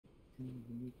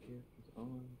New characters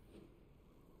on.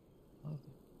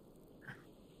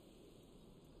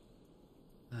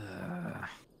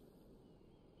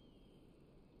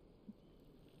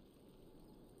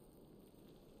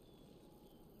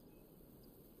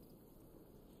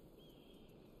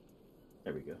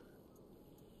 There we go.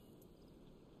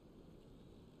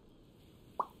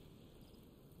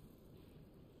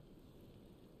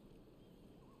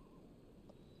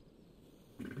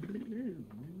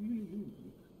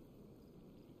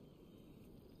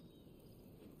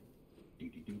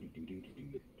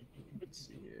 Let's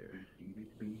see here.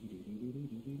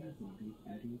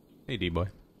 Hey, D-boy.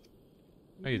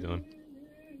 How you doing?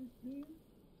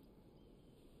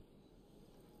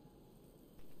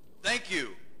 Thank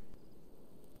you.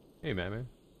 Hey, man.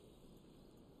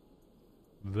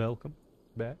 Welcome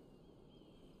back.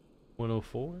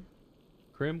 104.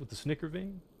 Krim with the Snicker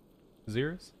vein.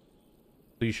 Xeris.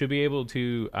 So you should be able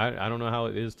to... I don't know how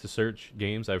it is to search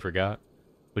games. I forgot.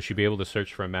 But you'd be able to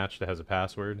search for a match that has a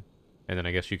password. And then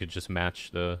I guess you could just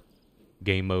match the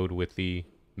game mode with the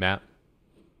map.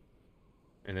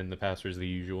 And then the password is the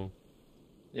usual.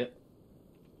 Yep.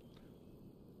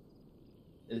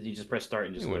 You just press start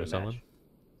and just go to match.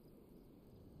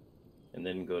 And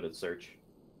then go to search.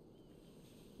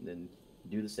 And then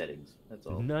do the settings. That's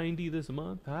all. 90 this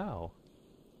month? How?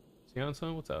 Sion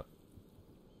son, what's up?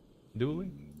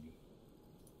 Dueling?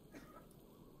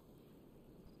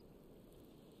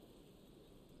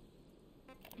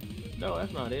 No,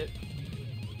 that's not it.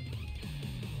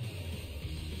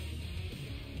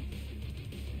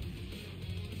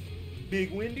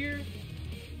 Big windier?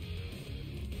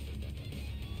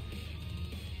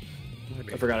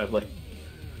 I forgot how to play.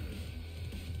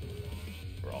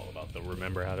 We're all about to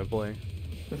remember how to play.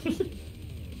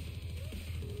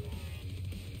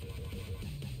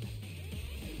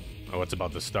 Oh, it's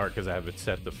about to start because I have it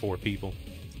set to 4 people.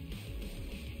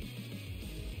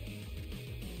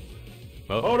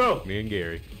 Oh no! Me and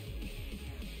Gary.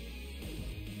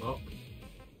 Oh.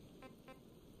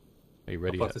 Are you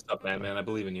ready? Fuck this up, man. I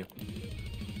believe in you.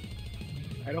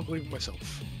 I don't believe in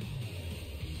myself.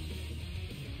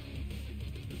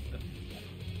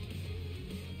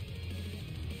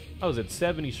 I was at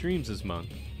 70 streams this month.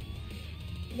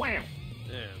 Wow.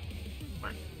 Yeah.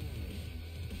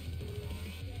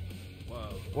 Wow.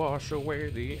 Wash away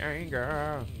the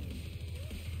anger.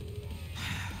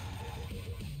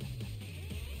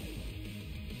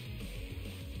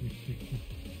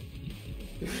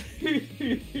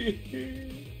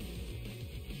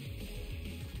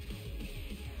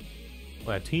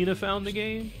 Latina found the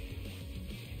game?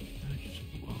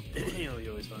 You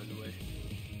always find a way.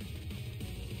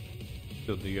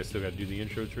 So do you guys still gotta do the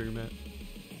intro trigger, Matt?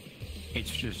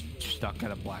 It's just stuck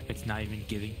at a black. It's not even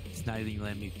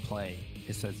letting me play.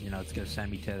 It says, it's gonna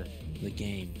send me to the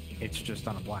game. It's just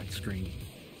on a black screen.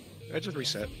 I just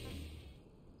reset.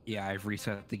 Yeah, I've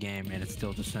reset the game and it's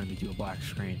still just sending me to a black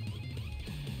screen.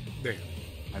 There.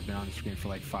 I've been on the screen for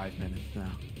like 5 minutes now.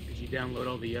 Did you download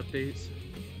all the updates?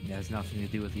 It has nothing to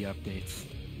do with the updates.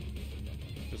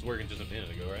 It was working just a minute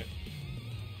ago, right?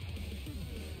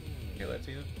 Hey,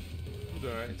 Latina. It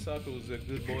was alright. Sokka was a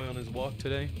good boy on his walk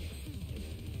today.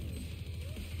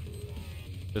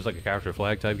 There's like a capture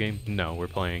flag type game? No, we're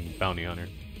playing Bounty Hunter,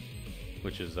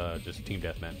 which is just team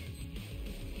deathmatch.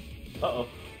 Uh-oh.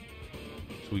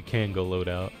 So we can go load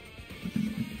out.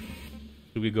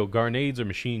 Do we go grenades or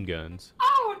machine guns?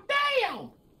 Oh,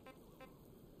 damn!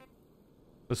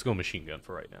 Let's go machine gun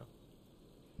for right now.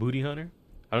 Booty Hunter?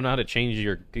 I don't know how to change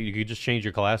your... You could just change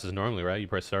your classes normally, right? You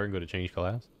press start and go to change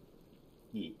class?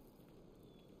 Yeah.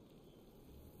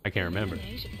 I can't remember.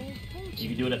 You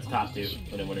can do it at the top too,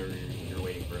 whenever you're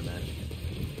waiting for a match.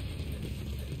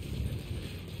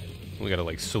 We gotta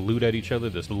like salute at each other,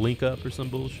 this link up or some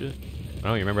bullshit. I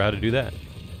don't even remember how to do that.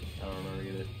 I don't remember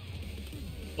either.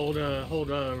 Hold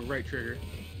right trigger.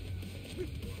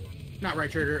 Not right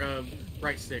trigger,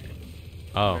 right stick.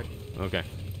 Oh, okay.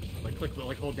 Like click,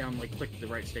 like hold down, like click the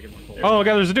right stick and like hold. Oh my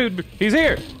god, there's a dude! He's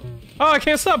here! Oh, I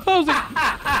can't stop posing!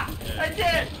 I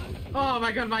did! Oh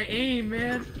my god, my aim,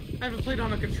 man! I haven't played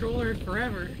on a controller in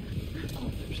forever.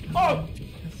 Oh!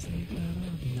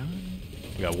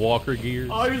 We got walker gears.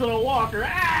 Oh, he's on a walker.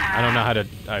 Ah! I don't know how to...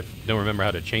 I don't remember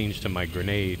how to change to my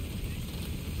grenade.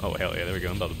 Oh, hell yeah, there we go.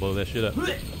 I'm about to blow that shit up. Oh my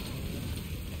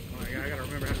god, I gotta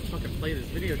remember how to fucking play this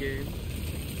video game.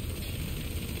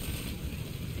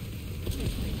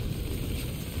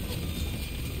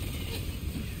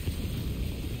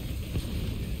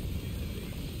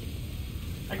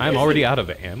 I'm already out of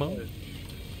ammo?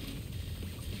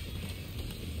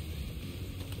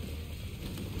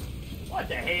 What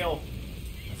the hell?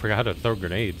 I forgot how to throw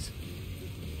grenades.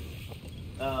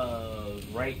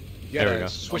 Right. Yeah, There we go.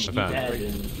 switch I it. found Pad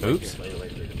it. and Oops. right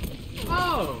there.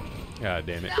 Oh! God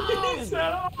damn it.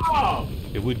 Oh!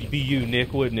 It would be you,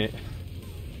 Nick, wouldn't it?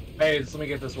 Hey, let me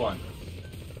get this one.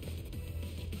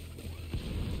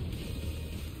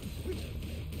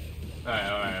 Alright,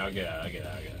 I'll get out.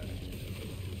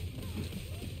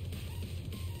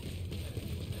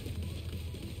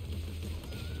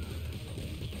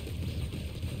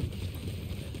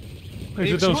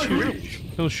 Hey,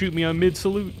 don't shoot me on mid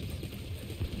salute.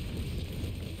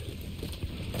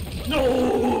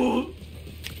 No!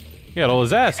 He had all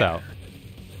his ass out.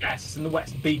 Fastest in the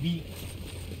West, baby.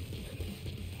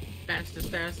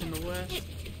 Fastest ass in the West.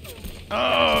 Oh,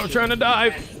 I'm trying to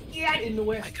dive. Yeah, in the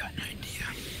West. I got an idea.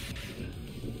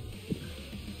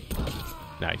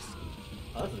 Nice.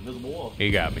 Oh, that's an invisible wall.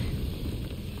 He got me.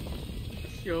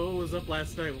 Yo, it was up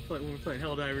last night when we were playing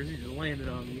Helldivers. He just landed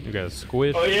on me. You got a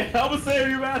squish. Oh yeah, I was there,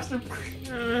 you bastard.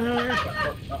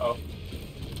 Uh-oh.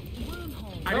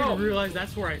 I didn't realize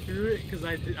that's where I threw it because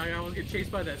I almost get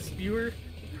chased by that spewer.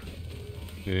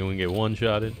 You didn't even get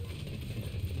one-shotted.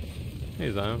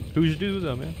 Hey, Zion. Who's your dude,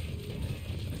 though, man?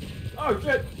 Oh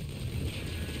shit.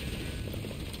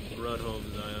 Run home,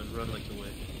 Zion. Run like the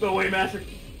wind. Go away, master.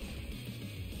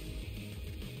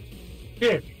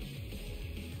 Here.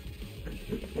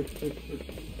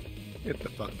 Get the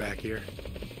fuck back here.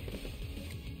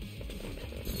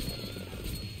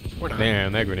 We're not.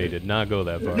 Damn, that grenade did not go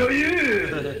that far. No, you.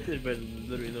 It went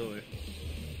literally nowhere.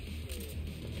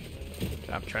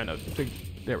 I'm trying to figure...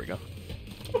 There we go.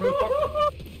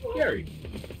 Gary.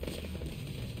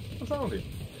 What's wrong with you?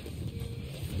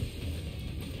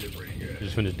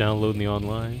 Just finished downloading the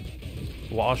online.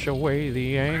 Wash away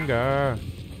the anger.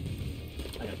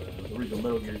 I got the original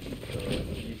Metal Gear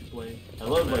you playing. I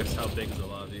love like That's how big is the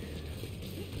lobby.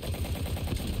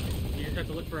 You just have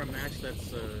to look for a match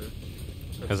that's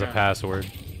Has a got- password.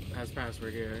 Has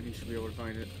password, yeah, and you should be able to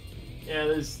find it. yeah,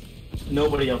 there's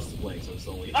nobody else is playing, so it's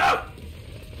only. Oh!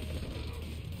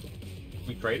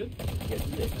 We traded? Yes,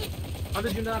 you did. How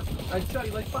did you not? I shot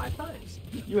you like 5 times.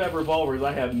 You have revolvers.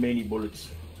 I have many bullets.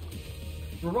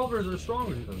 Revolvers are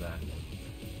stronger than that,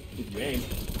 If you aim.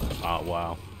 Oh,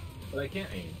 wow. but I can't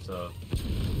aim. So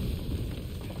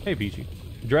Hey, Peachy.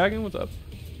 Dragon, what's up?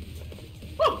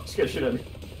 Oh, scared the shit out of me.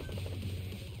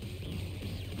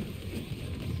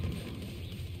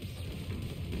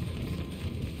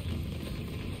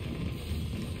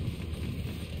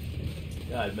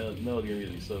 God, Metal Gear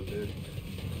music is so good.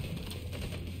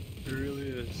 It really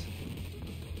is.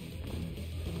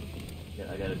 Yeah,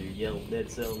 I gotta do Yell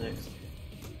Dead Cell next.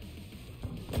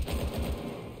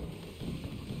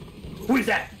 Who is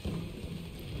that?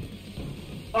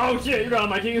 Oh shit, you're on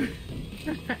my team.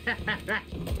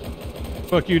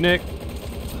 Fuck you, Nick.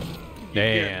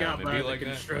 Get Damn, got it'd by be the like that.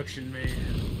 construction man.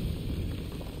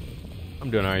 I'm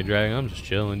doing alright, Dragon. I'm just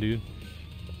chilling, dude.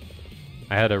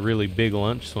 I had a really big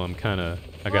lunch, so I'm kind of...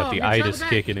 I got Oh, the good job with itis that.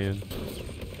 kicking in.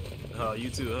 Oh, you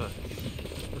too,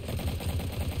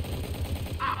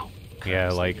 huh? Yeah,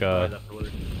 like, Right after work.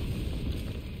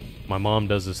 my mom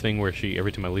does this thing where she,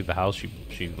 every time I leave the house, she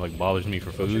like bothers me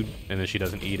for food, and then she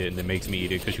doesn't eat it, and then makes me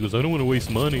eat it, because she goes, I don't want to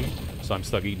waste money. So I'm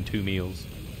stuck eating 2 meals.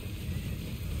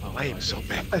 Oh, I am so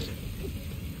mad.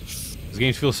 This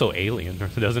game feels so alien,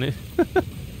 doesn't it? Kinda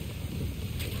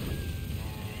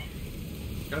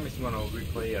makes me want to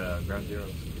replay Ground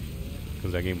Zeroes.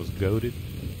 Because that game was goated.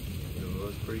 It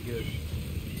was pretty good.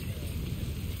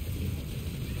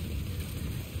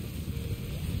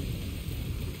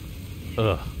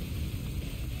 Ugh.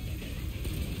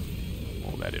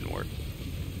 Oh, that didn't work.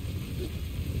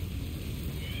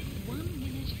 1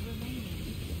 minute remaining.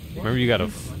 Remember, you gotta... I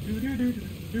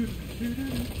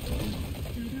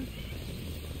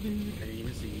didn't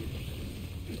even see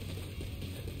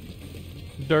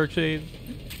it. Dark Shade.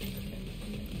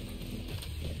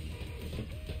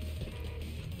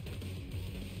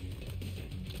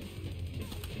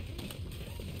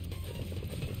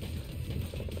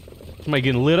 Somebody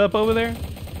getting lit up over there?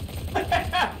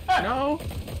 No?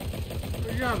 What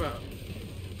are you talking about?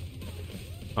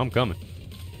 I'm coming.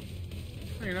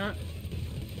 No, you're not.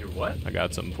 You're what? I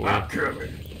got something for I'm you.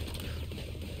 coming.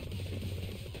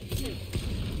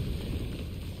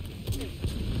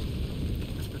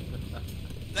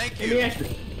 Thank Let me ask you.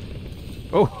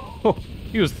 Oh,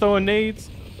 he was throwing nades.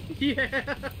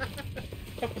 Yeah.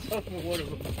 I was on one of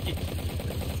them.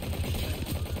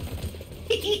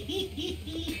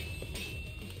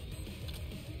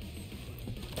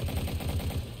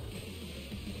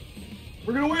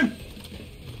 We're gonna win.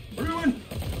 We're gonna win.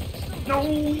 No.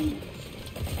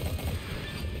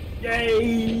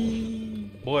 Yay.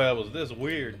 Boy, that was this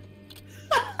weird.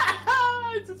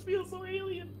 It just feels so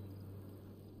alien.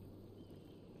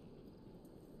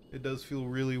 It does feel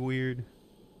really weird.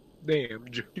 Damn.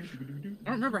 I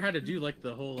don't remember how to do like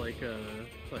the whole like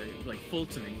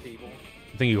Fultoning people.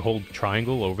 I think you hold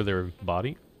triangle over their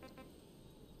body.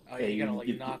 Oh, Yeah, you gotta you like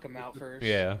get- knock them out first.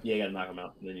 Yeah. Yeah, you gotta knock them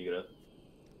out, and then you gotta.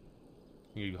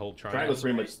 You hold triangle. Triangle's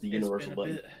pretty much the It's universal been a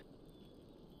button. bit.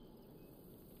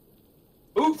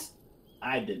 Oops!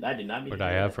 I did not mean What to did do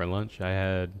I have that. for lunch? I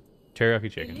had teriyaki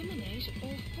chicken. Eliminate all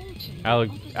Fulton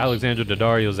opposition. Alexandra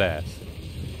Daddario's ass.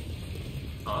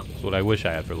 Huh? That's what I wish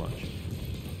I had for lunch.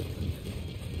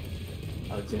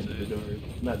 Alexander Daddario.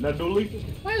 Not Dooley?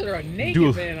 Why is there a naked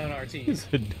Dual- man on our team?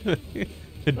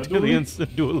 Dillian's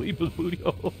Dua Lipa's booty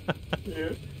hole. Yeah.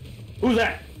 Who's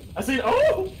that? I see.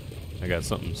 Oh! I got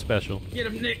something special. Get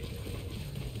him, Nick.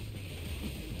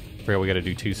 Forgot we gotta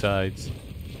do 2 sides.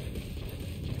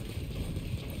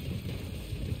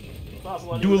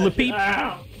 Dua Lipa.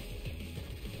 Ow!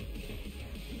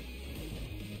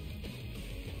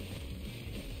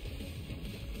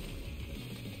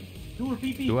 Dua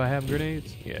Lipa. Do I have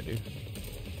grenades? Yeah, I do.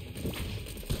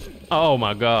 Oh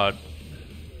my god.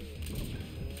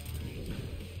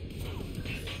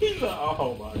 He's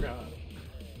oh my god.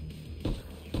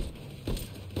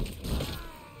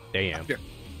 Damn. Yeah.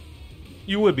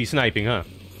 You would be sniping, huh?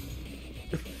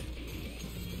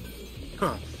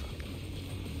 Huh.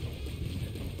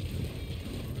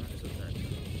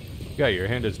 You got your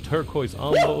hand as turquoise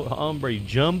ombre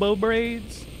jumbo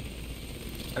braids?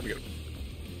 That'd be good.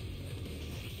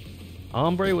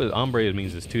 Ombre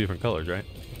means it's 2 different colors, right?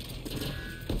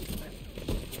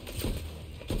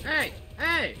 Hey,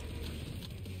 hey!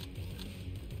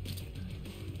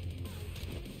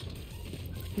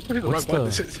 You put in the What's wrong button. the-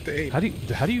 This is the aim.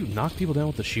 How do you knock people down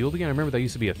with the shield again? I remember that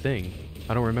used to be a thing.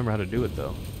 I don't remember how to do it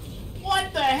though.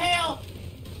 What the hell?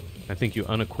 I think you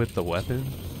unequip the weapon.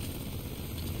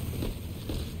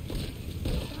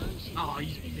 Oh,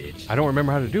 you bitch. I don't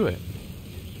remember how to do it.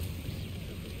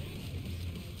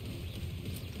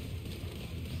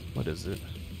 What is it?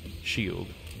 Shield.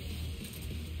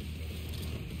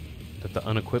 That to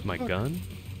unequip my gun?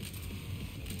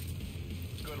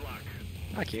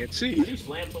 I can't Did see. you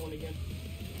slam someone again?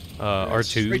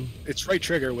 R2. It's right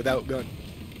trigger without gun.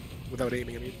 Without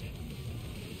aiming, I mean.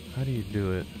 How do you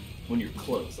do it? When you're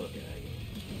close, okay.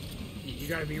 You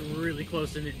gotta be really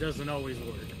close and it doesn't always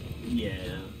work. Yeah.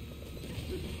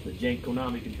 The jank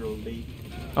Konami controls, baby.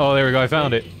 Oh, there we go. I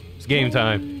found it. It's game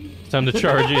time. It's time to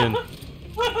charge in.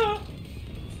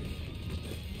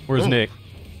 Where's Nick?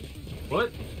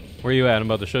 What? Where you at? I'm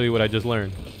about to show you what I just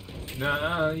learned.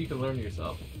 No, you can learn it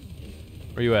yourself.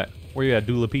 Where you at? Where you at,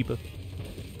 Dula Peepa?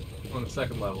 On the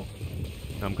 2nd level.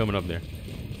 I'm coming up there.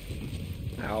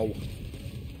 Ow.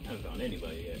 I haven't found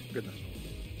anybody yet. Good enough.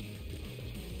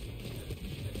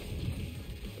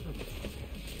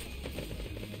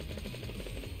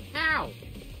 Ow!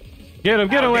 Get him,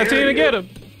 Latina, get him!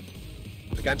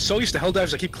 Like, I'm so used to hell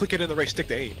dives, I keep clicking in the right stick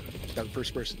to aim. Down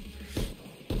first person.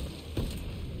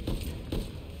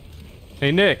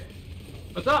 Hey, Nick.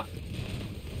 What's up?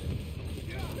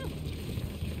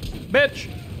 Bitch!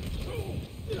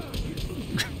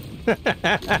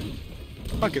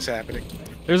 Fuck is happening?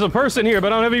 There's a person here,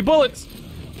 but I don't have any bullets.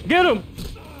 Get him!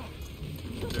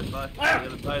 The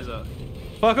other thigh's up.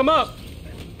 Fuck him up!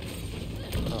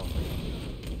 Oh.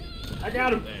 I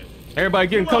got him. Everybody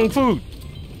getting kung fu.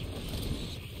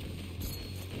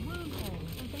 Wormhole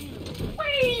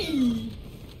available.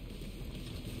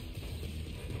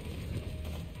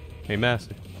 Hey,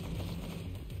 Master.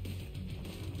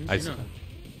 I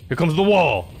Here comes the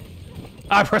wall.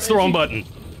 I pressed the wrong button.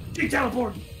 Keep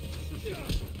teleporting.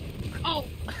 Oh!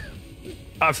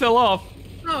 I fell off.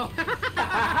 Oh!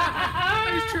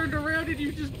 I just turned around and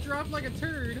you just dropped like a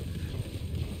turd.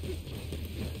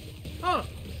 Oh!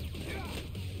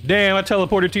 Damn, I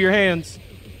teleported to your hands.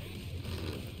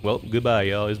 Well, goodbye,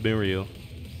 y'all. It's been real.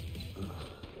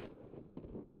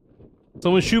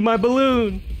 Someone shoot my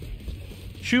balloon.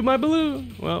 Shoot my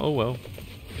balloon. Well, oh well.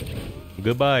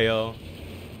 Goodbye, y'all.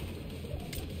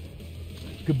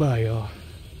 Goodbye, y'all.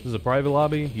 This is a private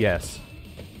lobby? Yes.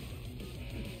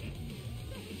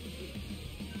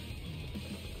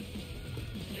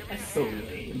 That's so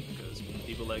lame. Because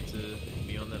people like to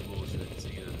be on that bullshit. So,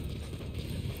 you know.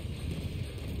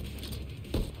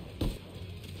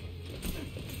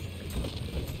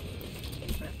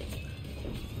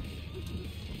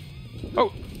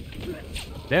 Oh!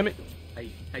 Damn it.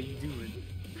 How you doing?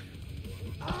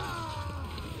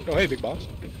 Oh, hey, big boss.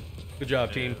 Good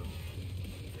job, team.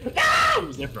 He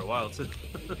was there for a while, too.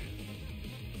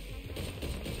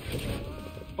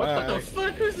 What the Bye.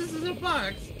 fuck? Who's this in a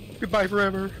box? Goodbye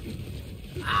forever.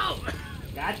 Ow!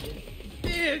 Gotcha.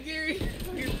 Yeah, Gary.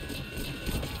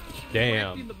 Damn.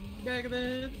 Whacked in the Back of the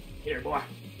head. Here, boy.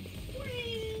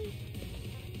 Whee!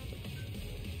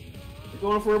 We're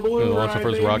going for a balloon Who wants the ride,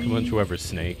 first baby. rocket punch? Whoever's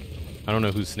Snake. I don't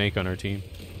know who's Snake on our team.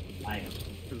 I am.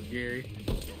 This is Gary.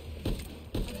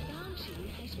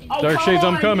 Oh, Dark come Shades,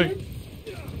 I'm on, coming. dude.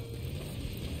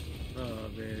 Oh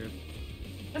man.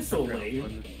 That's so I forgot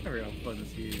lame. how fun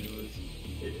this game was.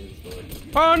 It is fun.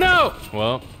 Oh no!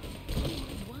 Well,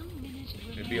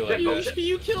 it'd be like that.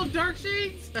 You killed Dark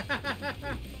Shades?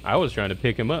 I was trying to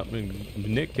pick him up, and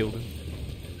Nick killed him.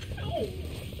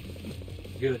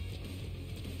 Good.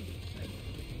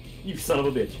 You son of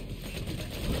a bitch.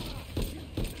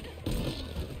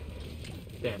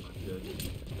 Damn,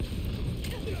 good.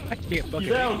 I can't fucking. He's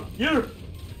down. You.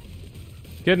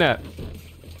 Kidnap.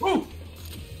 Woo.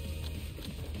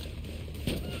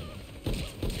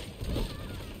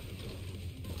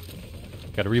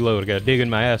 Gotta reload. I gotta dig in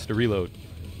my ass to reload.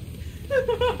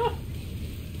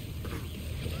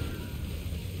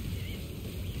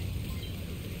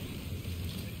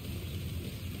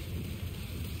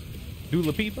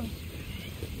 Dula Peepa?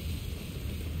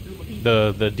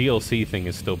 The DLC thing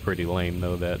is still pretty lame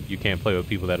though, that you can't play with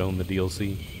people that own the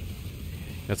DLC.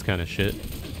 That's kind of shit.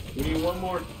 We need one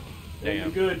more. Damn.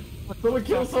 We're good. Someone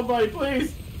kill somebody,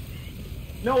 please.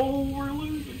 No, we're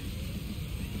losing.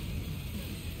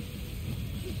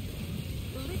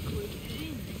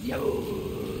 Yo.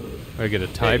 I get a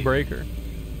tiebreaker.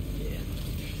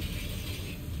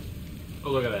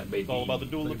 Oh, look at that, baby. It's all about the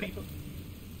Dula Look at Peepa. that.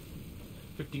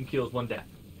 15 kills, 1 death.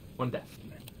 1 death.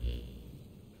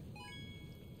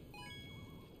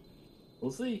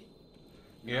 We'll see.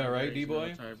 Yeah, right,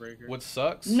 D-boy? Tiebreaker. What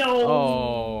sucks? No.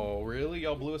 Oh, really?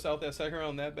 Y'all blew us out that second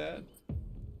round that bad?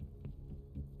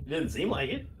 It didn't seem like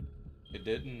it. It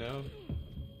didn't, no.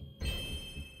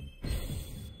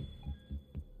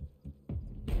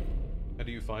 How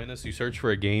do you find us? You search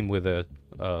for a game with a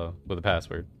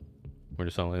password. We're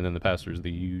just and then the password is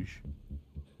the huge.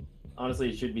 Honestly,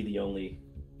 it should be the only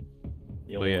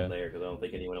yeah. one there because I don't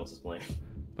think anyone else is playing.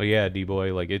 But yeah,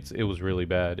 D-boy, like it was really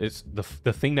bad. It's the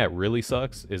thing that really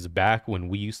sucks is back when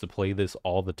we used to play this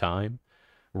all the time,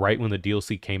 right when the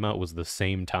DLC came out was the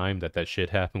same time that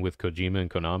shit happened with Kojima and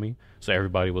Konami. So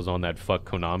everybody was on that fuck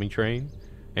Konami train,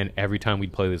 and every time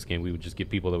we'd play this game, we would just get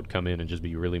people that would come in and just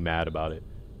be really mad about it.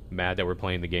 Mad that we're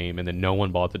playing the game, and then no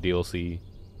one bought the DLC.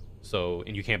 So,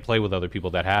 and you can't play with other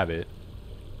people that have it.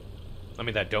 I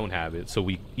mean, that don't have it. So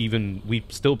we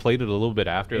still played it a little bit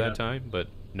after that time, but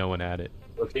no one had it.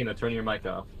 Tina, turn your mic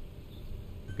off.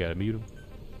 You gotta mute him.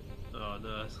 Oh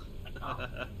no.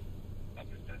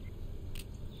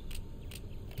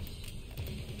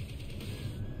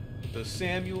 The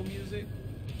Samuel music?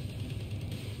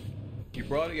 You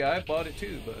brought it? Yeah, I bought it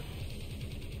too, but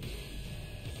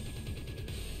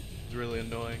it's really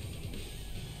annoying.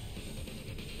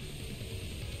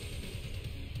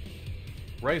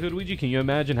 Right, Hoodweegie? Can you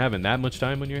imagine having that much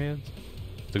time on your hands?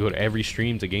 To go to every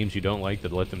stream to games you don't like to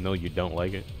let them know you don't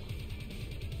like it?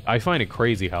 I find it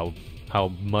crazy how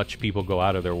much people go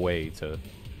out of their way to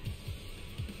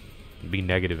be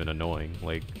negative and annoying.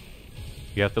 Like,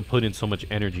 you have to put in so much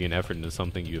energy and effort into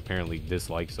something you apparently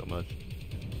dislike so much.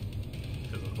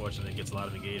 Because unfortunately, it gets a lot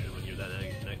of engagement when you're that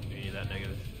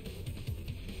negative.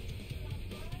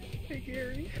 Hey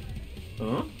Gary.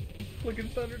 Huh? Looking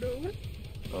Thunderdome.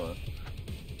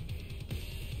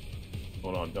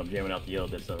 Hold on, I'm jamming out the yellow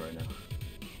dead stuff right now.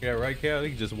 Yeah, right, Cal?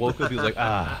 He just woke up, he was like,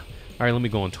 ah, alright, let me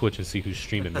go on Twitch and see who's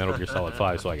streaming Metal Gear Solid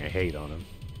 5 so I can hate on him.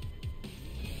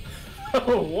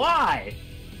 Why?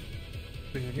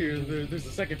 Here, there's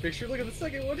the second picture. Look at the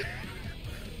second one.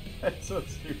 That's so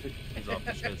stupid. He's off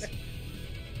the shits.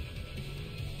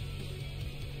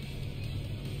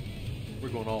 We're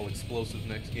going all explosive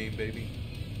next game, baby.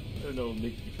 I don't know,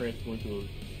 Nick, you transform into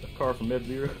a car from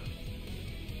F-Zero.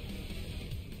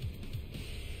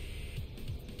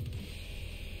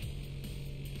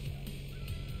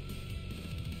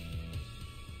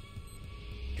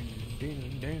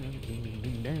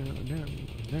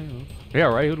 Yeah,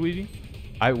 right, Luigi?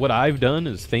 What I've done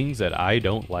is things that I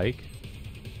don't like,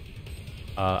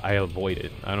 I avoid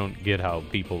it. I don't get how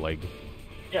people, like,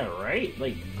 Yeah, right?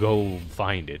 Like, go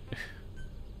find it.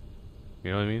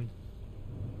 You know what I mean?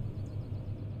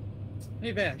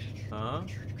 Hey Vash. Huh?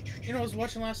 You know what I was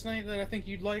watching last night that I think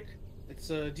you'd like? It's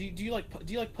do you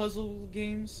like puzzle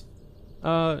games?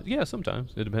 Yeah,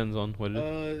 sometimes. It depends on what it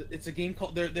is. It's a game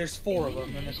called there's 4 of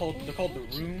them and they're called The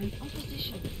Room.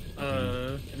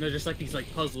 And they're just like these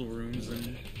like puzzle rooms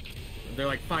and they're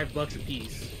like $5 a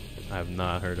piece. I have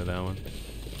not heard of that one.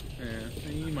 Yeah,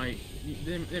 and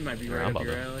they might be right I'm up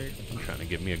your about to- alley. I'm trying to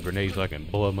get me a grenade so I can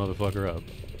blow a motherfucker up.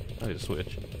 I just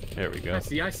switch. There we go. I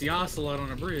see Ocelot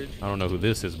on a bridge. I don't know who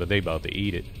this is, but they about to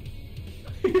eat it.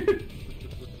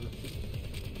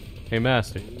 Hey,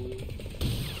 Master.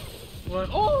 What?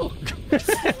 Oh!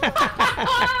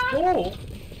 Oh!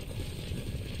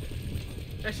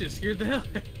 That shit scared the hell.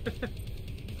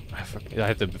 I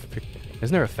have to.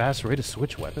 Isn't there a fast way to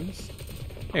switch weapons?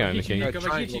 Hang on, Get you, Nick. Nick, I'm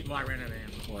gonna get you. Well, I ran out of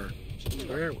ammo. Or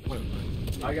square? What?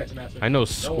 I got you, Master. I know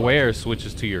square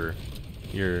switches to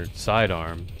your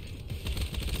sidearm.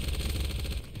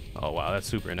 Oh wow, that's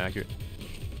super inaccurate.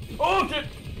 Oh shit!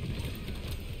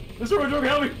 Mr. Rojo,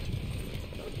 help me!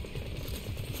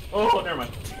 Oh, never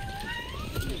mind.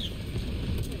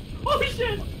 Oh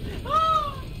shit!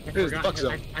 Ah! I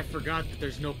forgot that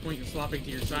there's no point in swapping to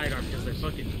your sidearm because they're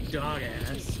fucking dog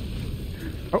ass.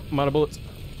 Oh, I'm out of bullets.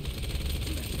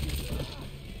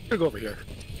 I'm gonna go over here.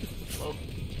 Oh.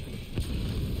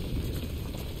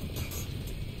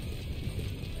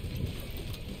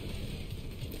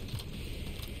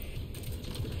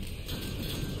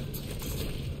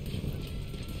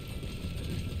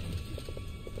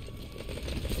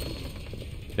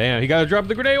 Damn, he gotta drop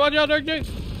the grenade. Watch out, Dark Jay.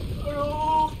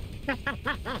 Oh.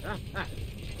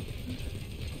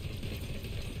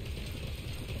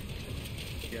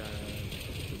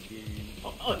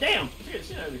 Oh, damn!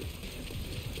 Shit out of me.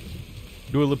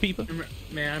 Do a La Peepa.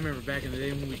 Man, I remember back in the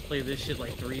day when we played this shit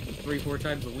like three, 4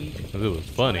 times a week. It was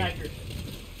funny. Inaccurate.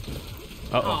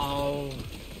 Uh-oh. Oh,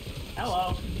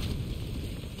 Hello.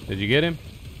 Did you get him?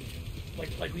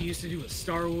 like we used to do with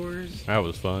Star Wars. That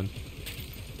was fun.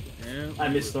 Yeah, I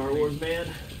miss Star Wars, man.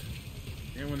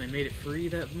 And when they made it free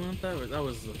that month, that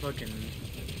was the fucking.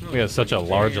 We had such a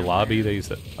large jam, lobby. man. They used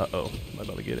to. Uh-oh. I'm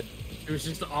about to get it. It was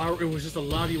just a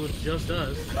lobby with just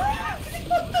us.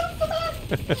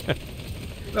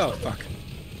 Oh, fuck.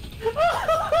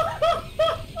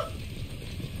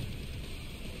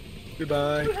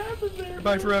 Goodbye. What happened there?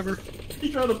 Goodbye man? forever.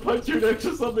 He tried to punch you next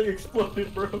to something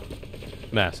exploded, bro.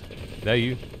 Master, that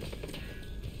you?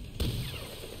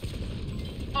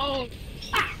 Oh,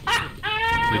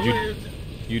 Did you?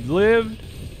 You'd live?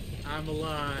 I'm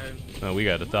alive. Oh, we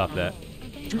gotta top that.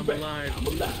 I'm alive. I'm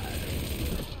alive.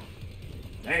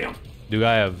 Damn. Dude,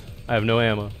 I have no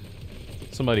ammo.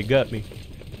 Somebody gut me.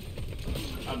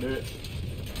 I'll do it.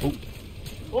 Oh.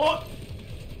 Oh!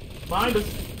 Behind us.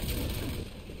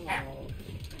 Ah.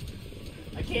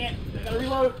 I can't. I gotta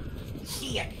reload.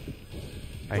 Shit.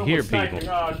 I hear Someone's people. sniping.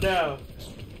 Oh no.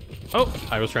 Oh,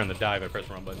 I was trying to dive. I pressed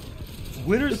the wrong button. It's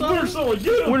Winter Soldier.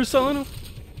 Get him. Winter selling them?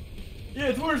 Yeah,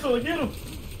 it's Winter Soldier. Get him.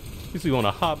 You see, want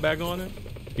to hop back on it?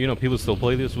 You know, people still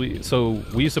play this. We used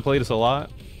to play this a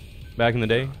lot back in the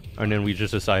day, and then we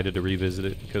just decided to revisit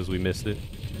it because we missed it.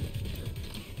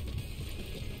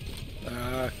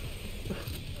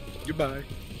 Goodbye.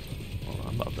 Oh,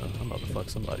 I'm about to fuck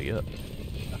somebody up.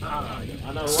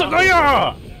 I know.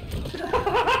 Sagaya!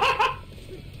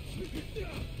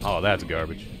 Oh, that's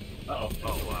garbage. Uh-oh.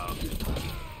 Oh, wow.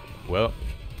 Well,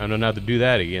 I know not to do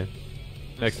that again.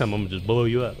 Next time I'm gonna just blow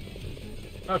you up.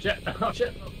 Oh shit. Oh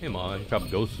shit. Hey, man, cop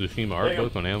Ghost of Tsushima art Damn.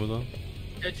 book on Amazon.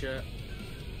 Headshot.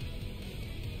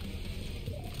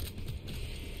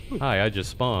 Hi, I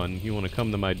just spawned. You want to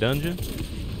come to my dungeon?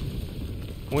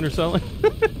 Winter selling?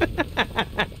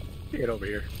 Get over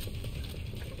here.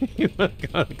 You want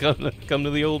to come to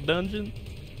the old dungeon?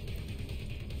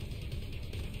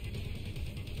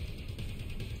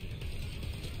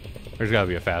 There's gotta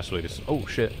be a fast way to. Oh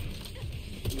shit!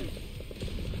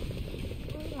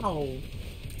 Oh.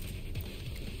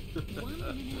 1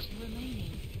 minute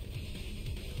remaining.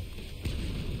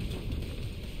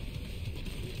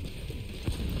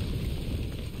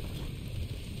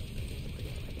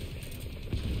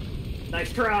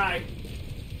 Nice try.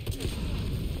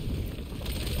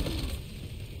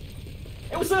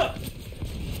 Hey, what's up?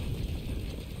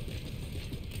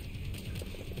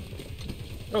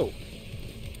 Oh,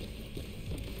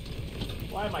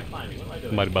 Why am I climbing? What am I doing?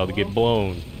 Somebody about to get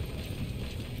blown.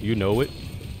 You know it.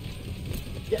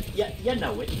 Yeah, you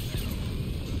know it.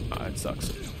 Ah, it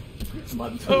sucks.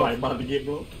 Somebody about to get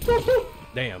blown.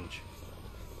 Damn.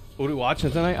 What are we watching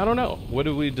tonight? I don't know. What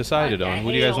have we decided on?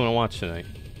 What do you guys want to watch tonight?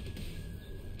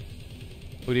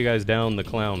 What are you guys down the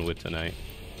clown with tonight?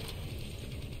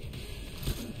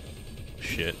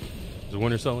 Shit. Is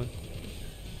Winter selling?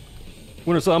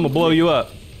 Winter selling, I'm gonna blow you up.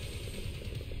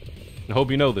 I hope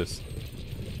you know this.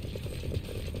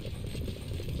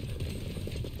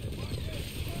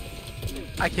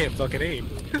 I can't fucking aim.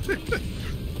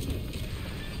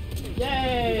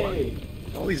 Yay!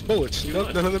 All these bullets,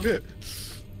 none of them hit.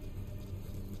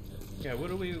 Yeah, what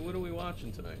are we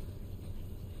watching tonight?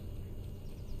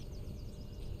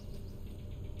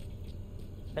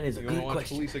 That is a You good wanna watch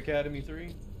question. Police Academy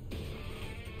 3?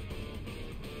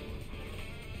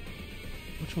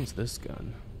 Which one's this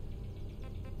gun?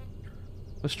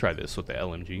 Let's try this with the I'm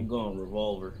LMG. going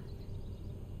revolver.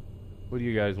 What do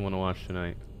you guys want to watch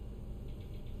tonight?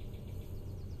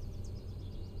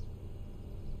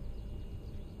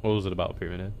 What was it about,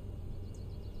 Pyramid Head?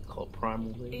 Called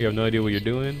Primal. You have no idea what you're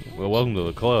doing? Well, welcome to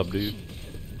the club, dude.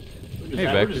 Hey,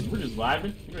 Vector. We're just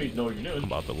vibing. You don't even know what you're I'm doing.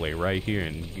 about to lay right here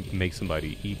and make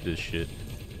somebody eat this shit.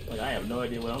 Like, I have no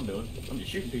idea what I'm doing. I'm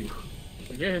just shooting people.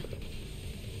 Yeah.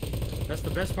 That's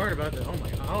the best part about it. Oh my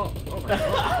god. Oh my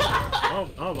god.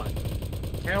 oh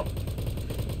my. Help.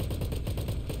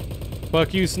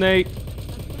 Fuck you, Snake.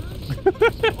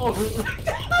 Oh,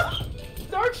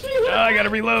 Dark Shield! Oh, I gotta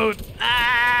reload.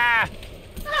 Ah!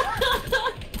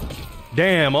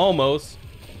 Damn, almost.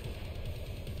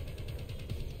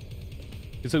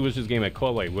 Guess it was just game at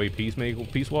co-op like way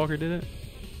Peace Walker did it.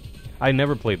 I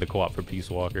never played the co-op for Peace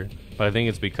Walker, but I think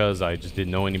it's because I just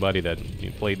didn't know anybody that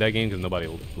played that game because nobody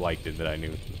liked it that I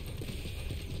knew.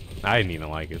 I didn't even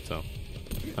like it, so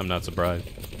I'm not surprised.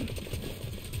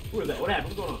 Who is that? What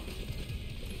happened? What's going on?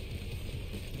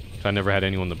 I never had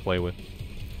anyone to play with.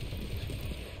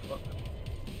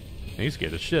 He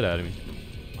scared the shit out of me.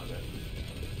 My bad.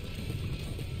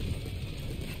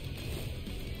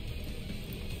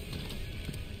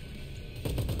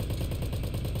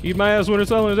 Eat my ass, Winter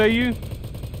Solomon, is that you?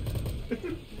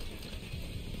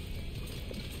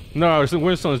 No,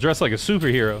 Winter Solomon's dressed like a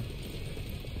superhero.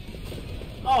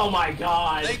 Oh my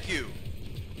god! Thank you.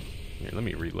 Here, let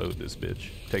me reload this bitch.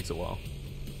 Takes a while.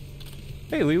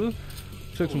 Hey, Lilu.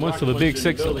 Took some Oh, months to the rocket big punch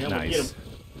in the six. building, I'm gonna get Nice.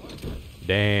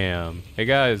 Damn. Hey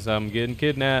guys, I'm getting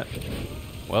kidnapped.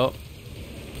 Well,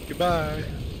 Goodbye.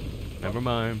 never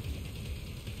mind.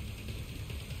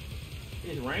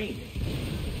 It's raining.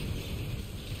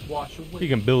 Wash away. You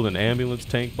can build an ambulance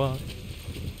tank bot.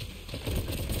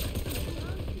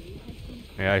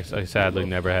 Yeah, I sadly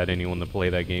never had anyone to play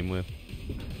that game with.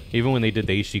 Even when they did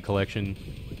the HD collection,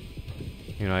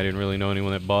 you know, I didn't really know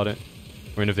anyone that bought it.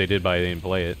 Or even if they did buy it, they didn't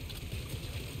play it.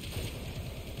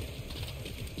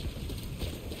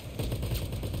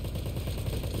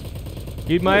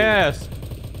 Eat my ass!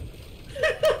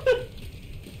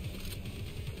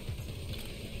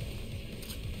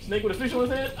 Snake with a fish on his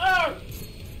head. Oh!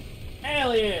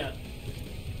 Hell yeah!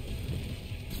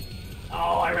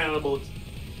 Oh, I ran out of bullets.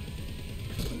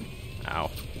 Ow.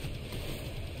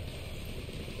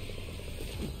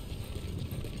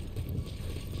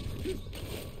 The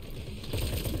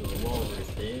revolver is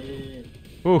dead.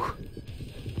 Ooh.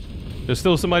 There's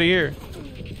still somebody here.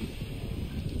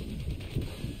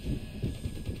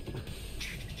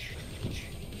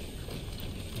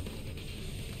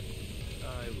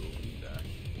 I will be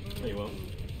back. No, you won't.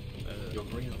 Go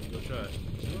bring him. Go try it.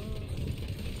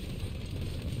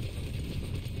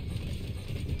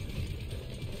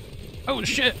 Oh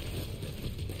shit!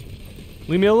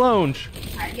 Leave me alone.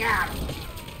 I got him.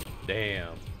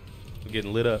 Damn. I'm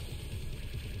getting lit up.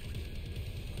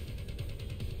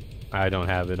 I don't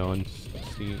have it on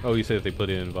Steam. Oh, you said if they put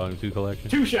it in Volume 2 collection?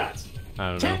 2 shots. I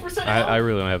don't know. 10% I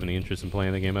really don't have any interest in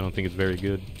playing the game. I don't think it's very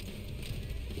good.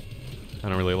 I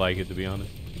don't really like it, to be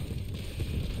honest.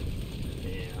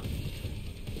 Yeah.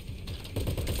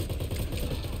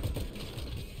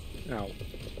 Now,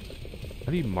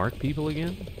 How do you mark people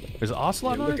again? There's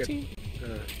Ocelot Yeah, on look our at- team?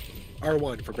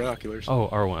 R1 for binoculars. Oh,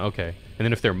 R1, okay. And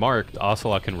then if they're marked,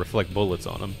 Ocelot can reflect bullets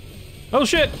on them. Oh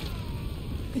shit!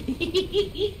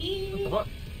 What?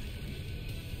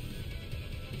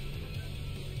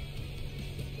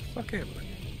 Fuck him.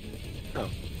 Oh,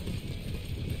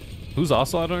 Who's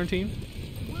Ocelot on our team?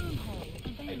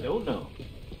 I don't know.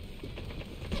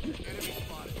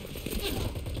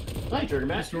 Hi, Trigger Mr.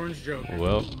 Master. Orange joke.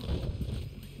 Well.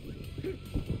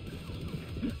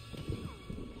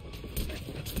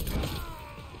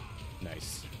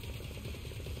 Nice.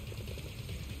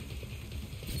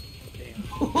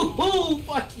 Oh,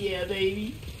 fuck yeah,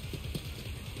 baby.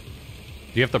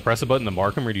 Do you have to press a button to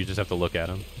mark them, or do you just have to look at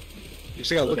them? you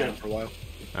still gotta look Okay. at him for a while.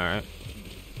 Alright.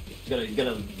 You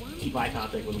gotta keep eye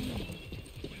contact with him.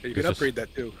 You It's can just- upgrade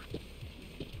that too.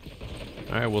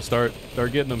 Alright, we'll start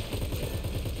getting them.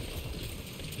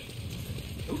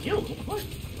 Who killed him? What?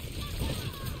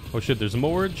 Oh shit, there's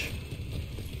Morge.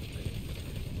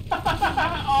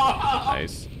 Oh,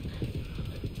 Nice.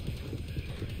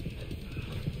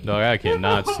 Dog, I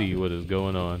cannot see what is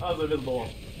going on. that was an invisible wall.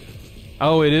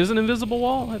 Oh, it is an invisible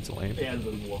wall? That's lame. Yeah,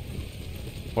 invisible wall.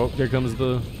 Oh, there comes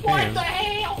the What hand. the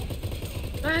hell?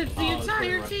 That's the Oh, it's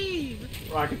entire right. team!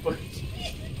 Rocket punch.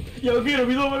 Yo, get him.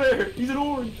 He's over there. He's an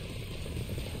orange.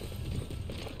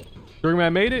 Sugar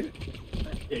Man made it?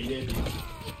 Yeah, you did.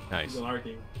 Nice. He's on our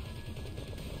team.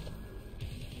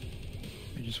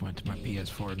 I just went to my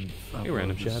PS4 and Hey,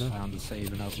 random just shadow. found the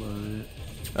save and uploaded it.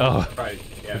 Oh, Probably,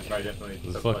 yeah, probably definitely.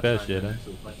 Fuck took less that time shit, than huh?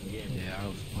 actually playing the game. Yeah, I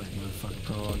was playing with fucking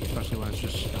prologue, especially when it's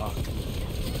just stuck.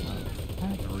 I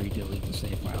had to re-delete the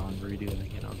save file and redo it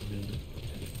again. I was doing it.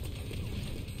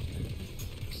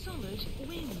 Solid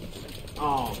wins.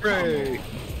 Oh, Hooray!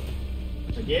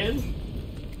 again?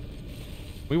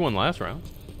 we won last round.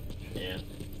 Yeah.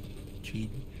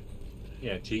 Cheating.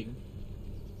 Yeah, cheating.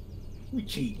 We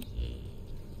cheat.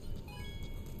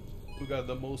 Who got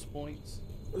the most points?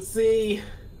 Let's see.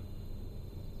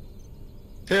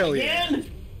 Hell yeah.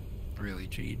 Again? Really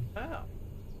cheating. How?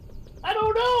 I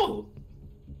don't know.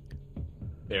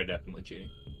 They're definitely cheating.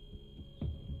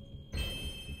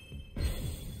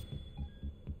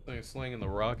 Like slinging the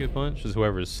rocket punch is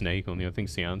whoever's Snake on the. I think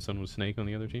Seanson was Snake on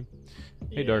the other team.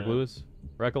 Hey, Dark Yeah. Lewis,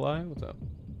 Recolai, what's up?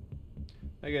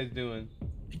 How you guys doing?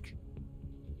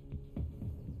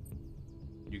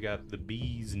 You got the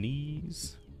bee's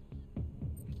knees.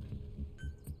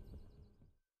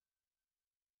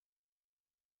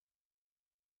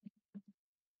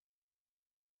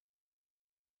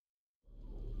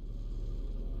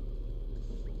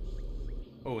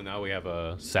 Oh, now we have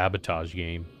a sabotage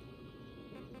game.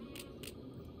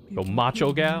 Go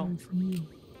Macho Gal.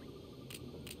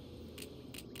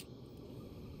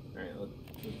 Alright,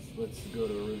 let's go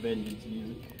to Revengeance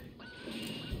music.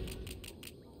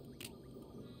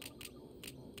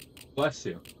 Bless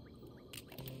you.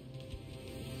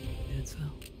 It's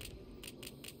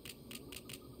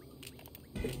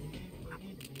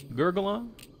Gurgleon?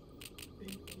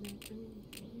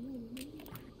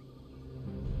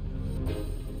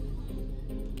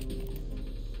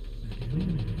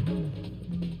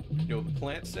 Yo, the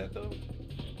plant set though?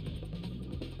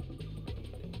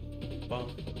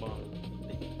 Bum, bum.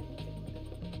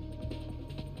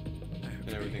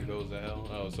 And everything goes to hell.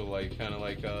 Oh, so like, kind of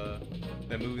like,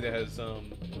 that movie that has,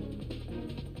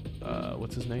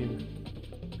 what's his name?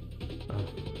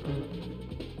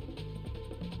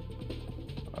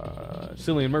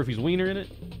 Cillian Murphy's wiener in it?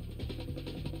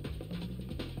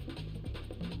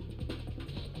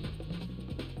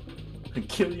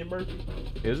 Killian Murphy.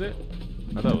 Is it?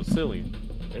 I thought it was Cillian.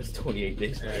 That's 28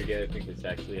 days. I think it's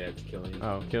actually it's killing.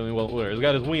 Oh, Cillian, well, where? It's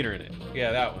got his wiener in it.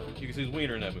 Yeah, that one. You can see his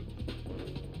wiener in that movie.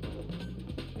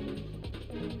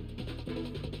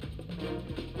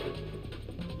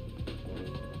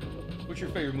 What's your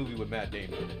favorite movie with Matt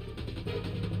Damon?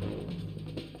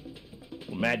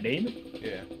 Matt Damon?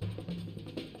 Yeah.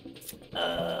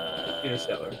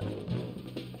 Interstellar.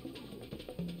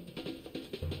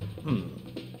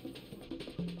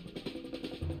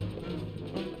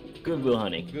 Good Will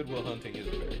Hunting. Good Will Hunting is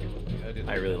a very good movie.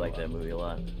 I really like that movie a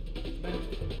lot.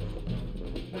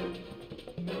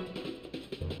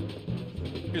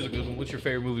 Here's a good one. What's your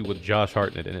favorite movie with Josh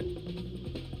Hartnett in it?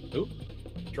 Who?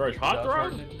 George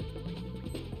Hotthrob?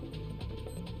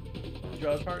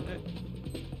 Josh Hartnett?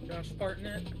 Josh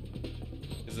Hartnett.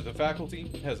 Is it The Faculty?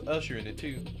 It has Usher in it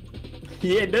too.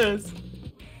 Yeah, it does.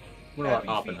 What about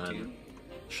Oppenheimer?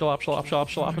 Schlop, schlop, schlop,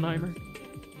 Schloppenheimer.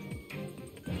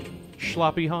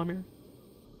 Schloppyheimer.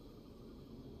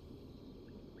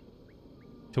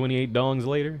 28 dongs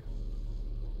later.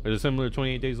 Or is it similar to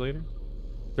 28 days later?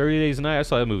 30 Days a Night. I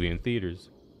saw that movie in theaters.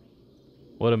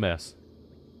 What a mess.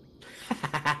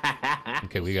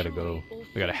 Okay, we gotta go.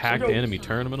 We gotta hack the enemy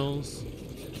terminals.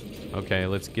 Okay,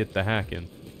 let's get the hacking.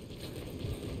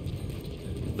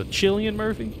 The Cillian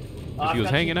Murphy? If he was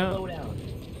hanging out?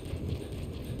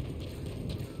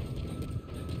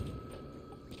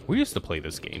 We used to play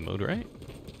this game mode, right?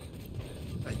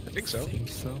 I think so.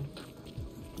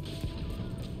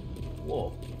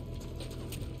 Whoa.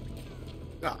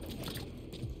 Ah.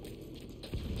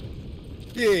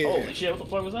 Yeah. Holy shit, what the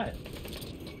fuck was that?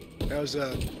 That was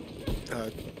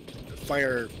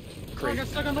fire crate. I got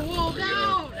stuck on the wall.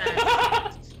 No!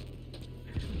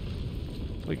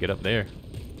 We get up there.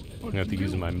 I'm gonna have to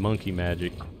use my monkey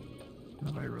magic.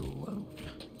 How do I reload?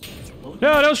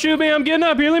 No, don't shoot me. I'm getting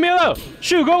up here. Leave me alone.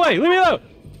 Shoot, go away. Leave me alone.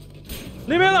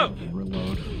 Leave me alone.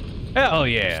 Reload. Hell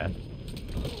yeah.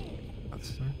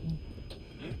 That's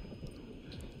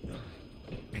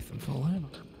Nathan full ammo.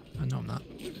 No, I'm not.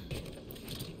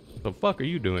 The fuck are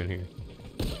you doing here?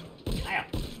 Ow.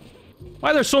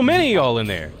 Why are there so many of y'all in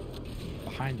there?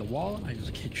 Behind the wall, I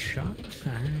just get shot.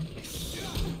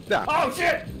 Nah. Oh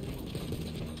shit!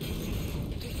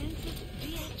 Defensive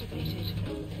deactivated.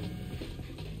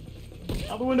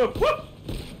 Out the window. Whoop!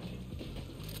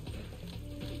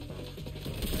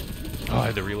 Oh, I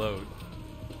had to reload.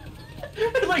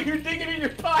 It's like you're digging in your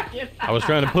pocket. I was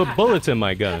trying to put bullets in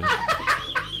my gun.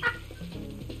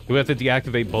 We have to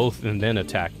deactivate both and then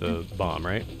attack the bomb,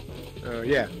 right?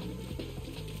 Yeah.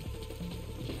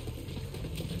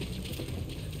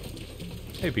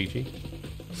 Hey, Peachy.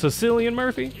 Sicilian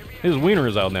Murphy? His wiener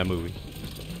is out in that movie.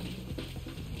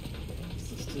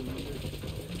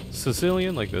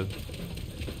 Sicilian? Like the...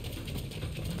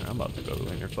 I'm about to go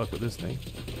in there fuck with this thing.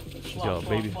 Yo,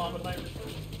 baby.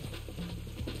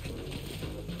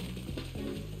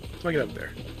 Let's get up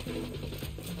there.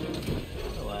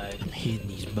 I'm hitting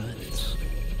these buttons.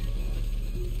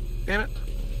 Damn it.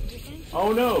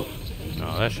 Oh no!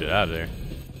 Oh, that shit out of there.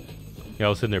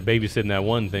 Y'all sitting there babysitting that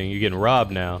one thing. You're getting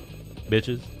robbed now,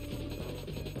 bitches.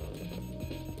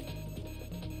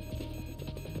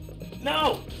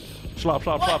 No! Slop,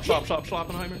 slop, slop, slop, slop,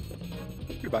 Sloppenheimer.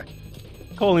 Goodbye.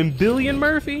 Call him Billion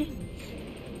Murphy?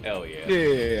 Hell yeah.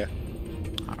 Yeah.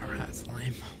 Alright, that's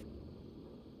lame.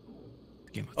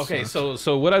 Game would Okay, suck.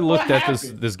 so what I looked What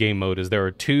at this game mode is there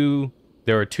are two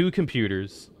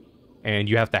computers, and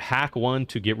you have to hack one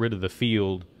to get rid of the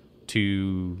field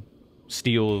to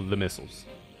steal the missiles.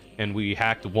 And we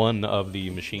hacked one of the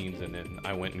machines, and then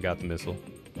I went and got the missile.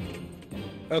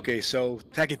 Okay, so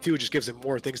hacking 2 just gives them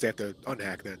more things they have to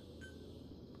unhack then.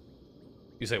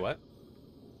 You say what?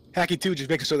 Hacking 2 just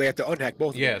makes it so they have to unhack both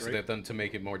of them, Yes, right? that then to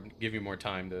make it more, give you more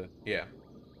time to,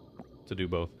 to do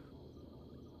both.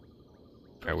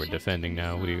 Alright, we're defending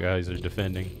now. What do you guys are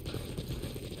defending?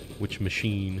 Which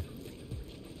machine?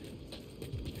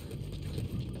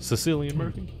 Sicilian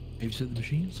Murphy? Maybe said the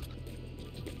machines?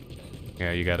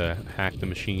 Yeah, you gotta hack the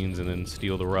machines and then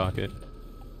steal the rocket.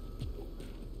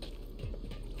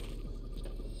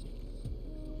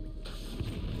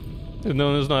 No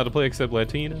one knows how to play except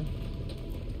Latino.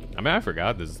 I mean, I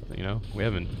forgot this, you know? We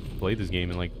haven't played this game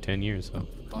in like 10 years, so...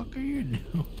 Fuck are you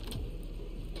doing?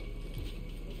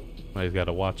 I just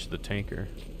gotta watch the tanker.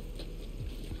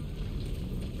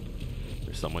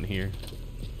 There's someone here.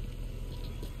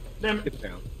 Damn it. Get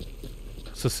down.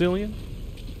 Sicilian?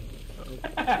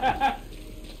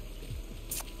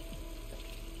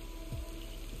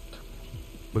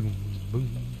 Boom, boom.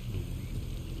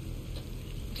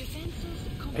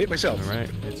 I hit myself. Alright,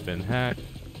 it's been hacked.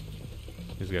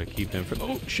 Just gotta keep them from.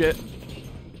 Oh, shit!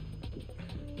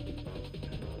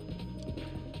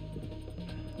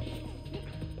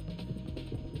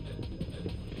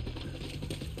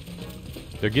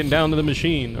 They're getting down to the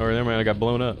machine. Or never mind, I got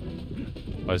blown up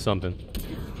by something.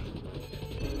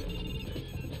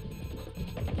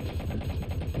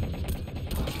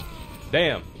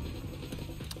 Damn.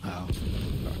 Oh.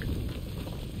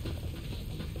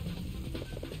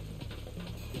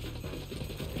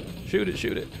 Shoot it,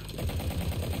 shoot it.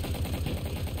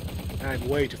 I'm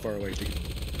way too far away to get...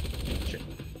 Shit.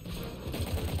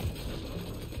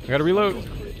 I gotta reload.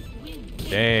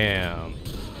 Damn.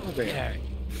 Oh, damn.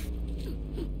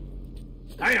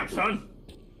 Damn, son!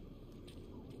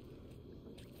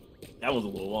 That was a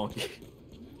little wonky.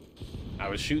 I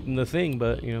was shooting the thing,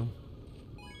 but, you know.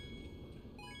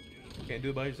 Can't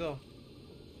do it by yourself.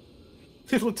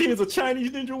 This Latina's a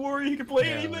Chinese ninja warrior. He can play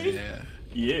Hell anything. yeah.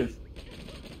 He is.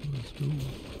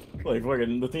 Like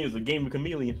fucking Latina's a game of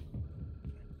chameleon.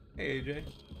 Hey, AJ.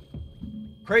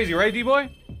 Crazy, right,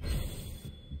 D-boy?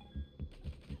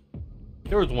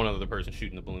 There was one other person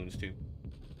shooting the balloons, too.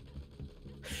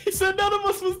 He said none of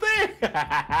us was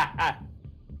there.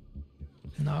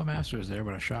 No, Master was there,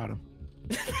 but I shot him.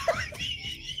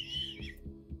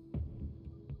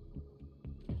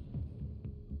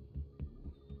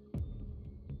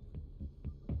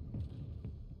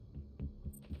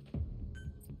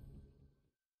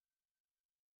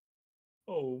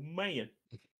 Oh man.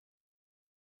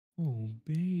 Oh,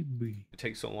 baby. It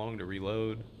takes so long to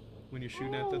reload when you're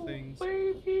shooting at the things.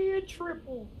 Baby, a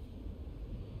triple.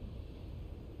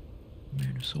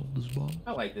 Man who sold his ball.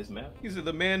 I like this map. He's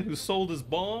the man who sold his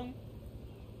bong?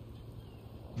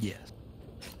 Yes.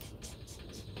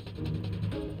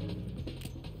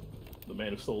 The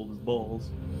man who sold his balls.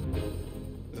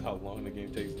 This is how long the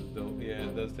game takes to build. Yeah,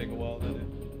 it does take a while, doesn't it?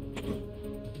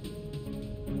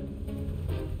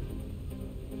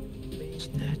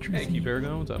 Snatcher. Hey, Keep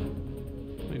Aragon, what's up?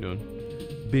 How you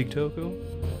doing? Big Toko?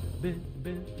 Big.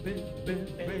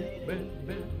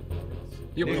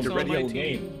 You're Nick's with the on red my yellow team.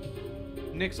 game.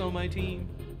 Nick's on my team.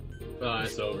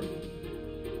 It's over.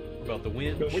 We're about to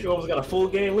win. We almost got a full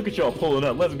game. Look at y'all pulling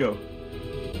up. Let's go.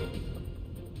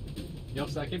 Y'all,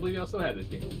 I can't believe y'all still have this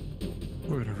game.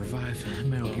 We're gonna revive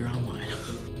Metal Gear Online.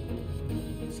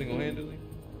 Single-handedly.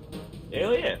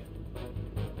 Hell yeah.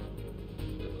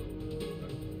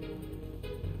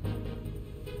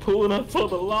 Pulling up for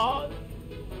the log.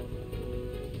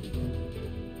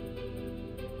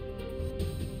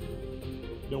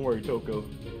 Don't worry, Toko.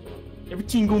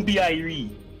 Everything gonna be Irie.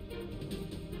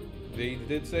 They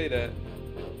did say that.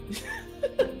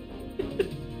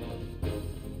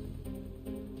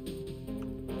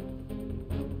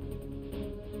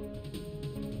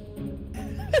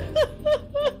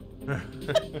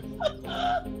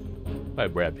 Why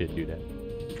did Brad Pitt do that?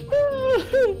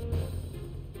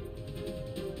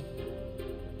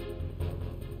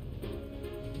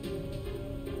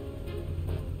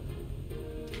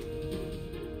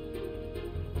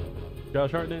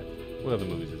 Josh Hartnett? What other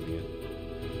movies is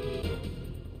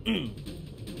he in?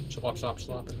 Slop, slop,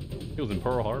 slop. He was in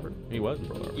Pearl Harbor. He was in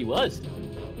Pearl Harbor. He was.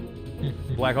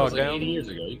 Black That was Hawk like Down? 80 years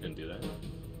ago. You couldn't do that.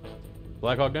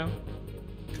 Black Hawk Down?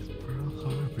 Pearl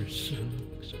Harbor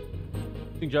sucks.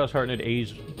 I think Josh Hartnett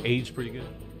aged pretty good.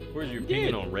 Where's your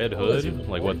opinion on Red Was he Hood?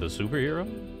 Like what, the superhero?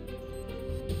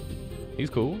 He's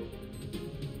cool.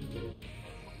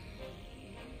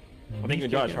 I think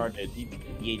even Josh Hartnett, he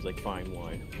aged like fine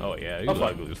wine. Oh yeah, he was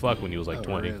ugly as fuck when he was like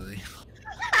 20. Really?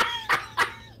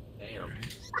 Damn.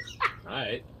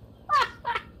 Alright.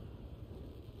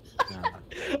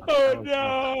 Oh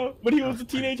no! But he was a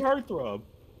teenage heartthrob.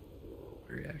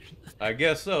 Reaction. I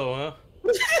guess so, huh?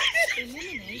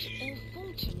 Eliminate or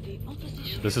function the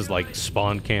opposition. This is like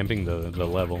spawn camping the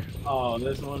level. Oh,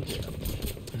 this one.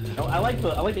 Oh, I like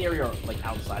the area like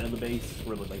outside of the base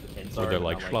where like the tents are. Where they're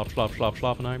like not, schlop,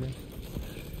 Schloppenheimer.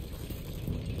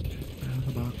 Out of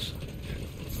the box.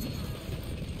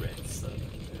 Red Sun.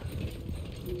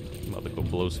 I'm about to go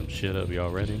blow some shit up. Y'all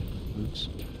ready? Oops.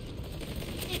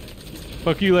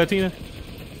 Fuck you, Latina.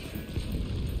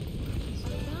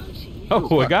 Bounty.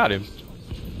 Oh, I got him.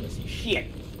 Let's see. Shit.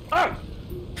 Oh!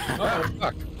 Oh,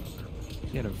 fuck.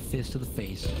 He had a fist to the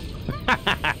face.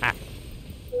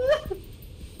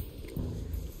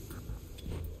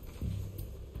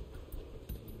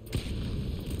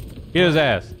 Get his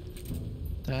ass.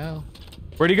 The hell?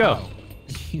 Where'd he go?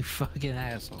 You fucking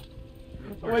asshole.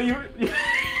 Well, you were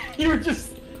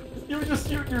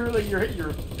like your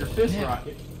fist Yeah.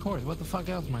 rocket. Of course, what the fuck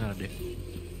else am I gonna do?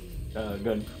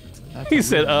 Gun. That's He a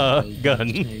said, real gun.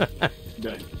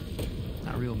 Gun.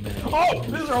 Not real minute. Oh,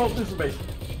 this is our whole sister base.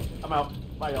 I'm out.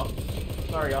 Bye, y'all.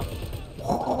 Sorry, y'all.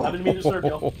 I didn't mean to disturb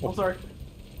y'all. I'm sorry.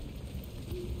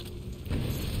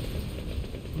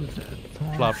 Who's that?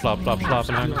 Flop,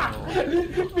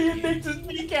 Schloppenheimer. Me and Nick just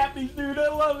kneecap these dude. I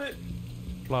love it.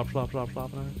 Flop,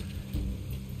 Schloppenheimer.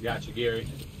 Gotcha, Gary.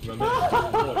 You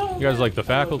guys like the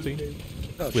faculty?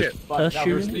 Oh, With shit. Usher?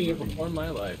 First thing before my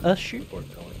life. Usher? Before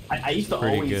going. I used to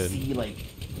Pretty always good. see like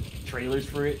trailers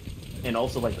for it, and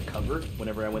also like the cover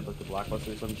whenever I went like to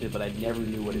Blockbuster or some shit, but I never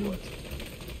knew what it was.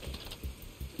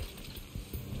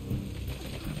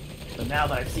 But now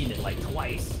that I've seen it like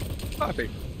twice, Poppy.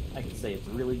 I can say it's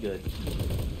really good.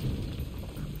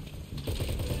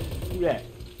 Yeah.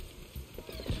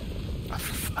 Oh,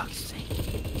 for fuck's sake.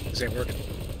 This ain't working.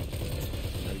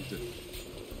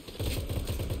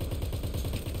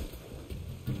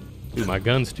 Dude, my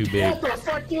gun's too big. What the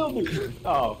fuck killed me?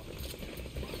 Oh.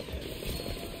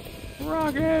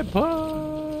 Rocket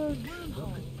punch!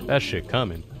 That shit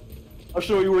coming. I'll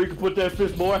show you where you can put that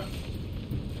fist, boy.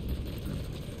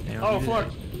 Hey, don't Oh you do fuck.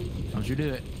 that. Don't you do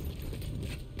it.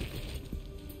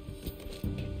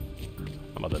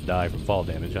 I'm about to die from fall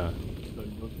damage, huh?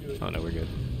 Oh no, we're good.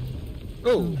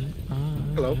 Oh,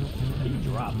 hello. You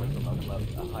drop like about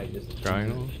a high distance.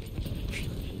 Triangle?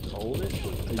 Just hold it.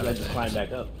 You guys just climb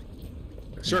back up.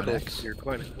 Circle X. when you're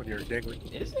climbing, when you're dangling.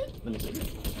 Is it? Let me see.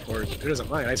 Or it doesn't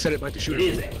mind. I said it might be It shooting.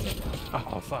 is X.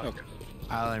 Oh fuck. Okay.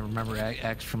 I only remember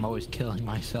X from always killing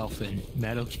myself in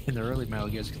in the early Metal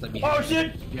Gears because I'd be Oh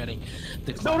shit! getting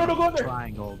the No, no, no, go in there!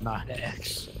 triangle, not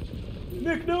X.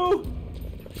 Nick, no!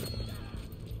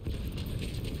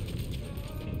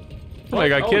 I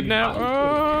got Oh, kidnapped. you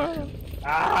Ah!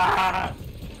 Ah!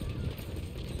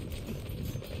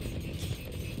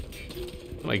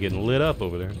 Am I getting lit up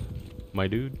over there? My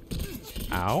dude.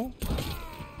 Ow.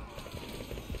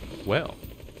 Well.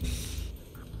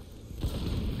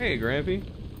 Hey, Grampy.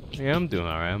 Yeah, I'm doing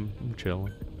alright. I'm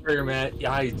chilling. Trigger man,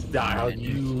 yeah, I'll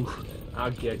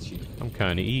get you. I'm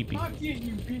kinda eepy. I'll get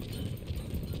you, bitch.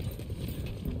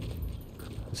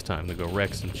 It's time to go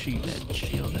wreck some cheats. That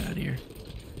shield out here.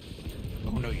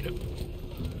 Oh no, you don't.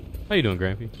 How you doing,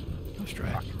 Grampy? No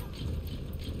strike.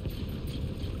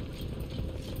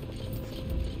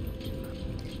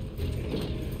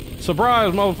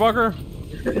 Surprise, motherfucker!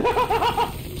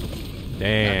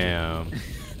 Damn.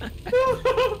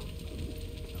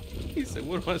 He said,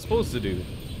 what am I supposed to do?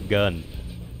 Gun.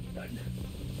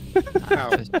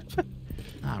 Ow.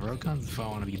 Nah, road guns if I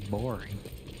want to be boring.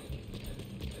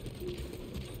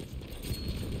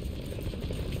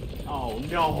 Oh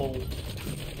no!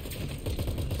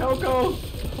 Coco,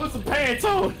 put some pants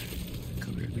on.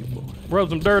 Come here, big boy. Rub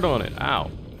some dirt on it.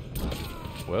 Ow.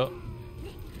 Well,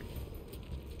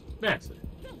 Master.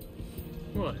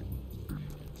 What?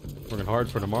 working hard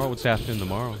for tomorrow. What's happening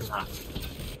tomorrow?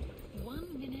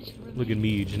 1 minute Look at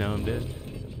me, now I'm dead.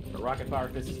 The rocket fire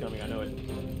fist is coming. I know it.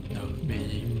 No,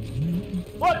 man.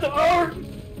 What the earth?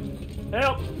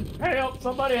 Help! Help!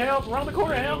 Somebody help! Around the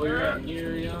corner, help! We're out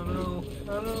here, I don't know. I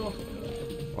don't know.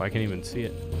 Well, I can't even see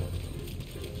it.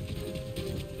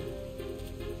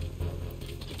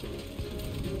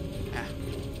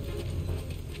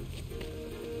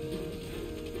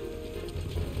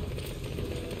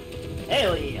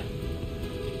 Hell yeah!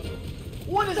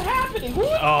 What is happening?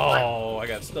 What? Oh, I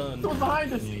got stunned. Someone's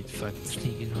behind us. You need to fucking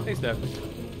sneaking Hey, on. Steph.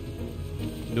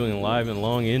 Doing live and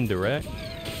long indirect.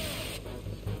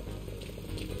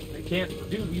 I can't,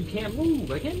 dude, you can't move.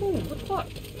 I can't move. What the fuck?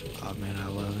 Oh man, I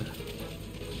love it.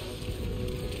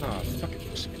 Oh, fucking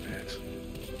pussy bags.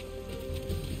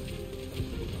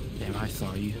 Damn, I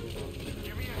saw you.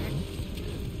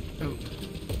 Oh.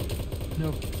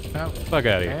 No. Ow. Fuck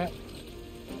out of here.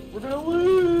 We're gonna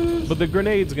lose. But the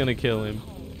grenade's gonna kill him.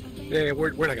 Yeah,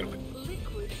 we're not gonna win.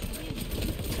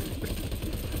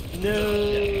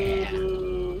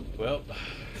 No. Well,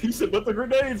 He said, but the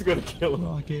grenade's gonna kill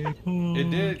him. it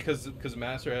did because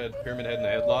Master had Pyramid Head in the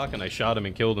headlock, and I shot him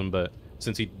and killed him. But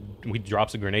since he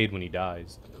drops a grenade when he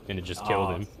dies, and it just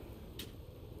killed him.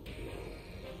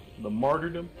 The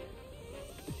martyrdom.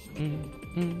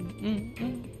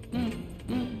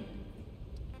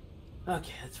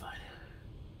 Okay, that's fine.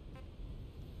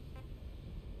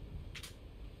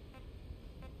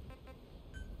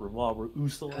 Revolver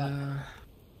Usala.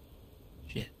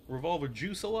 Shit. Revolver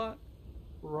juice a lot.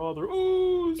 Rather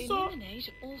Usa.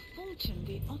 Eliminate or falter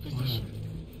the opposition.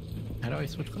 How do I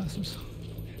switch classes?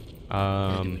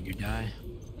 When you die.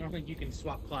 I don't think you can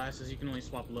swap classes. You can only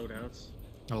swap loadouts.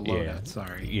 Oh, Yeah. loadout.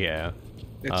 Sorry. Yeah.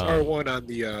 It's R1 on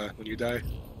the when you die.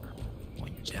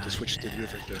 When you die. To switch to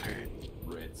different.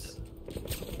 Ritz.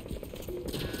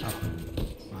 Oh.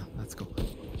 Well, that's cool.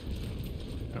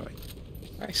 How do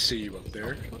I see you up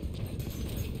there.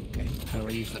 Okay. How do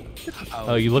I use that?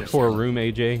 Oh, you look just for a look. room,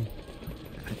 AJ.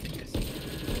 I think I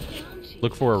see.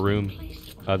 Look for a room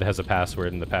that has a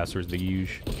password, and the password's the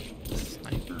huge.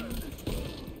 Sniper.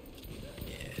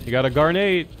 You got a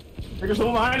garnade. There's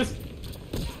someone behind us.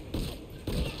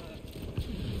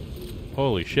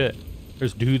 Holy shit.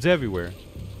 There's dudes everywhere.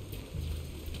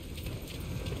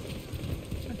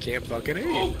 I can't fucking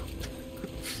aim.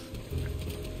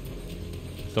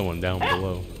 Someone down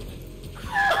below.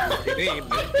 Fucking aim.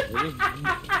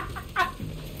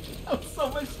 Oh, so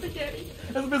much spaghetti.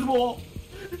 That's invisible wall.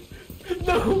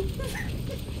 No.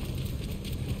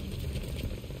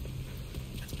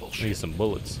 That's I bullshit. need some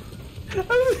bullets.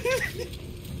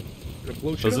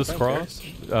 Blow shit Does up, this I don't care. cross?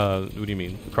 What do you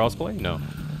mean? Crossplay? No.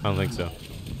 I don't think so.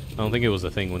 I don't think it was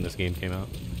a thing when this game came out.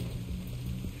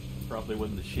 Probably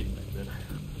wasn't the shit back then.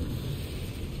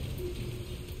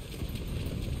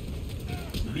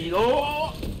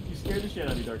 Oh! You scared the shit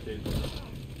out of me, Dark Days.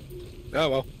 Oh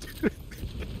well.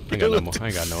 I got no more. I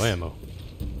ain't got no ammo.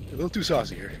 A little too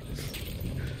saucy here.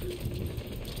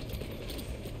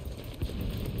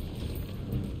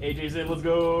 AJ's in, let's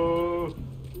go!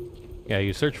 Yeah,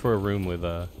 you search for a room with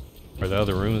or the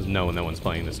other rooms. No one's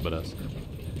playing this but us.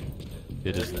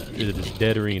 It is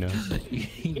dead arena.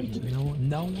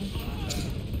 no one.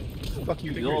 Fuck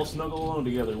you, We all fingers. snuggle alone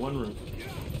together in one room.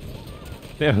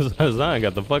 Damn, Zion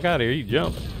got the fuck out of here. He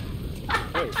jumped.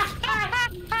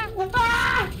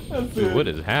 That's Dude, it. what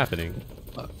is happening?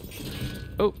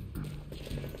 Oh.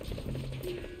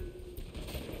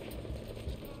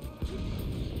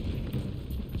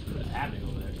 What's happening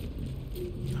over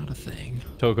there? Not a thing.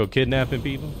 Toko kidnapping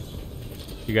people.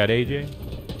 You got AJ?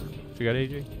 You got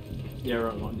AJ? Yeah, we're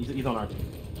on one. He's on our team.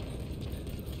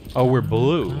 Oh, we're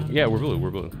blue. Yeah, we're blue.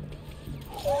 We're blue.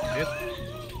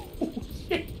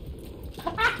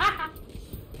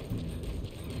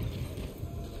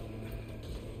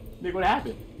 Nick, what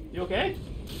happened? You okay?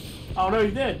 Oh no,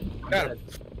 he's dead. Got him.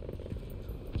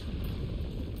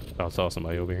 I saw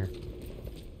somebody over here.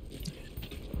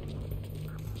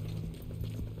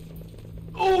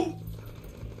 Oh!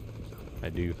 I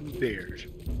do. There's.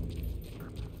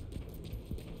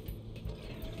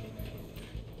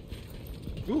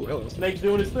 Ooh, hello. Snake's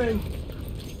doing his thing.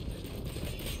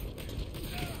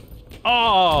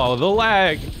 Oh, the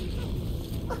lag.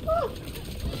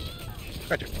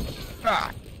 Gotcha.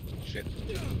 Ah! Shit.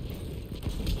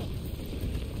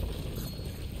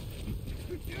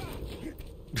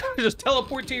 Just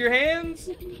teleport to your hands?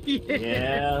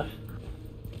 Yeah.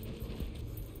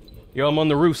 Yo, I'm on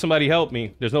the roof. Somebody help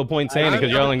me. There's no point saying it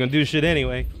because y'all ain't gonna do shit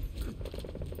anyway.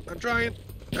 I'm trying.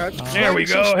 There we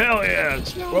go. Hell yeah.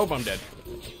 Well, I'm dead.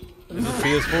 This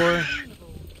is PS4?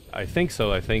 I think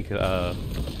so. I think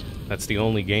that's the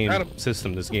only game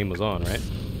system this game was on, right?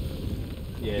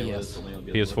 Yeah, it Yes. was only on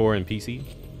PS4 and PC?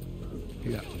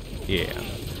 Yeah. Yeah.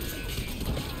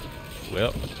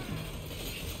 Well.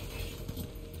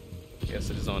 Guess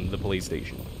it is on the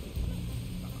PlayStation.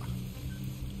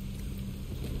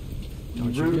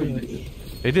 Don't you really?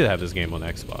 They did have this game on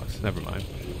Xbox. Never mind.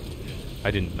 I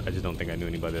just don't think I knew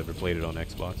anybody that ever played it on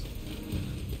Xbox.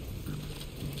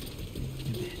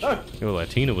 Yo,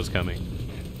 Latina was coming.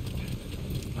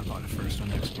 I bought it first on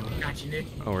Xbox. Gotcha, Nick.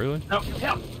 Oh, really? No,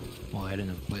 help! Well, I didn't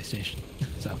have a PlayStation,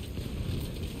 so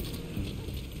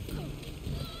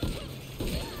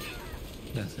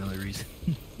that's the only reason.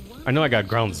 I know I got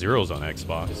Ground Zeroes on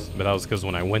Xbox, but that was because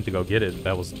when I went to go get it,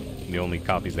 that was the only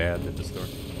copies they had at the store.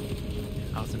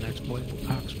 I was an Xbox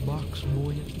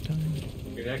boy at the time.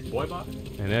 You're an ex-boy box?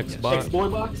 An Xbox. X-Boy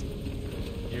box?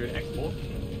 You're an ex-boy?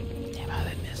 Damn, how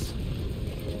did I miss?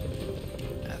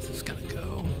 That's just gonna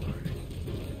go.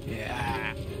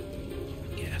 Yeah.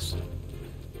 Yes.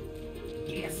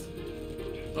 Yes.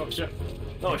 Oh, shit.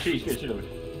 Oh, shit.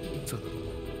 So,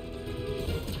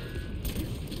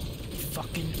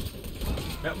 fucking.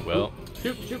 Yep. Well,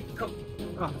 Shoot, come.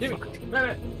 Oh, give it. Grab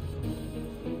it.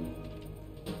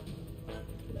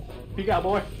 Peek out,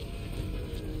 boy.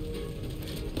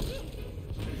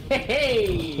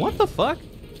 Hey! what the fuck?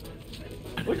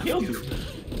 What killed you?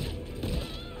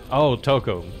 Oh,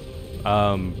 Toko.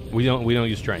 We don't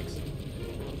use strengths.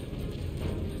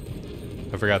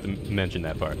 I forgot to mention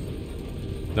that part.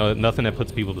 No, nothing that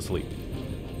puts people to sleep.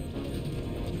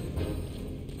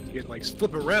 You can like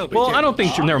flip around. But Well, you I can't- don't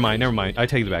think. Never mind. I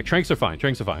take it back. Tranks are fine.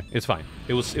 It's fine.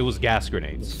 It was gas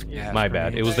grenades. Gas My bad.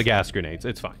 It grenades. was the gas grenades.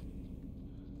 It's fine.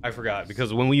 I forgot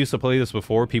because when we used to play this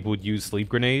before, people would use sleep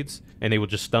grenades and they would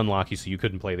just stun lock you so you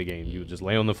couldn't play the game. You would just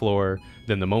lay on the floor.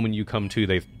 Then the moment you come to,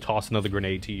 they toss another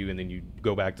grenade to you and then you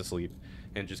go back to sleep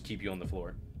and just keep you on the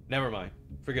floor. Never mind.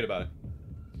 Forget about it.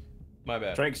 My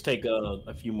bad. Tranks take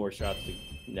a few more shots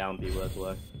to down people, that's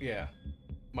why. Yeah.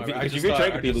 My If you- bad. if you're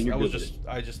tranking people, you're good with it.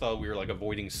 I just thought we were like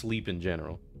avoiding sleep in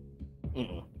general.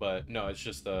 Mm-mm. But no, it's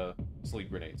just sleep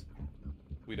grenades.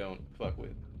 We don't fuck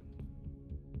with.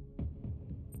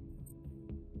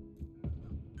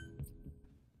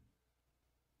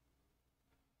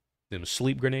 Them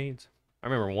sleep grenades. I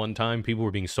remember one time people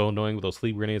were being so annoying with those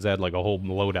sleep grenades. I had like a whole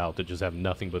loadout to just have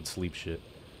nothing but sleep shit.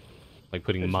 Like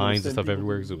putting That's mines what and stuff people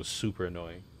everywhere do. because it was super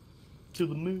annoying. To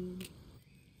the moon.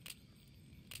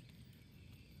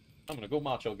 I'm gonna go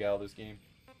macho gal this game.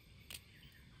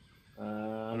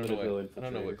 I'm gonna go in for I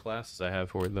don't know Trader. what classes I have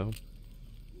for it though.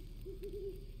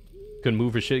 Couldn't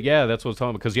move or shit. Yeah, that's what I'm talking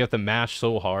about. Because you have to mash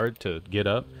so hard to get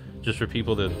up, just for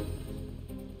people to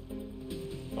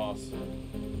toss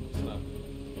stuff.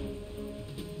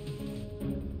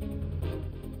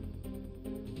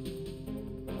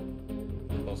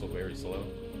 Also very slow.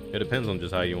 It depends on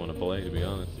just how you want to play, to be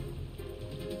honest.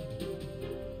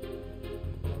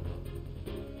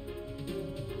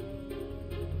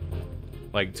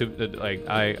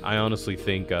 I honestly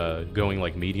think going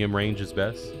like medium range is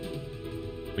best.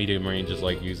 Medium range is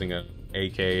like using a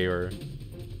AK or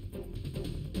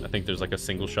I think there's like a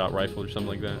single shot rifle or something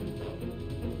like that.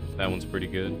 That one's pretty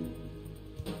good.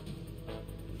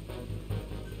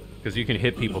 Because you can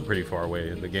hit people pretty far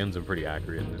away. The guns are pretty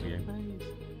accurate in this game.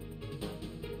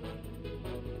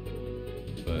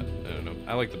 But I don't know.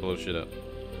 I like to blow shit up.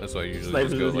 That's why I usually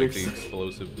Snipers just go in like this the game.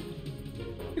 explosive.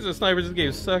 These are snipers in this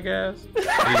game suck ass. You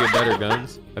get better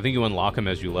guns. I think you unlock them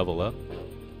as you level up.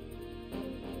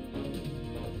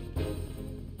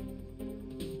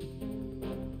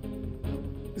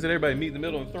 Is it everybody meet in the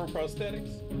middle and throw prosthetics?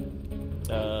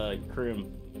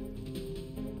 Krim.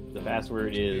 The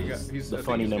password is I the think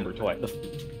funny he's number gonna- twice.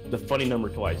 The funny number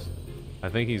twice. I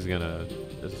think he's gonna.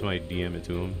 Somebody DM it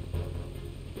to him.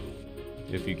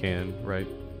 If you can, right?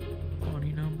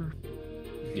 Funny number.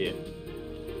 Yeah.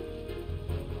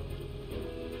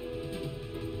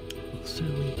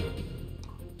 Silly.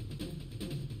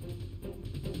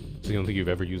 So you don't think you've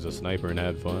ever used a sniper and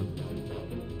had fun?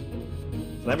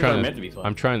 Snipers aren't meant to be fun.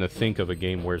 I'm trying to think of a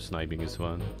game where sniping is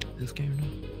fun. This game,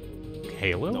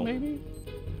 Halo, Nope. maybe?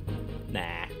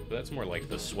 Nah. But that's more like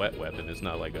the sweat weapon. It's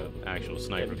not like an actual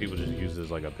sniper. People just use it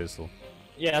as like a pistol.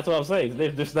 Yeah, that's what I'm saying.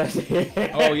 They're just not.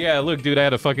 Oh yeah, look, dude, I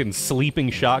had a fucking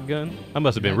sleeping shotgun. I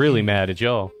must have been really mad at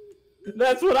y'all.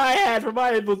 That's what I had for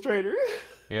my infiltrator.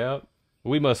 Yeah,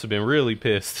 we must have been really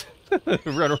pissed.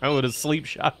 Run around with a sleep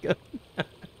shotgun.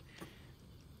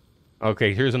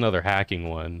 Okay, here's another hacking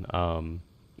one.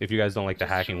 If you guys don't like the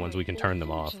hacking ones, we can turn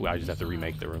them off. I just have to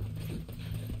remake the room.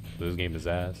 This game is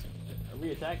ass. Are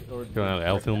we attacking or Going out of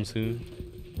L film soon.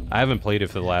 I haven't played it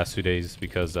for the last 2 days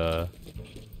because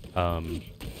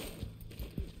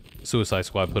Suicide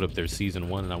Squad put up their season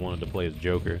 1 and I wanted to play as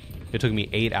Joker. It took me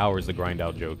 8 hours to grind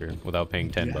out Joker without paying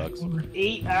 $10.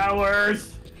 8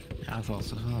 hours.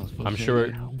 I'm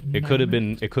sure it could have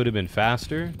been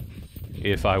faster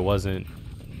if I wasn't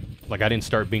like I didn't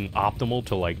start being optimal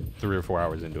till like 3 or 4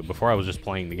 hours into it. Before I was just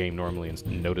playing the game normally and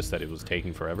noticed that it was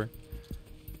taking forever.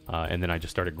 And then I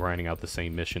just started grinding out the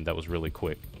same mission that was really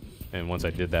quick. And once I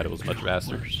did that, it was much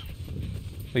faster.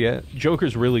 But yeah,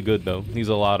 Joker's really good though. He's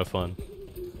a lot of fun.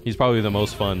 He's probably the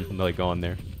most fun like on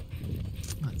there.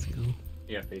 Let's go.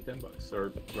 Yeah, pay $10 or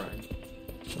grind.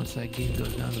 Once that game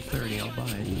goes down to 30, I'll buy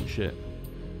it. Ooh, shit.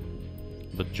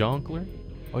 The Jonkler?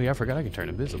 Oh yeah, I forgot I can turn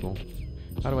invisible.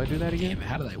 How do I do that again? Damn,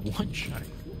 how did I one-shot?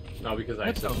 No, because I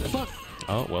What the accepted. fuck?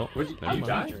 Oh well. Would you, never you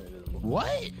mind. die?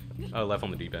 What? Oh, left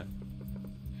on the D-pad.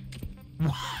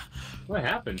 What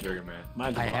happened, Trigger Man?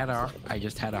 Mine's I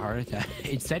just had a heart attack.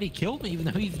 It said he killed me even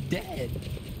though he's dead.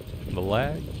 The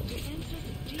lag?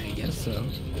 I guess so.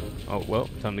 Oh well,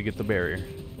 time to get the barrier.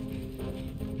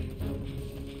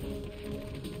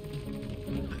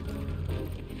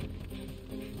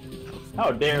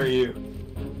 How dare you?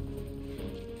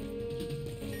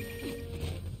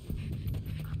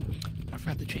 I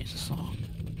forgot to change the song.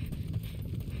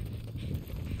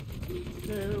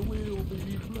 There will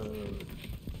be blood.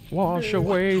 Wash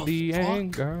away What the the fuck?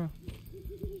 anger.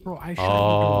 Bro, I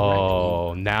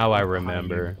Oh, now I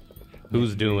remember.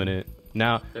 Who's doing it?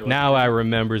 Now I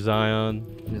remember,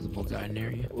 Zion. Invisible guy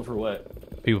near you. For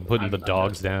what? People putting the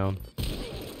dogs down.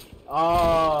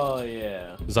 Oh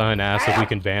yeah. Zion asked if we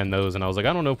can ban those, and I was like,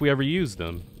 I don't know if we ever used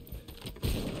them.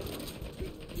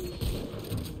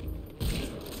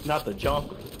 Not the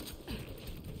jump.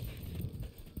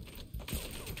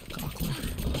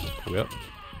 Yep.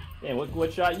 Damn,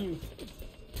 what shot you?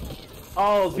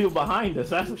 Oh, those people behind us.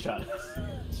 That's what shot us.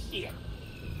 Shit.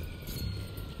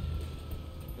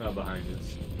 Not behind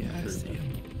us. Yeah, I see him.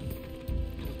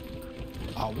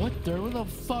 Oh, what the? Where the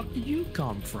fuck did you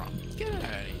come from? Get out of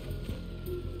here.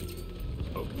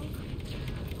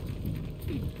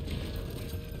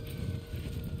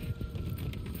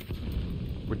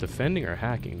 We're defending or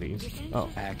hacking these? Oh,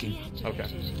 Hacking. okay.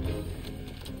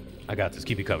 I got this.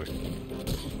 Keep you covered.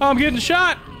 Oh, I'm getting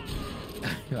shot!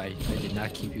 I did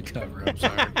not keep you covered. I'm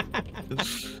sorry.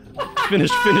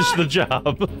 Finish the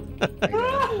job.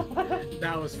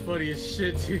 That was funny as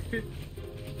shit, dude.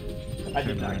 I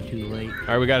did not. Too late. All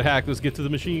right, we got to hack. Let's get to the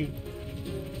machine.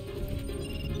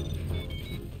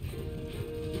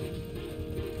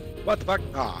 What the fuck?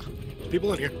 Ah, there's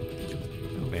people in here.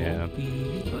 Yeah.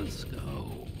 Let's go.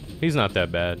 He's not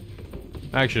that bad.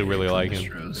 I actually really like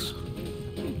him. Astros.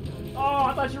 Oh,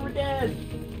 I thought you were dead.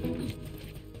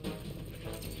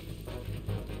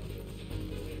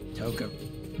 Toka.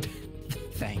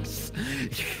 Thanks.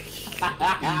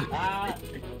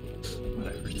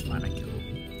 Whatever, it's fine. I kill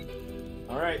him.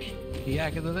 All right. He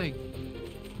hacked the thing.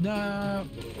 No.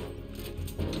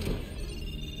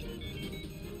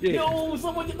 Yeah. Yo,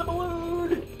 someone get the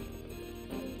balloon.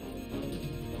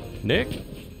 Nick?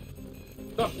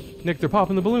 Oh. Nick, they're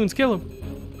popping the balloons. Kill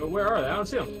him. Oh, where are they? I don't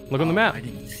see them. Look on the map. I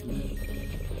didn't see.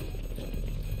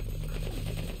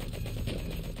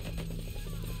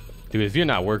 Dude, if you're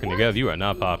not working together, you are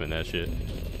not popping that shit.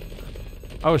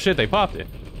 Oh shit, they popped it.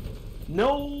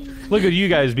 No. Look at you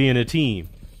guys being a team.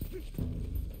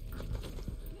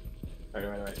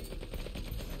 Right.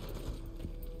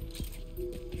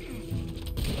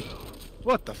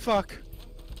 What the fuck?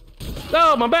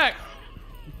 Oh, my back!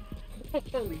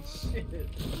 Holy shit.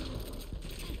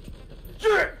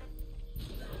 Sure.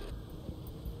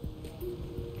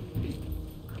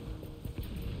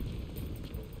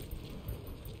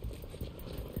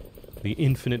 The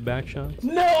infinite back shots.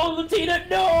 No, Latina,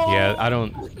 no. Yeah, I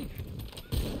don't.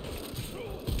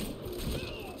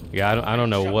 Yeah, I don't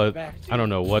know what. I don't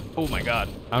know what. Oh my god.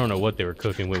 I don't know what they were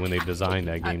cooking with when they designed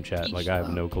that game chat. Like, I have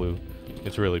no clue.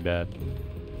 It's really bad.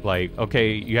 Like,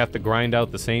 okay, you have to grind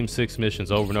out the same 6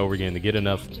 missions over and over again to get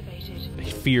enough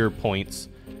fear points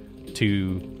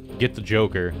to get the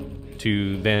Joker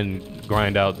to then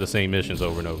grind out the same missions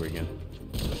over and over again.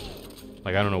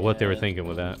 Like, I don't know what they were thinking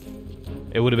with that.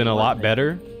 It would have been a lot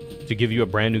better to give you a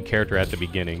brand new character at the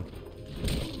beginning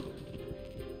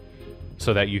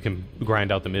so that you can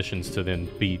grind out the missions to then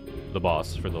beat the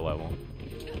boss for the level.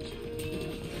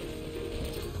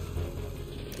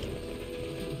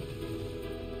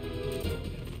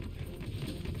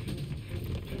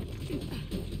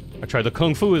 I try to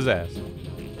kung fu his ass.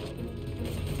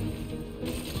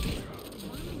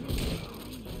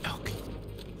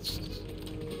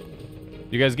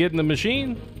 You guys get in the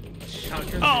machine?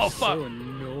 Shotguns Oh, are fuck. so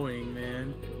annoying,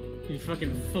 man. You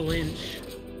fucking flinch.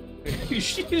 You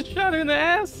shot her in the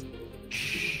ass?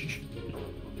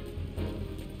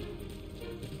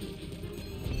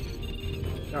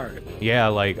 Alright. Yeah,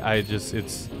 like,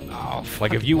 it's...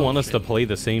 like, if you want us to play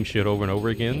the same shit over and over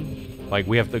again, like,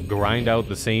 we have to grind out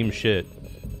the same shit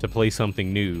to play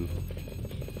something new.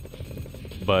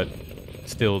 But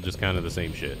still just kind of the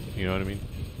same shit. You know what I mean?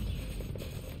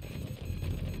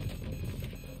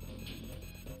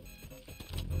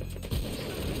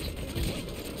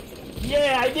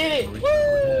 Yeah, I did it!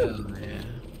 Woo!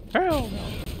 Hell no.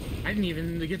 I didn't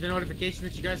even get the notification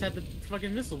that you guys had the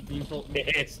fucking missile beam fault.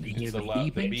 It's Hear the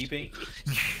beeping.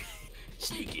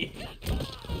 sneaky.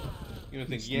 You don't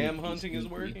think yam hunting is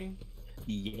working?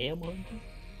 Yam hunting?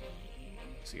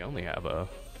 See, I only have a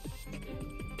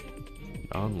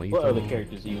non-lethal. What other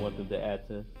characters do you want them to add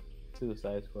to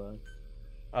Suicide Squad?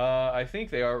 I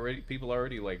think people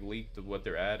already like leaked of what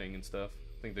they're adding and stuff.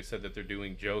 I think they said that they're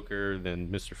doing Joker, then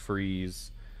Mr.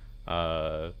 Freeze,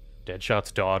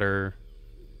 Deadshot's daughter,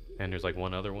 and there's like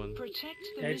one other one. Protect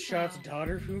the Deadshot's missile.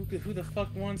 daughter? Who the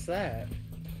fuck wants that?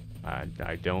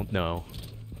 I don't know.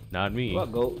 Not me. What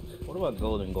about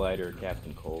Golden Glider or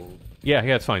Captain Cold? Yeah,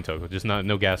 it's fine, Toko. Just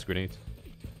no gas grenades.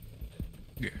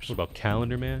 Yes. What about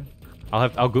Calendar Man?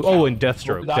 I'll go. Oh, and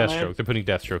Deathstroke. Polka Dot Man? Deathstroke. They're putting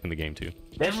Deathstroke in the game too.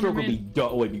 Deathstroke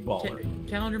would be baller.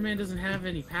 Calendar Man doesn't have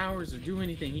any powers or do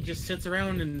anything. He just sits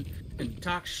around and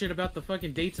talks shit about the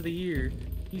fucking dates of the year.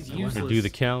 He's I want useless. to do the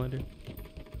calendar.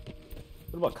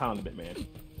 What about Condiment Man?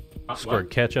 Squirt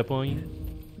ketchup on you.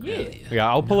 Yeah. Yeah,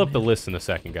 I'll pull up the list in a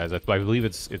second, guys. I believe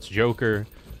it's Joker,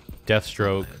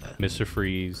 Deathstroke, Mr.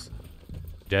 Freeze,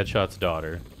 Deadshot's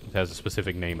daughter. It has a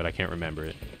specific name, but I can't remember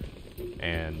it.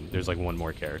 And there's like one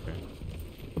more character.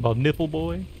 What about Nipple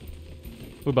Boy?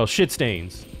 What about Shit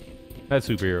Stains? That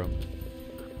superhero.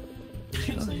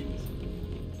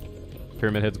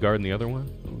 Pyramid Head's guarding the other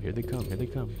one. Oh, here they come. Here they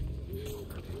come.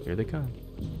 Here they come.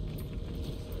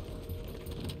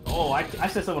 Oh, I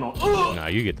set someone on. Nah,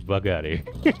 you get the fuck out of here.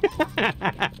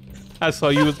 I saw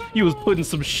you was putting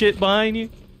some shit behind you.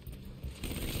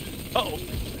 Oh.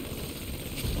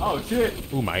 Oh shit.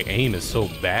 Ooh, my aim is so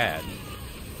bad.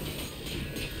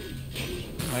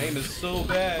 My aim is so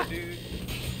bad, dude.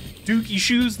 Dookie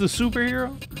Shoes, the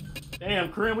superhero?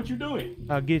 Damn, Kareem, what you doing?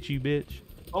 I'll get you, bitch.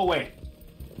 Oh wait.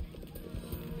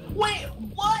 Wait,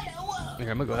 what?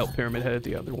 Here, I'm gonna go help Pyramid Head at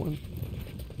the other one.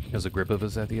 There's a grip of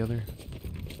us at the other.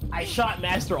 I shot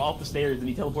Master off the stairs and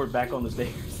he teleported back on the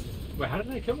stairs. Wait, how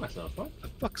did I kill myself? What? What the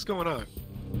fuck's going on?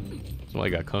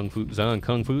 Somebody got Kung Fu. Is that on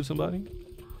Kung Fu, somebody?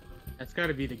 That's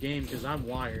gotta be the game, because I'm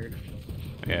wired.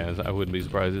 Yeah, I wouldn't be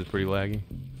surprised. It's pretty laggy.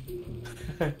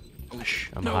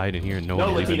 I'm hiding here. No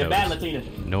one will even Latina, bad notice. Latina.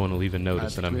 No one will even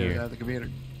notice that I'm here. The computer.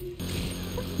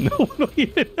 No one will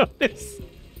even notice.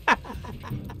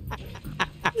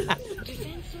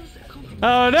 Defenses compromised.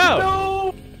 Oh no!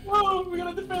 No! Whoa, we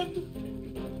gotta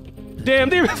defend. Damn,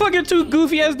 they fucking two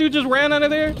goofy ass dudes just ran out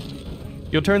of there.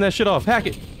 Yo, turn that shit off. Hack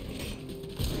it.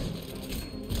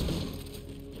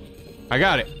 I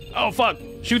got it. Oh fuck!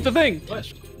 Shoot the thing.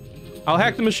 I'll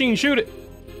hack the machine. Shoot it.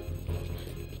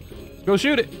 Go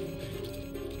shoot it.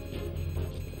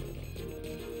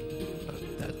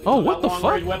 Oh, what the fuck?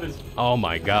 Long-range weapons. Oh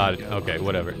my god. Okay,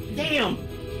 whatever. Damn!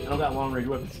 I don't got long range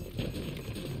weapons.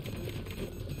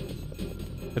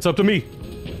 It's up to me.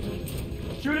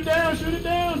 Shoot it down! Shoot it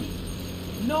down!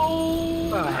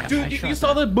 No! Dude, you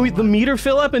saw the meter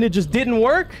fill up and it just didn't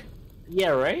work? Yeah,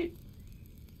 right?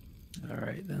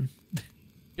 Alright then.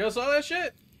 Yo, saw that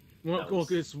shit? Well,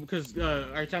 because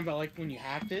are you talking about like when you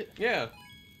hacked it? Yeah.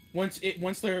 Once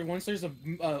there's a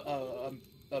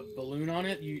balloon on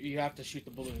it, you have to shoot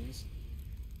the balloons.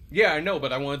 Yeah, I know,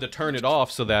 but I wanted to turn it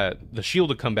off so that the shield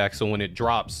would come back so when it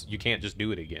drops, you can't just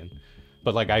do it again.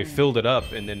 But like I filled it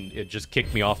up and then it just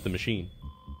kicked me off the machine.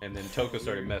 And then Toko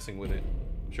started messing with it.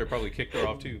 Sure, probably kicked her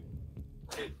off too.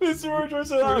 Mr. Orgeron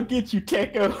said, I'll get you,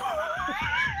 Keko.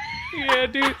 Yeah,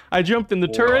 dude. I jumped in the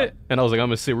turret and I was like, I'm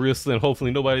gonna sit real still and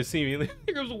hopefully nobody see me. And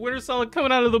there was a Winter Solid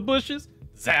coming out of the bushes.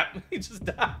 Zap! He just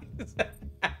died.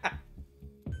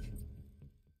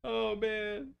 Oh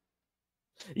man.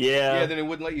 Yeah. Yeah, then it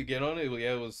wouldn't let you get on it.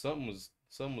 Yeah, it was something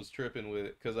was tripping with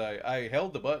it because I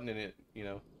held the button and it, you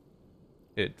know,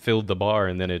 it filled the bar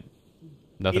and then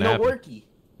nothing happened. Worky.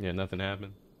 Yeah, nothing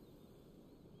happened.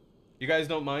 You guys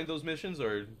don't mind those missions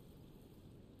or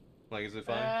like is it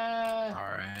fine?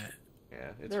 Alright.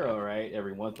 Yeah, it's They're fine. alright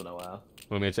every once in a while.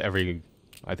 I mean, it's every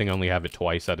I think I only have it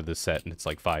twice out of this set, and it's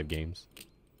like 5 games.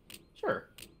 Sure.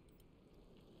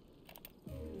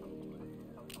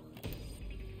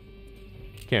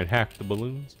 Can't hack the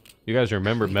balloons. You guys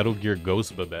remember Metal Gear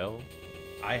Ghost Babel?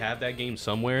 I have that game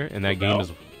somewhere, and that game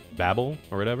is Babel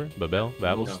or whatever. Babel?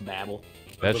 Babel? Ghost Babel.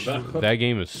 That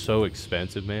game is so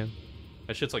expensive, man.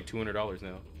 That shit's like $200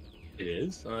 now. It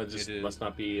is? It just It is. must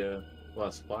not be a lot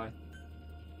of supply.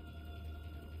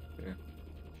 It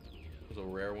was a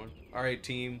rare one. All right,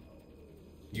 team.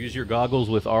 Use your goggles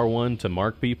with R1 to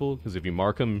mark people, because if you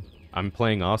mark them, I'm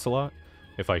playing Ocelot.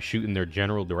 If I shoot in their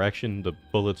general direction, the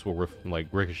bullets will like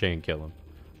ricochet and kill them.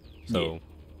 So,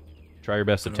 try your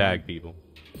best to tag people.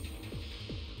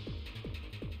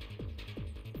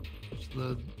 Just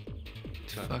the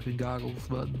fucking goggles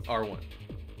button. R1.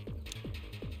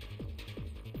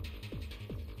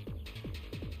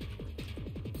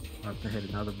 I have to hit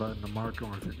another button to mark,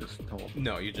 or is it just hold?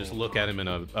 No, you just look at them in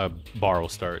a bar will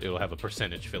start. It'll have a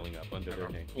percentage filling up under their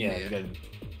name. Yeah, you gotta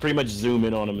pretty much zoom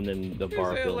in on them and then the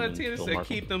bar Hey, fill. Latina said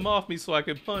keep them off me so I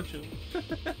can punch them.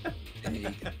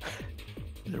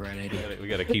 The right idea. We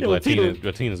gotta keep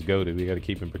Latina's goated. We gotta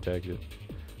keep him protected.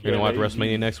 We're gonna watch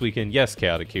WrestleMania next weekend. Yes,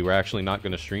 Chaotic Key. We're actually not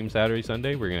gonna stream Saturday,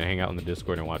 Sunday. We're gonna hang out in the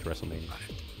Discord and watch WrestleMania.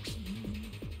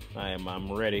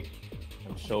 I'm ready.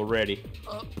 I'm so ready.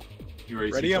 You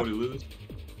ready to Ready see up. Cody lose?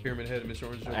 Pyramid Head and Mr.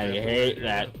 Orange. I hate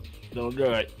that. Don't do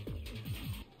it.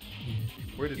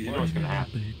 Where did You know what's gonna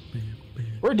happen.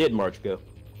 Where did March go?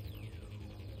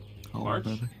 Hold on, March?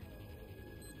 brother.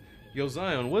 Yo,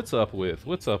 Zion, what's up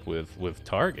with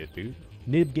Target, dude?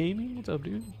 Nib Gaming, what's up,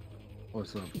 dude?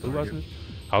 What's up? Who was it?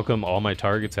 How come all my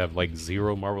targets have like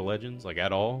 0 Marvel Legends, like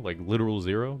at all, like literal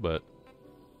 0? But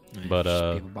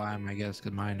People buy them, I guess,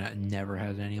 because mine never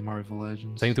has any Marvel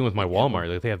Legends. same thing with my Walmart.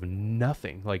 Like they have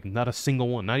nothing, like not a single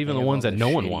one, not even They the have ones all that the no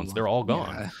one shady wants. They're ones. all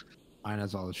gone. Yeah. Mine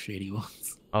has all the shady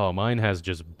ones. Oh, mine has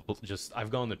just. I've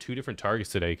gone to 2 different Targets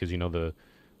today because you know the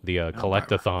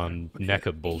collectathon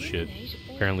NECA bullshit.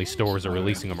 Apparently stores are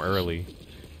releasing them early,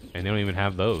 and they don't even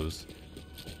have those.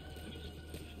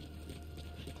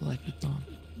 Collectathon.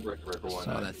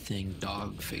 Saw that thing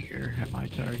dog figure at my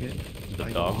Target. The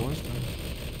Like, dog oh, one?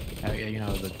 Yeah, you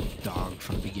know, the dog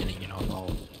from the beginning, you know, with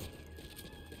all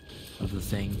of the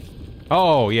thing.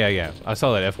 Oh yeah. I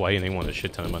saw that FYE and they wanted a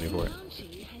shit ton of money for it.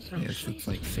 Yes, it's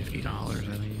like $50,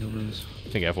 I think it was. I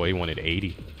think FYE wanted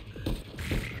 80.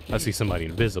 I see somebody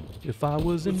invisible. If I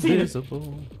was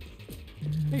invisible.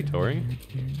 Hey Tori,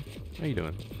 how you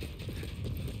doing?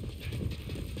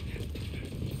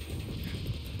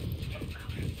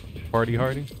 Party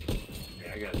hardy?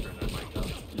 Yeah, I gotta turn that mic up.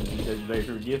 You guys ready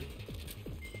for a gift?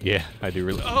 Yeah, I do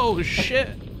really. Oh shit!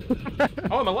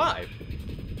 Oh, I'm alive.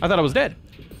 I thought I was dead.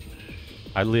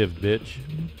 I lived, bitch.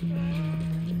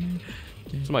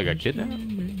 Somebody got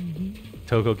kidnapped?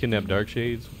 Toko kidnapped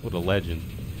Darkshades? What a legend.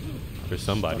 There's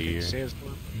somebody here.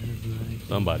 Sandstorm.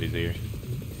 Somebody's here.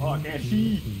 Oh, I can't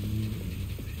see.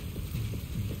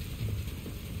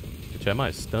 Bitch,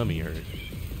 my stomach hurt.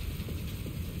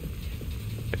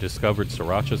 I discovered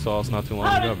sriracha sauce not too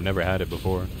long ago. I've never had it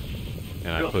before.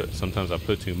 And sometimes I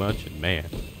put too much and man.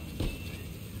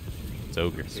 It's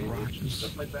ogre. Srirachas.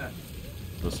 Just like that.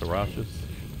 The srirachas.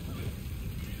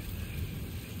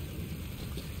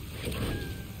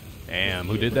 Damn,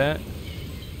 who did that?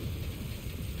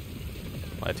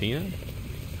 Latina?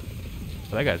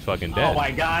 Oh, that guy's fucking dead. Oh my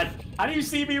god. How do you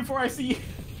see me before I see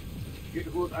you?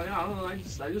 Well, I don't know. I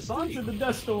just saw It's you. in the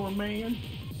dust storm, man.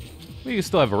 Well, you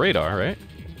still have a radar, right?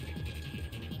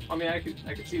 I mean, I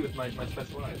could see with my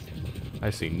special eyes. I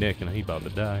see Nick and he about to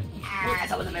die. Ah,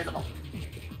 someone's invisible.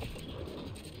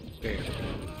 Okay.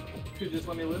 Could you just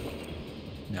let me live?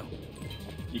 No.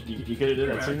 You could have done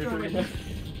that sooner for me.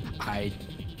 I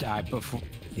died before.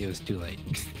 It was too late.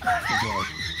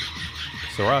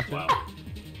 Sriracha. Wow.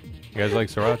 You guys like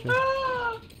sriracha?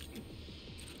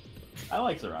 I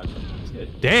like sriracha. It's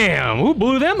good. Damn, who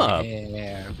blew them up?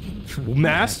 Yeah.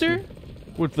 Master?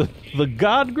 With the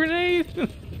god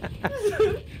grenade?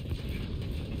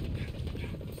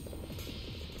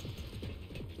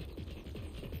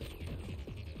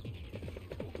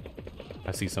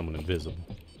 I see someone invisible.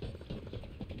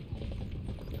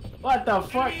 What the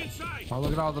fuck? Oh,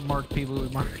 look at all the marked people we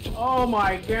marked. Oh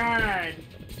my god!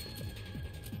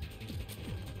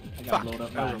 I got blown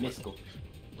up by a missile.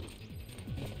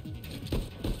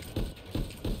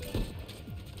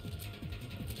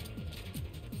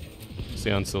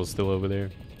 Seonsil's still over there.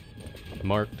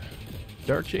 Marked.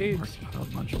 Dark Shades. Marked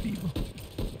a bunch of people.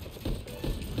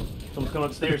 Someone's coming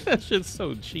upstairs. That shit's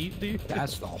so cheap, dude.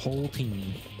 That's the whole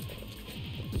team.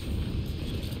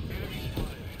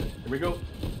 Here we go.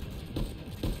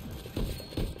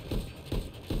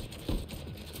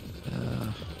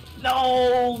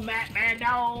 No, Matt, man,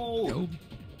 no. Nope.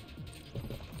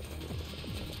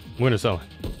 Winner selling.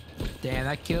 Damn,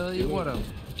 that killed you. What a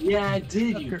Yeah, I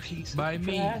did. You piece by of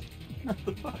me. crap. What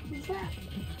the fuck was that?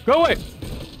 Go away!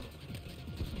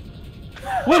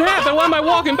 What happened? Why am I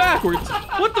walking backwards?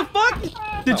 What the fuck?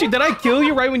 Did I kill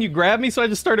you right when you grabbed me? So I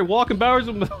just started walking backwards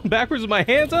with my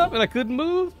hands up and I couldn't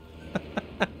move?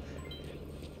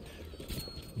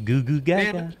 Goo goo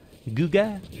gaga. Goo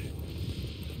ga.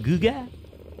 Goo ga.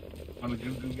 I'm a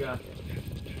goo guy.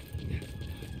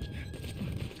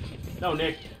 No,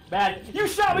 Nick. Bad. You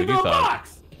shot me What you through a thought?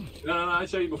 box! No, I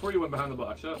shot you before you went behind the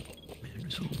box. Shut up.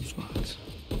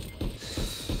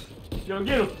 Yo,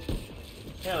 get him!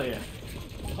 Hell yeah.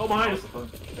 Oh, behind us.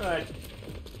 Alright.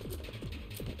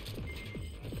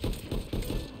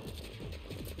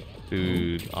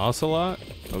 Dude, Ocelot?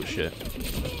 Oh shit.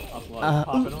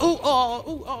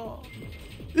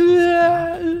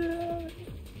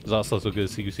 It's also so good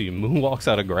to see you see moonwalks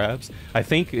out of grabs. I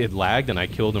think it lagged and I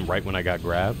killed him right when I got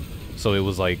grabbed. So it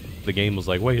was like, the game was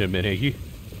like, wait a minute,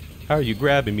 how are you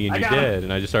grabbing me and you're dead?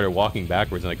 And I just started walking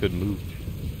backwards and I couldn't move.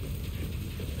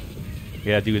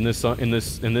 Yeah, dude, in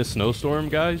this snowstorm,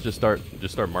 guys, just start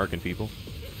marking people.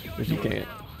 If you can't.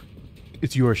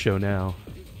 It's your show now.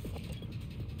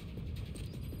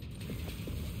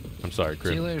 I'm sorry, Chris.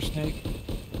 See you later, Snake.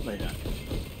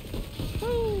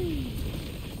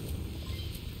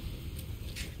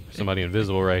 Somebody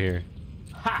invisible right here.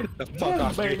 Ha! The fuck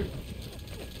off, baby.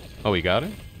 Oh, he got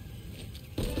it?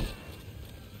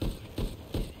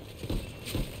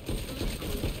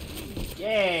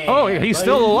 Yeah. Oh, he's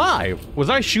still buddy. alive. Was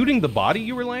I shooting the body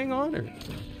you were laying on? Or?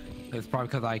 It's probably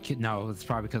because no, it's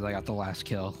probably because I got the last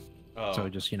kill. Oh. So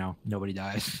just, nobody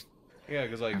dies. Yeah,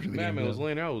 because like After the Madman game was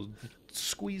laying there, I was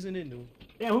squeezing into him.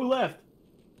 Yeah, who left?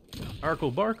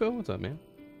 Arco Barco, what's up, man?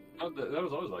 That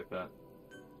was always like that.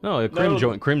 No,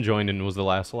 Crim joined and was the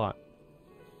last slot.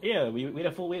 Yeah, we had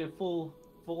a full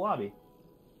lobby.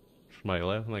 Somebody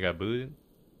left and I got booted.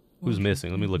 Who's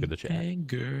missing? Let me look at the chat.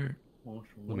 Anger.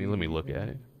 Let me look at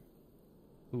it.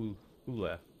 Who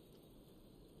left?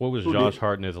 What was Josh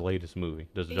Hartnett's latest movie?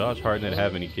 Does Josh Hartnett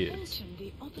have any kids?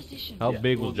 How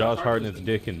big was Josh Hartnett's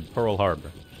dick in Pearl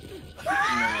Harbor?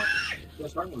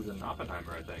 Josh Hartnett was in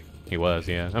Oppenheimer, I think. He was,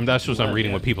 yeah. That's just I'm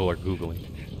reading what people are googling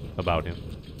about him.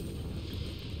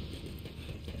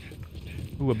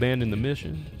 Who abandoned the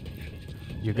mission?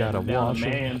 You gotta wash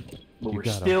man. But You we're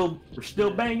gotta- still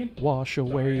banging. wash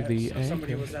away the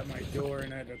Somebody anger. was at my door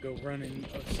and I had to go run and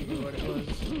see what it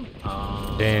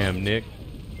was. Damn, Nick.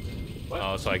 What?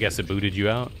 Oh, so I guess it booted you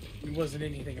out? It wasn't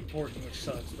anything important, which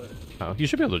sucks, but Oh, you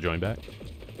should be able to join back.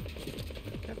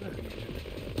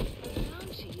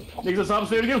 Niggas, that's what I'm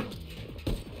saying to you.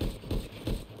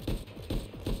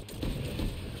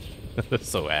 That's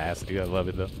so ass, dude. I love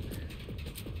it, though.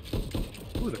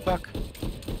 Who the fuck?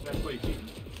 That's what you keep.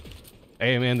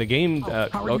 Hey, man, the game... How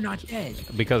are you not dead?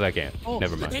 Because I can't. Oh,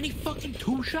 Never mind. And he fucking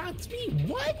two-shots me?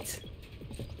 What?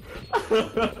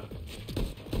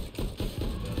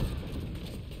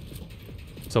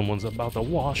 Someone's about to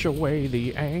wash away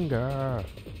the anger.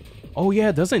 Oh,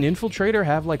 yeah, doesn't Infiltrator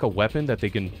have, like, a weapon that they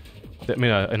can...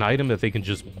 an item that they can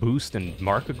just boost and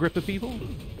mark a grip of people?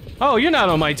 Oh, you're not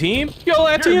on my team! Yo,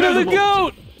 Latina the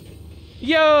GOAT!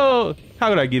 Yo! How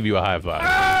could I give you a high five?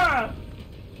 Ah!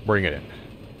 Bring it in.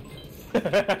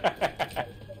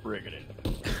 Bring it in.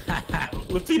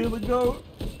 Latina the GOAT.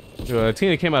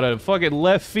 Tina came out of fucking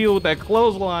left field with that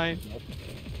clothesline.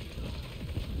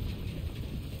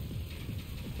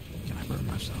 Can I burn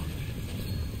myself?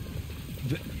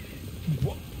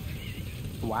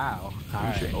 Wow. All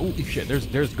right. Oh shit!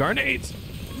 There's grenades.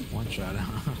 One shot.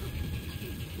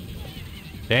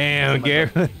 Damn,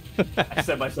 Gary. I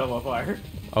set myself on fire.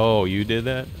 Oh, you did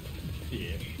that? Yeah.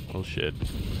 Oh shit.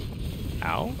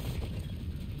 Ow.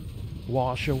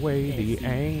 Wash away the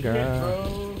anger.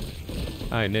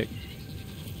 Hi, Nick.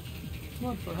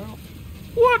 What the hell?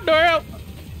 What the hell?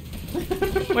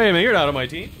 Wait a minute, you're not on my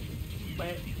team.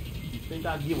 Man, you think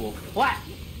I'd give a flat?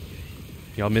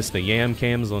 Y'all missed the yam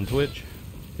cams on Twitch?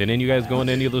 Did any of you guys go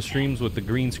into any of those streams with the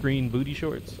green screen booty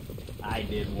shorts? I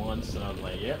did once, and I was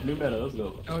like, yep, new meta, let's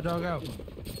go. Oh, doggo.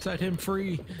 Set him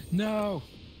free. No.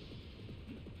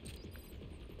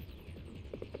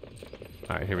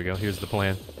 Alright, here we go. Here's the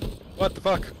plan. What the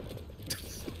fuck?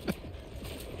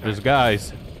 There's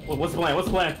guys. What's the plan? What's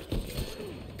the plan?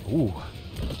 Ooh.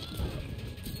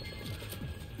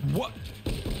 What?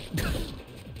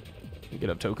 Get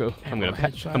up, Toko. I'm gonna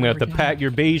headshot have to everything. pat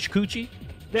your beige coochie.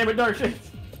 Damn it, dark shades.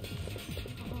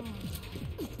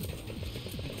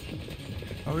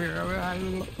 Over here.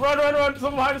 Run,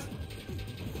 someone behind us.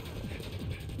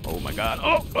 Oh my god.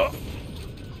 Oh, oh.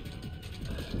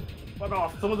 Fuck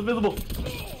off! Someone's invisible.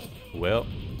 Well.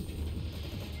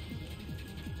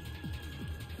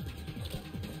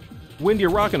 Wendy, you're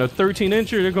rocking a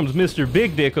 13-incher. There comes Mr.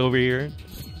 Big Dick over here.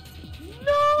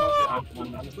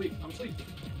 I'm asleep. I'm asleep.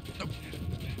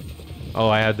 Oh,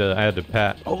 I had to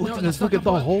pat. Oh, No, let's that's look not at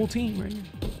the the button. whole team right here.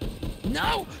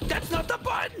 No, that's not the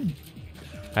button.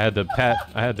 I had to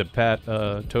pat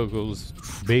Togo's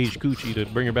beige coochie to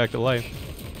bring her back to life.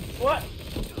 What?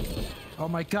 Oh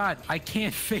my god, I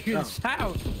can't figure this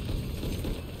out.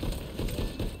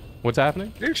 What's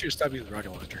happening? Maybe she should stop using the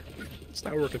rocket launcher. It's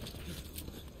not working.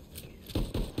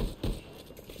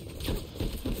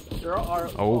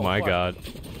 Oh my god.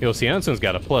 Yo, Sianson's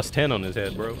got a +10 on his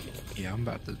head, bro. Yeah, I'm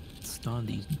about to stun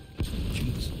these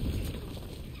cheats.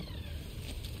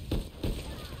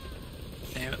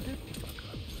 Damn it.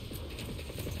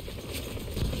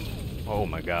 Oh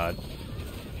my god.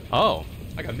 Oh,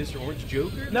 I got Mr. Orange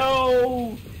Joker?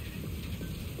 No!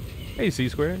 Hey,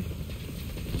 C-Square.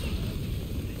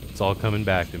 It's all coming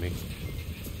back to me.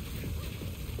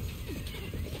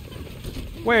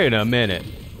 Wait a minute.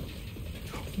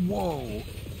 Whoa.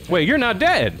 Wait, you're not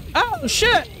dead. Oh,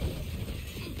 shit.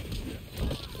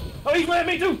 Oh, he's mad at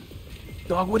me too!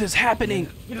 Dog, what is happening?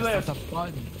 Get his That's ass. not the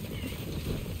button.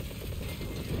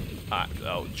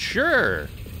 Oh, sure.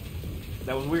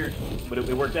 That was weird, but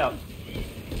it worked out.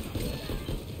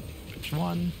 Which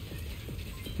one?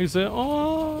 He said,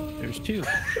 oh. There's two.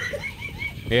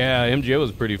 Yeah, MGO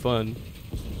is pretty fun.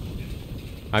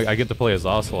 I get to play as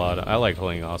Ocelot. I like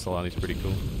playing Ocelot. He's pretty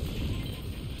cool.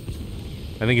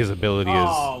 I think his ability is...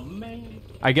 Oh, man.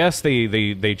 I guess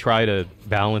they try to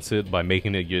balance it by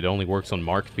making it only works on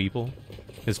marked people.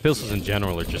 His pistols in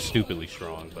general are just stupidly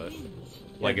strong, but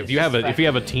like Yeah, if you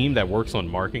have a team that works on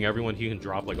marking everyone, he can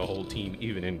drop like a whole team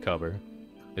even in cover.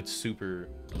 It's super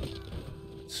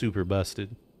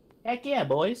busted. Heck yeah,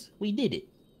 boys. We did it.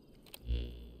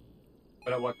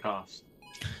 But at what cost?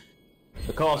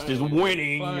 The cost is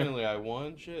winning. Finally, I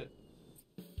won. Shit.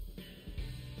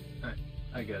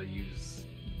 I gotta use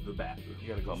the bathroom. You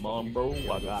gotta go. Come on, bro.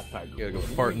 I got tiger. You gotta go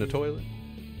fart in the toilet.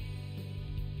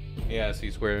 Yeah,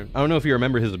 C-Square. I don't know if you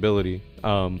remember his ability,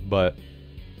 but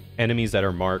enemies that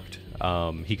are marked,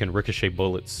 he can ricochet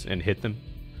bullets and hit them.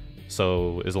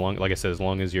 So like I said, as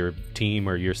long as your team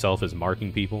or yourself is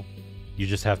marking people, you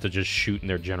just have to just shoot in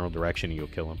their general direction and you'll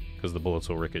kill them because the bullets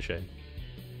will ricochet.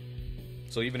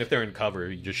 So even if they're in cover,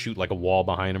 you just shoot like a wall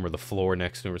behind them or the floor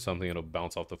next to them or something, it'll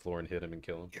bounce off the floor and hit him and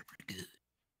kill him. You're pretty good.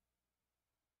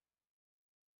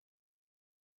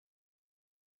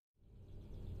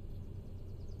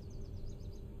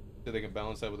 So they can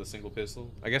balance that with a single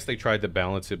pistol? I guess they tried to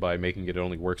balance it by making it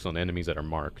only works on enemies that are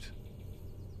marked.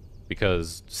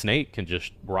 Because Snake can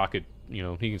just rocket, you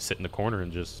know, he can sit in the corner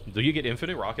and just... Do you get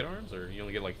infinite rocket arms, or you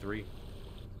only get like 3?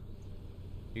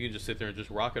 You can just sit there and just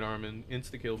rocket arm and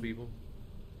insta-kill people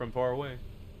from far away.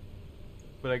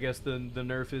 But I guess the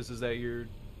nerf is that you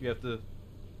have to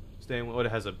stay in... What,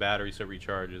 it has a battery so it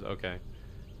recharges, okay.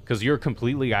 Because you're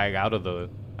completely out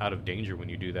of danger when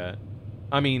you do that.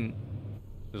 I mean...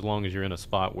 As long as you're in a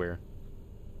spot where,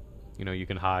 you know, you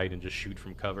can hide and just shoot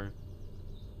from cover.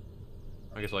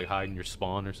 I guess like hide in your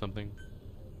spawn or something.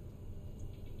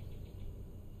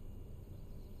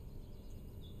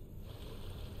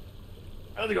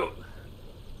 How'd they go?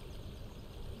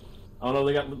 I don't know,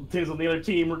 they got things on the other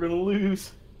team, we're gonna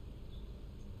lose.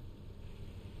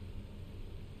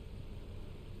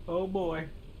 Oh boy.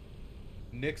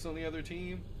 Nick's on the other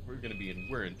team?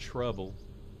 We're in trouble.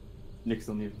 Nick's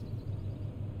on the other team.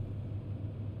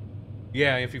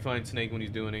 Yeah, if you find Snake when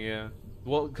he's doing it, yeah.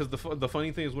 Well, because the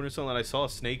funny thing is, Winter Sunlight, I saw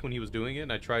Snake when he was doing it,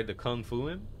 and I tried to kung fu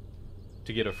him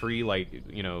to get a free, like,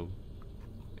 you know,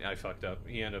 I fucked up.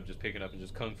 He ended up just picking up and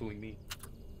just kung fuing me.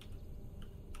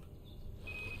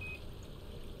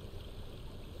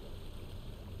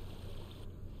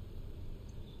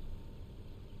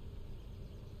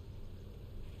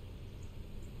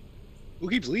 Who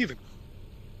keeps leaving?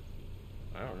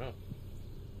 I don't know.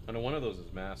 I know one of those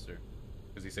is Master.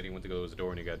 Because he said he went to go to his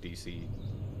door and he got DC'd.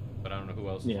 But I don't know who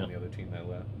else was on the other team that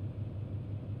left.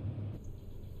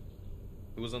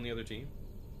 Who was on the other team?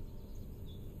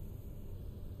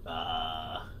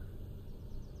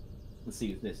 Let's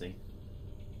see who's missing.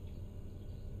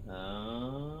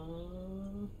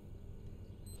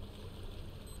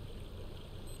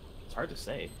 It's hard to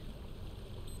say.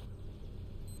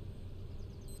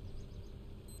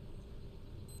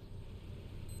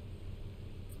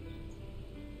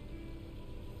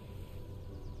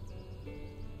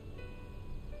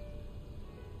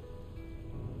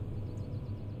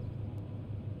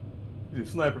 Dude,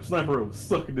 sniper will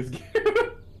suck in this game.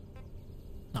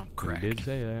 I'm correct. He did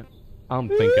say that. I'm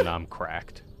thinking I'm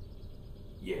cracked.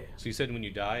 Yeah. So you said when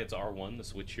you die, it's R1 to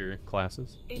switch your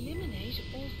classes? Eliminate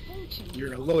all faulty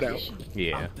You're a loadout. position.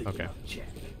 Yeah, I'm thinking okay. I'm Jack.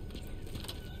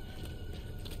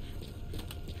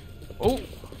 Oh!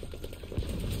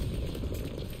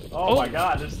 Oh my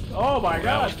god, this. Oh my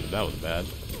god! That was bad.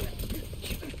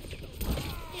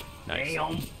 Nice.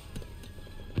 Damn.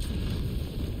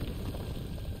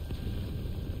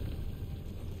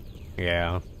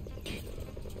 Yeah.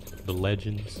 The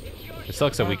legends. It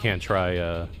sucks that we can't try,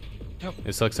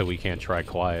 It sucks that we can't try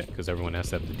quiet, because everyone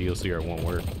has to have the DLC or it won't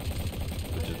work.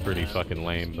 Which is pretty fucking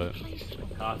lame, but...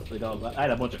 I had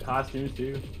a bunch of costumes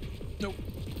too. Nope.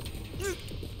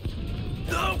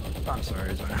 No! I'm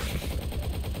sorry,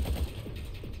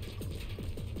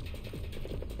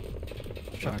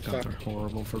 Shotguns are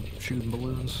horrible for shooting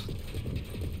balloons.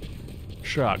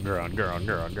 Shotgun.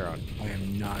 I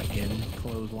am not getting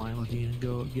clothesline with you and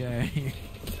go gay.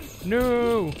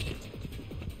 No!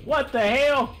 What the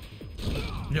hell?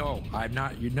 No, I'm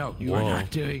not. You know, you are Whoa. not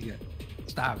doing it.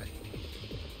 Stop it.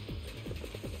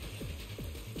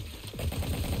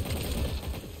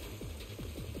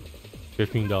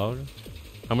 $15?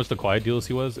 How much the quiet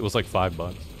DLC was? It was like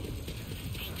 $5.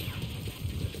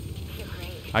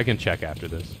 I can check after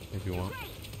this if you want.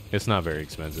 It's not very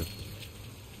expensive.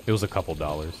 It was a couple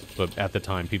dollars, but at the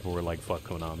time people were like, "Fuck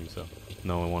Konami," so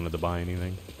no one wanted to buy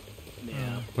anything.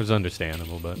 Yeah. Which is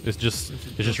understandable, but it's just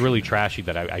really trashy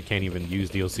that I can't even use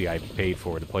DLC I paid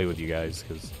for to play with you guys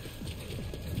because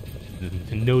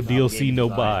no DLC, game no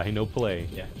design. buy, no play.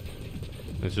 Yeah.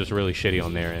 It's just really shitty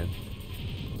on their end.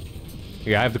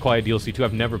 Yeah, I have the quiet DLC too.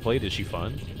 I've never played it. Is she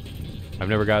fun? I've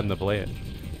never gotten to play it.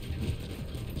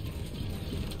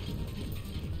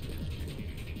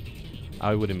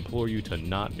 I would implore you to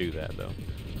not do that though.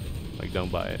 Like,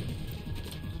 don't buy it.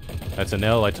 That's an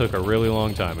L I took a really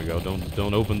long time ago.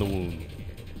 Don't open the wound.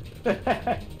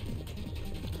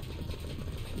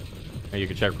 And you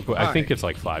can check. I think it's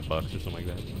like $5 or something like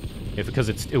that. Because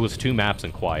it was 2 maps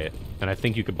and quiet, and I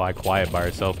think you could buy quiet by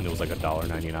itself, and it was like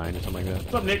 $1.99 or something like that.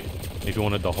 What's up, Nick? If you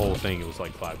wanted the whole thing, it was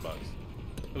like $5.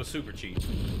 It was super cheap.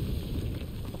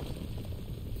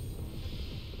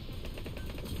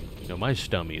 Yo, my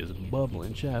stomach is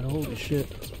bubbling, Chad. Holy shit.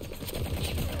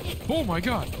 Oh my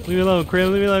god. Leave me alone,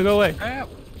 Krim. Leave me alone. Go away. Ow.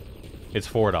 It's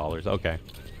 $4. Okay.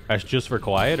 That's just for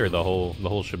quiet or the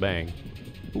whole shebang?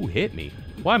 Who hit me?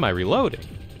 Why am I reloading?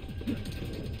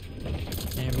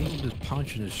 Damn, you just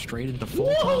punching it straight into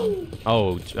full time.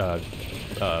 Oh,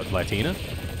 Latina?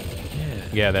 Yeah.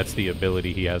 Yeah, that's the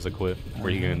ability he has equipped,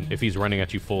 where he can, if he's running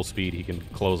at you full speed, he can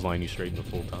clothesline you straight into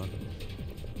full time.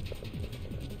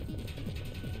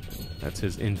 That's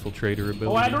his infiltrator ability.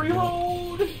 Oh, I had to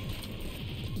reload!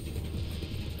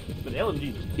 But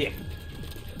LMG's a dick.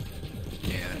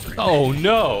 Yeah, that's right. Oh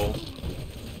no!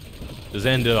 Just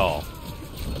end it all.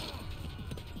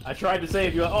 I tried to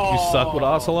save you. Oh. You suck with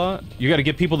Ocelot? You gotta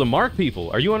get people to mark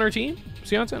people. Are you on our team,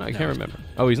 Seonsen? I can't remember.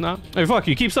 Oh, he's not? Hey, fuck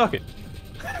you. Keep sucking.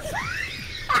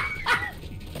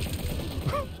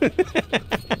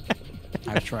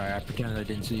 I try. I pretended I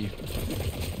didn't see you.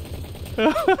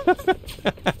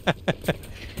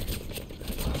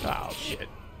 Oh, shit.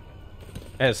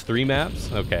 It has 3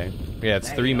 maps? Okay. Yeah,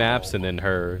 it's 3 maps and then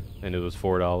her, and it was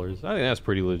 $4. I think that's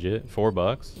pretty legit.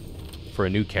 $4 for a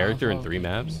new character and 3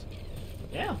 maps.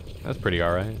 Yeah. That's pretty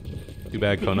alright. Too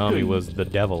bad Konami was the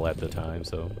devil at the time,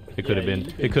 so it could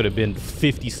have been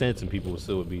 50 cents and people would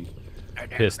still be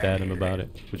pissed at him about it,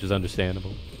 which is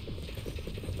understandable.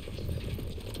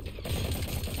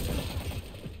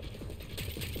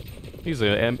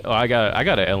 I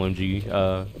got a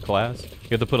LMG class.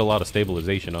 You have to put a lot of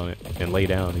stabilization on it and lay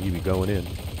down, and you be going in.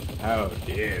 How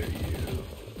dare you?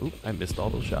 Oop! I missed all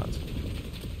those shots.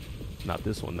 Not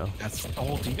this one though. That's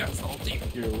salty. That's salty.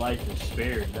 Your life is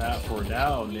spared. Not for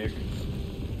now, Nick.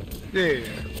 Yeah.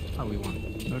 Oh, we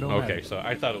won. No, don't Okay, matter. so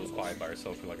I thought it was quiet by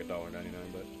herself for like $1.99,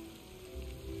 but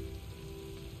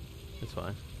it's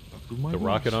fine. The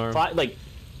rocket arm, Like,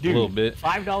 dude, a little bit.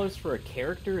 $5 for a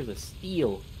character is a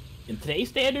steal. In today's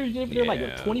standards, they're like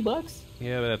Yeah. $20.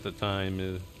 Yeah, but at the time,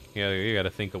 yeah, you got to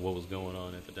think of what was going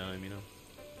on at the time, you know.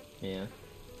 Yeah.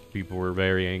 People were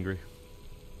very angry.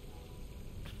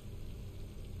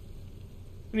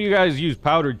 When you guys use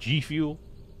powdered G Fuel?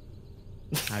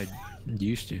 I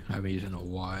used to. I haven't used it in a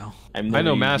while. I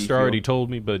know Master already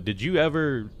told me, but did you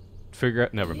ever figure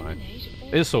out? Never mind.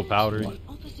 It's so powdered.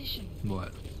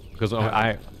 What? Because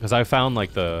I found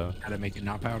like the. How to make it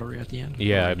not powdery at the end?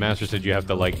 Yeah, Master said you have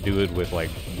to like do it with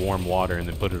like warm water and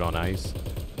then put it on ice.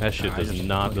 That shit does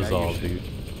not dissolve, dude.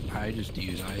 I just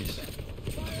use ice.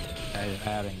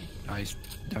 Adding ice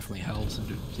definitely helps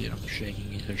into,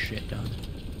 shaking it a shit ton.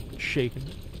 shaking.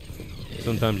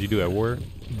 Sometimes you do at work.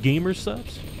 Gamer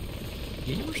subs?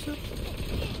 Gamer subs?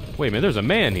 Wait a minute, there's a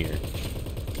man here.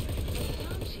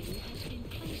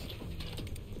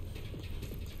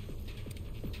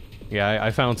 Yeah,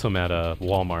 I found some at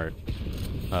Walmart.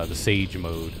 The Sage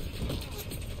mode.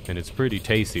 And it's pretty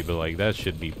tasty, but like that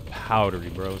should be powdery,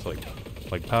 bro. It's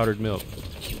like powdered milk.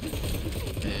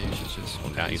 Yeah, it's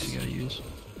just Nice. you gotta use.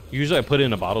 Usually I put it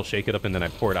in a bottle, shake it up, and then I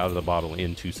pour it out of the bottle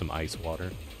into some ice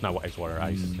water. Not ice water,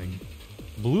 ice thing.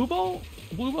 Blue ball?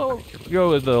 Blue ball?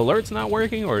 Yo, is the alerts not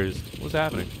working, or is what's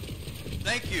happening?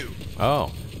 Thank you.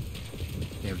 Oh.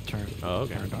 They have turned. Oh,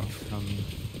 okay. Turned off.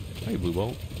 Hey, Blue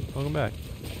Bolt. Welcome back.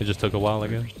 It just took a while, I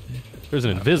guess. There's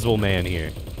an invisible man here.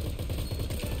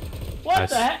 What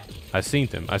the heck? I seen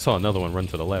him. I saw another one run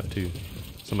to the left, too.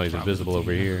 Somebody's invisible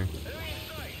over here.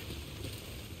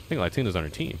 I think Latina's on her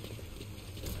team.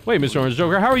 Wait, Mr. Orange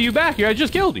Joker, how are you back here? I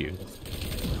just killed you.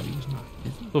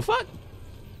 The fuck?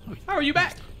 How are you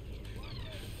back?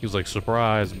 He was like,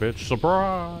 surprise, bitch,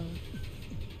 surprise.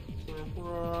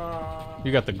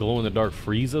 You got the glow-in-the-dark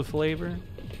Frieza flavor?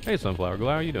 Hey, Sunflower Glow,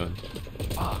 how are you doing?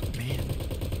 Fuck, man.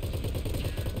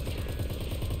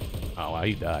 Oh, wow,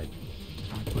 he died.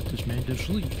 I put this man to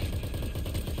sleep.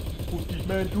 Put this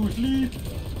man to sleep.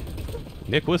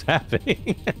 Nick, what's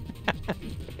happening?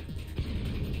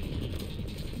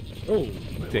 Oh,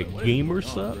 The gamer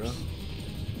subs?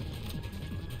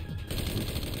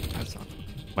 That's not.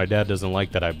 My dad doesn't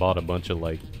like that I bought a bunch of,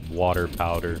 like, water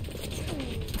powder.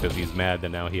 Because he's mad that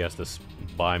now he has to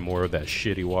buy more of that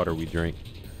shitty water we drink.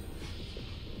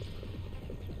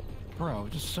 Bro,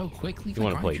 just so quickly. You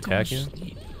want to play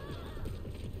Tekken?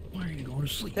 Why are you going to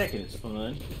sleep? Tekken is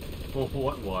fun. Well,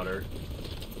 what water?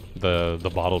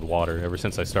 The bottled water. Ever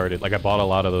since I started, like I bought a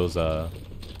lot of those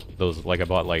like I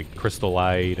bought like Crystal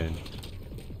Light, and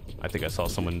I think I saw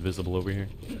someone invisible over here.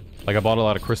 Like I bought a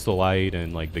lot of Crystal Light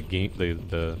and like the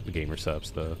gamer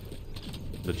subs, the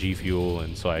G Fuel,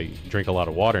 and so I drink a lot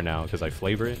of water now because I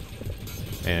flavor it.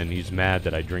 And he's mad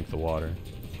that I drink the water.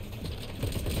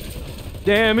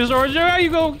 Damn, Mr. Orange, how you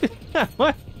go?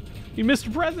 What? You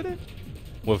Mr. President?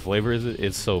 What flavor is it?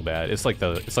 It's so bad. It's like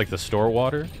the store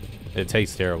water. It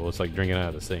tastes terrible. It's like drinking out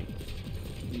of the sink.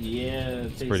 Yeah,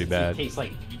 It's pretty bad. It tastes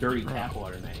like dirty tap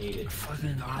water, and I hate it.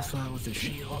 Fucking Oslo with the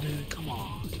shield, dude. Come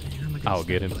on. Man, I'll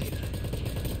get him.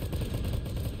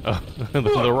 Oh,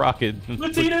 the rocket.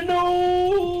 Latina,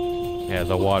 no! Yeah,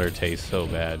 the water tastes so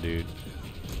bad, dude.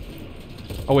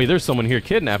 Oh wait, there's someone here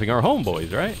kidnapping our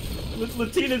homeboys, right?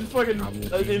 Latina's fucking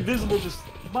invisible, just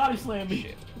body slam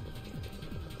me.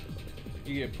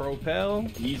 You get propel?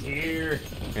 He's here.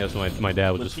 Yeah, so my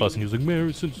dad was just fussing. He was like, man,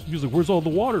 he was like, where's all the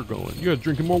water going? You guys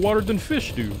drinking more water than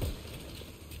fish do.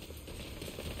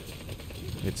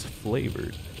 It's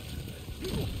flavored. Do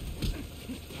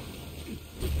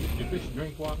fish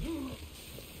drink water?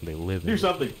 They live in Do it.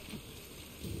 something.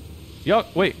 Yo,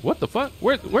 wait, what the fuck?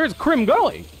 Where's Krim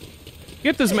going?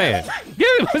 Get this man.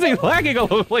 Get him. Is he lagging all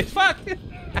over the place? Fuck.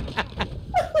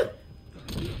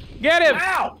 Get him.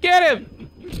 Ow! Get him.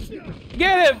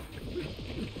 Get him.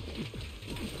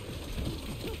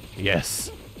 Yes.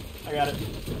 I got it.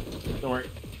 Don't worry.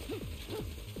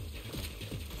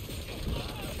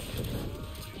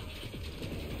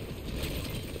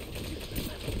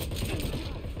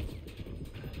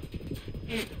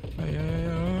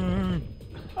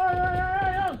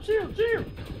 Chill.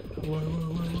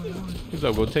 He's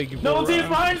like, we'll take you for No a one's here ride.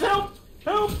 behind us. Help!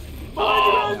 Help! Behind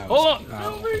you guys! Hold on.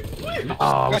 Help me! Please! Oh,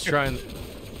 I was trying.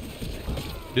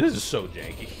 Dude, this is so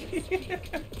janky.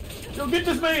 Go get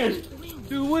this man!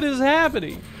 Dude, what is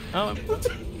happening? Latina's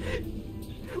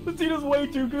way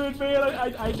too good, man.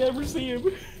 I never see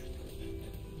him.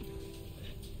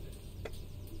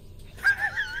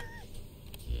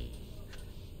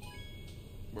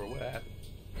 Bro, what happened?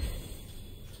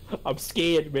 I'm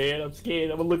scared, man. I'm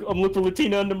scared. I'm looking for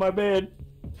Latina under my bed.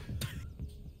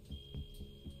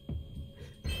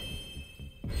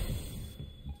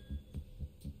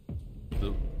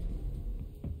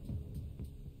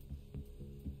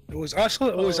 It was us or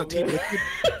it was on Team man.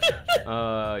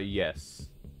 Liquid? Yes.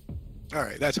 All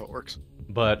right, that's how it works.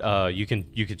 But you can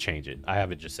change it. I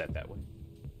have it just set that way.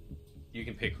 You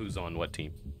can pick who's on what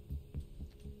team.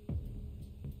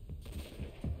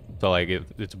 So like if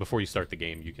it's before you start the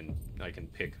game, I can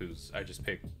pick who's. I just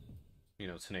pick,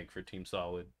 Snake for Team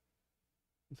Solid,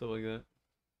 and stuff like that.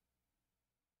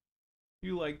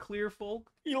 You like clear folk?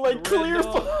 You like The red clear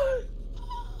dog? fun?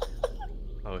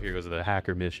 Oh, here goes the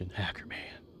hacker mission. Hacker man.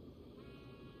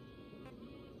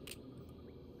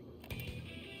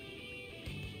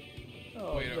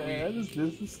 Oh man,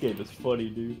 this game is funny,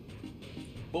 dude.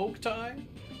 Folk time?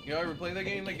 You ever play that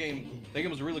game? That game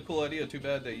was a really cool idea. Too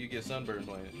bad that you get sunburned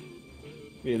playing it.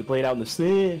 We had to play it out in the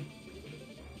sun.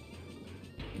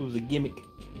 It was a gimmick.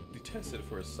 You tested it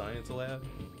for a science lab?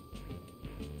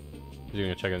 You're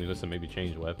gonna check on your list and maybe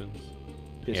change weapons?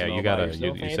 Yeah, you gotta.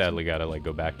 You sadly gotta like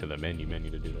go back to the menu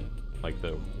to do that. Like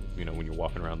the, you know, when you're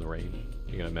walking around the range,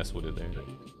 you're gonna mess with it there.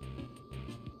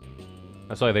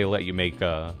 That's why they let you make.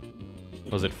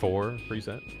 Was it 4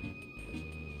 presets?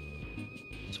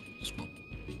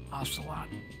 Ocelot.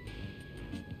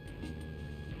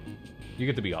 You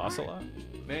get to be Ocelot?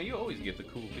 Man, you always get the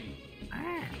cool beat.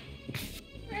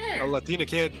 Oh, Latina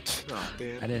can't. Oh,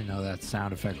 damn. I didn't know that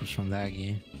sound effect was from that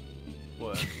game.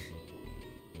 What?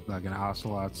 Like an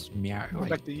ocelot's meow, Back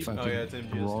like to you. fucking Oh yeah, it's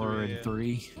MGO3, roar in yeah.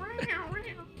 3.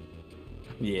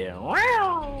 Yeah.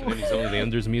 And then Zone of the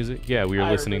Enders music. Yeah, we were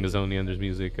listening to Zone of the Enders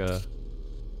music.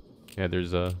 Yeah,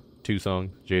 there's 2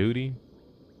 songs, Jehudi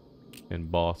and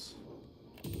Boss.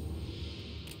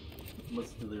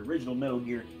 Listen to the original Metal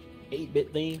Gear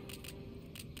 8-bit theme.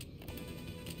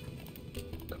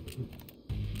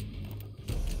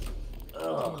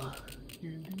 Ugh.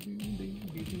 Dude,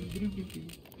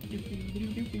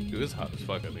 it's hot as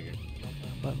fuck up in here.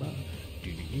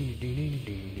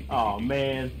 Oh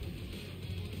man.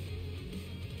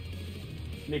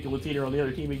 Nick and Latina are on the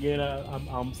other team again.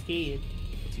 I'm scared.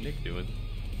 What's Nick doing?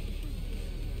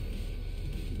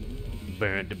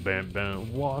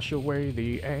 Burn, wash away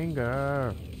the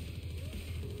anger.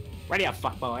 Ready up,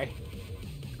 fuck boy.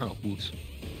 Oh, whoops.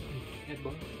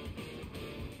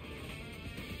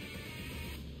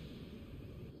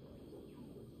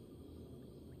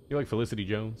 You like Felicity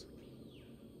Jones?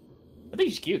 I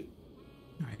think she's cute.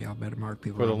 Alright, y'all better mark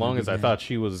people. For the out. longest, I thought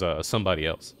she was somebody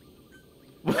else.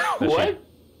 What?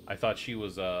 I thought she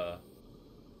was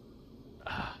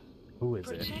who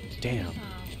is it? Damn.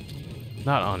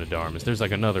 Not Ana Darmus. There's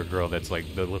like another girl that's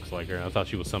like that looks like her. I thought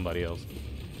she was somebody else.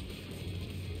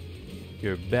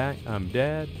 You're back. I'm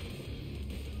dead.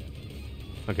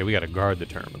 Okay, we gotta guard the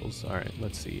terminals. All right,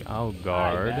 let's see. I'll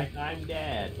guard. I'm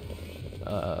dead.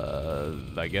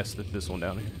 I guess that this one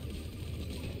down here.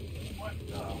 What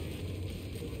the?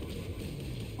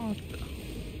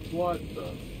 What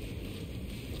the?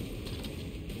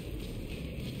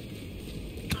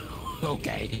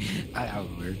 Okay, that was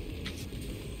weird.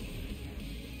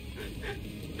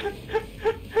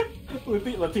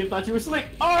 Latina thought you were slick.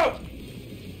 Oh!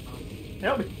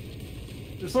 Help me!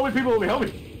 There's so many people over here. Help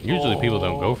me! Usually people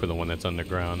don't go for the one that's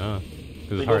underground, huh? Because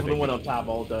They it's go hard for to the one on top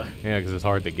all the time. yeah, because it's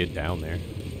hard to get down there.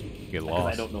 You get Because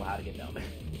lost. I don't know how to get down there.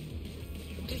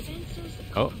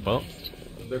 Oh, well.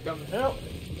 They're coming. Help!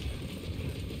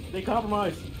 They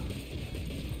compromised.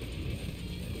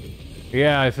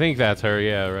 Yeah, I think that's her.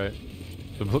 Yeah, right.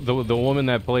 The woman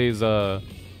that plays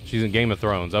she's in Game of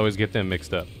Thrones. I always get them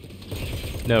mixed up.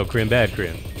 No, Crim, bad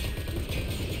Crim.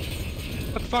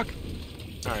 What the fuck?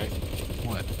 Alright.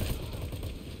 What?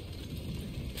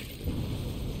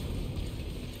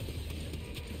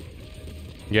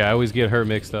 Yeah, I always get her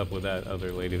mixed up with that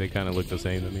other lady. They kind of look the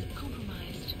same to me.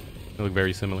 They look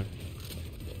very similar.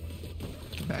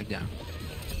 Back down.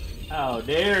 How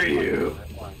dare you!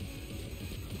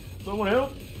 Someone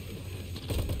help!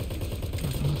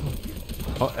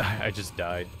 Oh, I just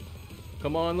died.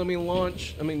 Come on, let me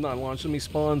launch. I mean, not launch. Let me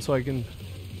spawn so I can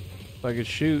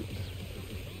shoot.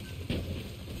 I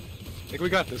think we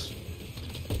got this.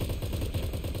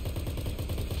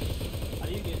 How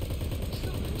do you get?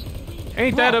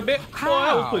 Ain't that a bit? Boy,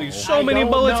 I was putting so many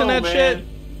bullets in that shit.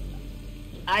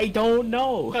 I don't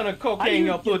know. What kind of cocaine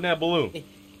y'all put in that balloon?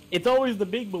 It's always the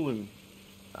big balloon.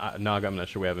 No, I'm not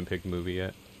sure. We haven't picked a movie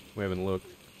yet. We haven't looked.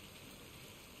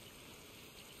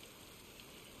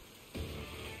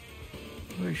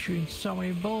 We're shooting so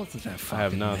many bullets at that fucking I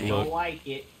have not thing. looked. Don't like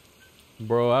it.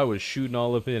 Bro, I was shooting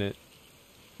all up in it.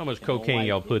 How much cocaine like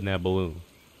y'all it. put in that balloon?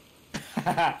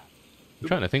 I'm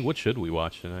trying to think, what should we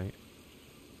watch tonight?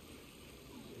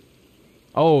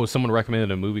 Oh, someone recommended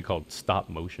a movie called Stop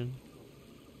Motion.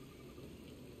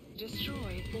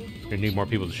 You need more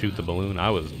people to shoot the balloon. I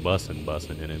was busting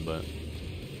in it, but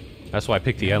that's why I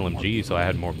picked the LMG, so I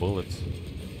had more bullets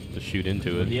to shoot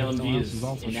into it. The LMG Is is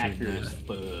also inaccurate shooting as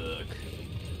fuck.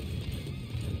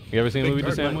 You ever seen a Big movie, The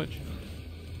Bird, Sandwich?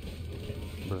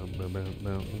 Like,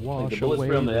 Wash the bullet away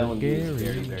spray on the the LMG is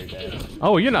Gary. very, very bad.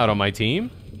 Oh, you're not on my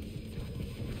team.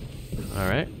 All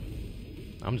right.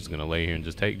 I'm just gonna lay here and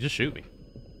just shoot me.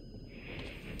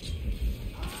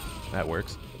 That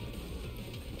works.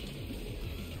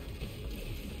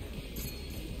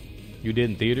 You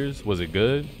did in theaters? Was it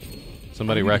good?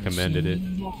 Somebody recommended it.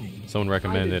 Someone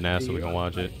recommended it and asked if we can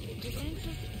watch it.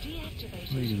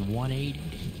 What is it, 180?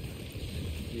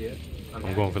 Yeah.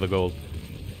 I'm going for the gold.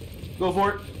 Go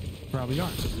for it. Probably are.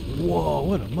 Whoa,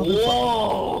 what a motherfucker.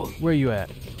 Whoa! Where you at?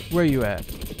 Where you at?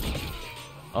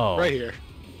 Oh. Right here.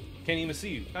 Can't even see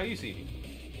you. How you see me?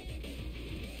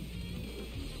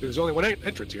 There's only one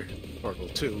entrance here. Or, well,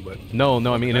 two, but... No,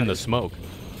 I mean in the smoke.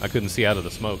 I couldn't see out of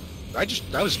the smoke. I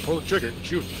was pulling the trigger.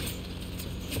 Shoot.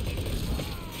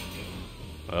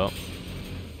 Well.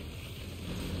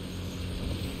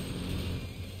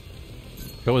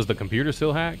 So is the computer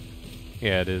still hacked?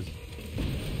 Yeah, it is.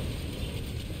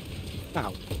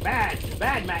 Ow. Bad!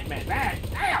 Bad, bad!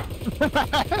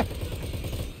 Ow!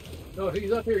 No,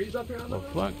 he's up here. He's up here. The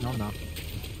fuck? No, no.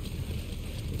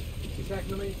 He's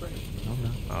hacking the mainframe. No,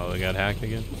 no. Oh, they got hacked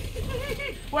again?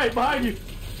 Wait, behind you!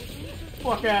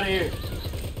 Fuck out of here!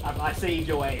 I saved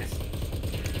your ass.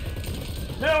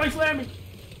 No, he slammed me!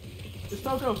 It's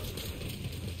Toko.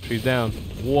 She's down.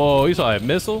 Whoa, you saw that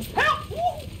missile? Help! Woo!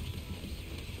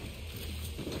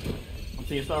 I'm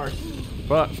seeing stars.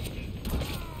 Fuck.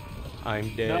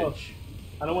 I'm dead. No.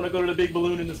 I don't want to go to the big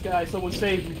balloon in the sky. Someone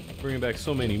save me. Bringing back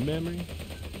so many memories.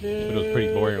 But it was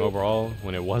pretty boring overall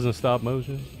when it wasn't stop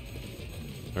motion.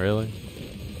 Really?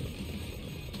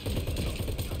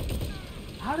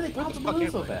 How do they pop the balloon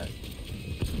so fast?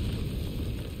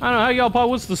 I don't know, how y'all pop,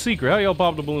 what's the secret? How y'all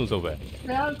pop the balloon so fast?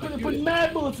 Man, I'm putting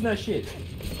mad bullets in that shit.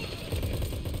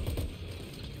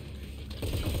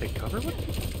 Take cover with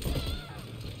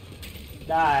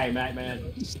Die, Mac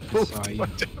Man.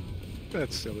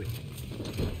 That's silly.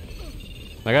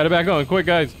 I got it back on. Quick,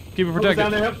 guys. Keep it protected.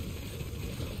 Down there.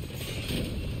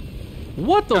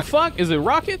 What the fuck? Is it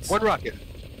rockets? One rocket.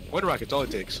 One rocket's all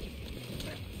it takes.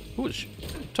 Who's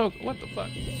what the fuck?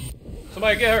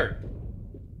 Somebody get her.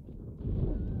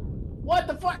 What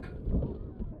the fuck?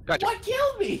 Gotcha. What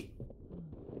killed me?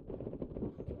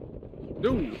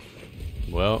 No.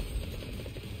 Well,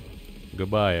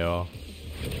 goodbye, y'all.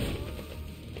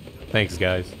 Thanks,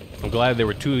 guys. I'm glad there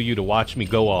were two of you to watch me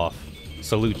go off.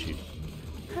 Salute you.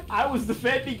 I was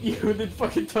defending you, and then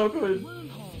fucking Toko and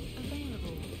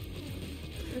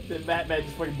then Batman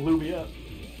just fucking blew me up.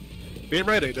 Being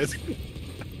right, I did.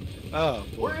 Oh,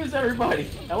 boy. Where is everybody?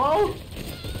 Hello?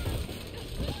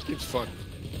 It's fun.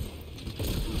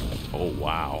 Oh,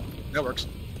 wow. That works.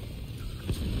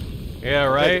 Yeah,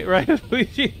 right, right,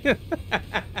 Luigi.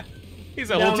 He's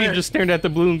the whole Down team there. just staring at the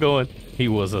balloon going,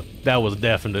 that was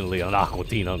definitely an Aqua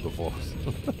Teen Hunger Force.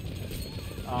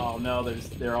 Oh no,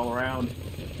 they're all around.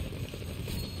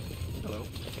 Hello.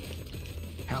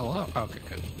 Hello? Okay,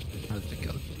 good. That's the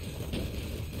killer.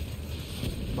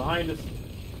 Behind us.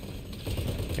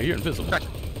 Hey, you're invisible. Gotcha.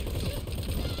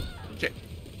 Okay.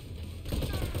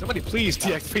 Somebody please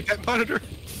deactivate that monitor.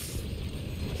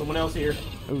 Someone else here.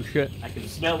 Oh, shit. I can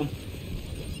smell them.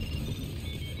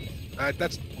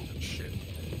 That's shit.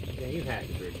 Yeah, you hacked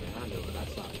it, man. I know it. I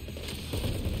saw it.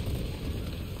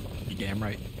 You damn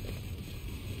right.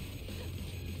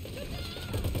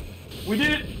 We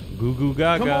did it! Goo goo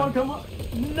gaga. Come on!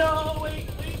 No, wait!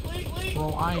 Bro,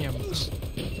 I am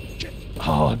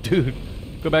Oh, dude.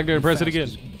 Go back there and press it again.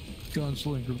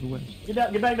 gunslingers away.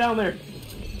 Get back down there.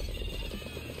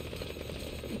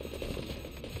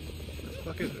 What the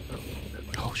fuck is it? Oh, never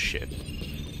mind. Oh, shit.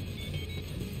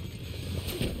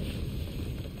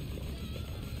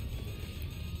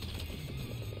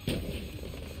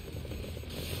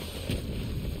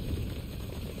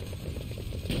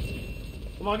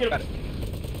 Come on, get him.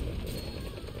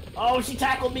 Oh, she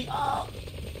tackled me. Oh.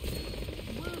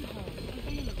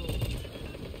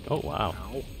 Oh, wow.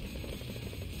 Ow.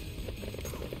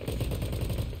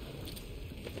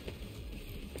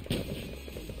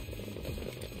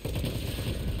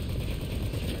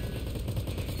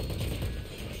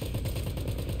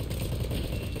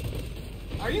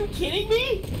 Are you kidding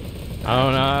me?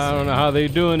 I don't know how they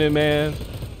doing it, man.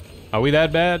 Are we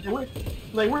that bad? We're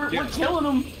killing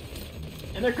them,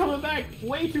 and they're coming back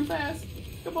way too fast.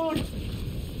 Come on.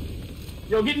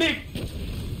 Yo, get Nick.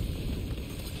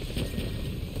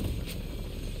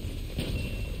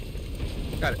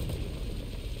 Got it.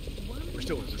 We're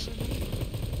still in this.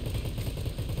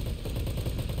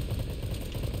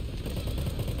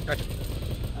 Gotcha.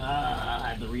 I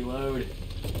had to reload.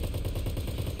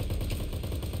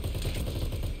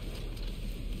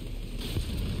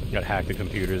 Got hacked the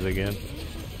computers again.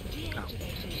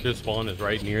 This spawn is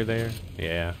right near there.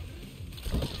 Yeah.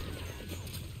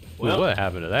 Well, Ooh, what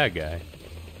happened to that guy?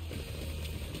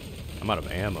 I'm out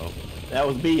of ammo. that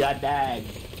was me. I died.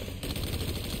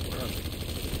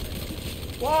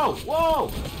 Whoa! Whoa!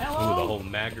 Ooh, Hello! the whole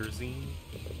magazine.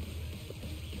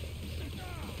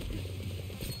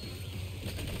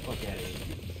 Fuck out of here.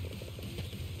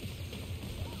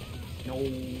 No.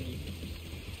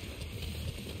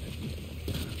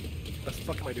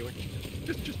 I doing?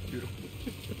 Just beautiful.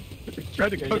 Trying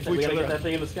to We kung fu each gotta other get that out.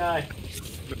 thing in the sky.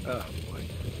 Oh boy.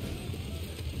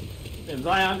 And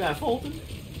Zion got Fulton.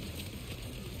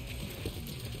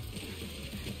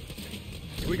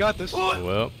 We got this.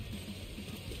 Well.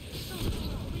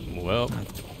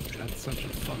 That's such a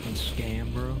fucking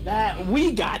scam, bro. That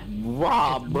we got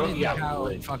robbed, bro. Yeah, how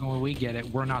fucking when we get it,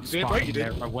 we're not Damn right spawning you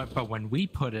did. there. But when we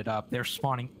put it up, they're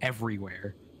spawning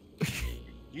everywhere.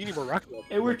 You need more rocket launcher.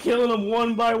 And we're killing them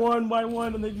one by one,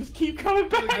 and they just keep coming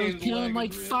back. I was killing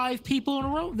like 5 people in a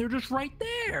row. They're just right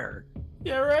there.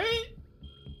 Yeah, right?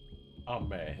 I'm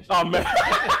mad. I'm mad.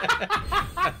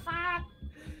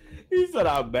 He said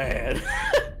I'm mad.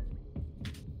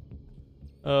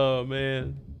 Oh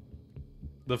man.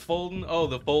 The Fulton? Oh,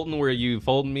 the Fulton where you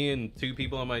folded me and 2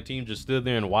 people on my team just stood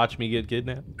there and watched me get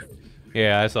kidnapped?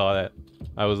 Yeah, I saw that.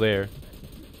 I was there.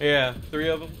 Yeah, 3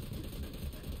 of them.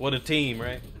 What a team,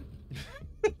 right?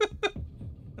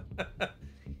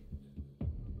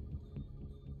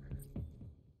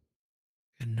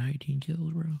 19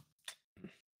 kills, bro.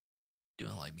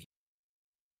 Doing like me.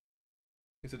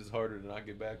 He said it's harder to not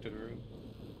get back to the room.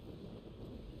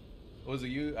 Was it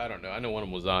you? I don't know. I know one of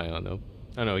them was Zion, though.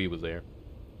 I know he was there.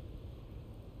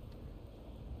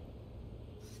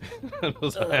 I know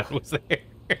Zion was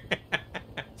there.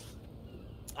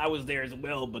 I was there as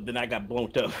well, but then I got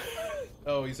blown up.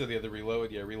 Oh, he said they had to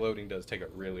reload? Yeah, reloading does take a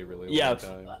really, really Yeah, long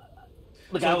time.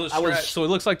 Look, So it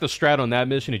looks like the strat on that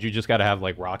mission is you just gotta have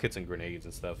like rockets and grenades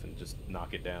and stuff and just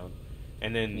knock it down.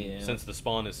 And then since the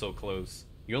spawn is so close,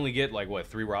 you only get like what,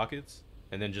 3 rockets?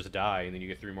 And then just die and then you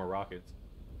get 3 more rockets.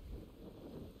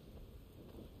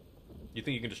 You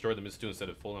think you can destroy the mist too instead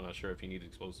of full? I'm not sure if you need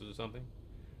explosives or something.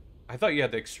 I thought you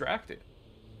had to extract it.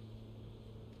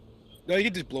 No, you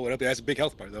can just blow it up. It has a big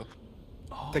health bar though.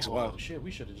 Oh, Takes a while. Shit, we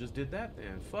should have just did that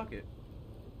then. Fuck it.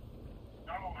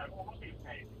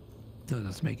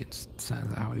 Doesn't make it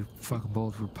sound how many fucking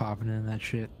bullets were popping in that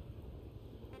shit.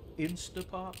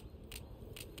 Insta-pop?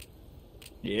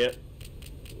 Yeah.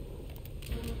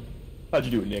 How'd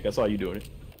you do it, Nick? I saw you doing it.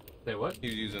 Say what? He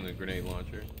was using a grenade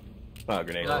launcher. Oh,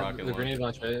 grenade. rocket The grenade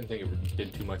launcher, I didn't think it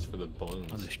did too much for the balloons.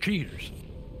 Oh, there's cheaters.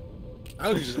 I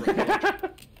don't use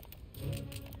it.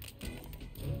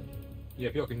 Yeah,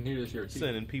 if y'all can hear this, you're a cheater.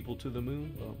 Sending people to the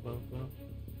moon. Bum, bum, bum.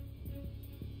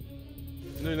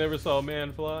 You never saw a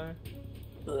man fly?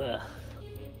 Ugh.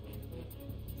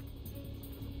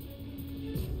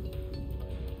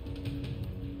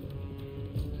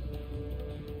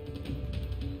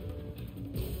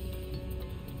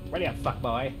 Ready up, fuck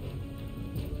boy.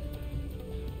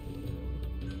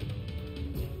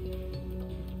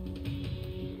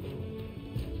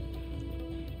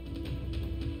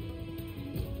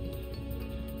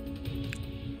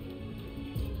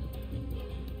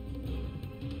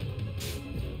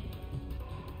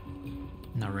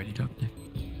 Not ready, Doc Nick.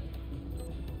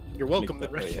 You're welcome.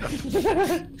 Then, right?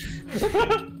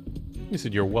 You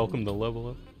said you're welcome to level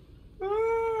up.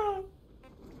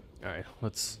 Alright,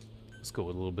 let's go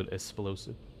with a little bit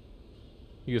explosive.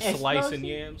 You get slicing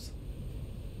yams.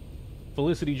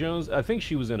 Felicity Jones, I think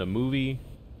she was in a movie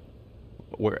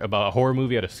about a horror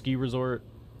movie at a ski resort.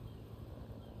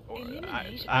 Or,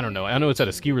 I don't know. I know it's at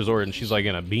a ski resort and she's like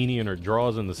in a beanie and her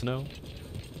drawers in the snow.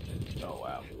 Oh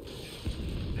wow.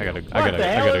 I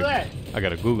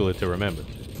gotta Google it to remember.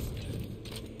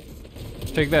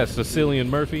 Take that, Cecilian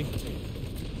Murphy.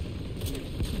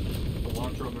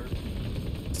 Cilantro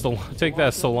Murphy. Take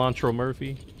that, Cilantro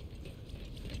Murphy.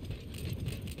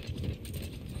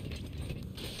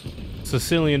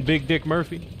 Sicilian Big Dick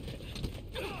Murphy.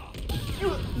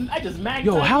 I just magged.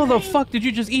 Yo, how the fuck did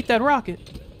you just eat that rocket?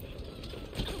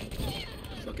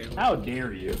 Okay. How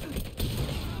dare you?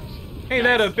 Ain't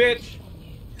that a bitch?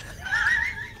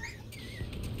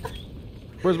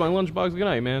 Where's my lunchbox? Good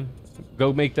night, man.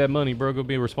 Go make that money, bro. Go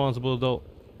be a responsible adult.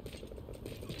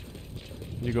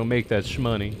 You go make that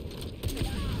shmoney.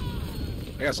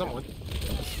 I got someone.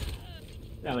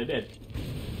 Yeah, they did.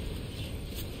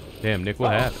 Damn, Nick,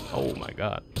 what happened? Oh my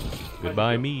god.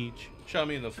 Goodbye, Meej. Shot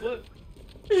me in the foot.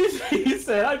 He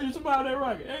said, I just found that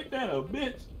rocket. Ain't that a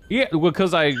bitch? Yeah,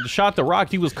 because I shot the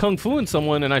rocket. He was kung fuing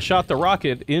someone, and I shot the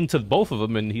rocket into both of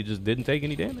them, and he just didn't take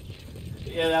any damage.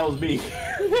 Yeah, that was me.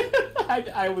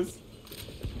 I was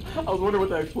wondering what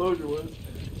that explosion was.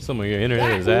 Some of your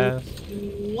internet is ass.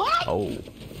 What? Oh.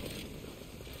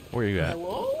 Where you at?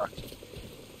 Hello?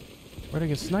 Where'd I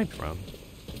get sniped from?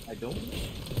 I don't.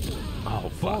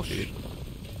 Oh, fuck, dude.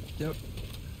 Yep.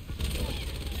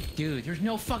 Dude, there's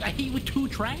no fuck. I hit you with 2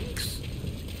 tranks?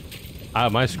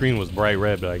 My screen was bright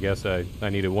red, but I guess I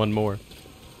needed one more.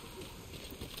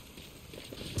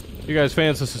 You guys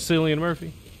fans of Sicilian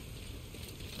Murphy?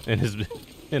 And his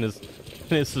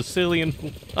Sicilian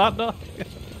hot dog.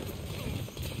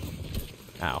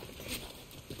 Ow.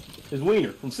 His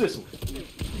wiener from Sicily.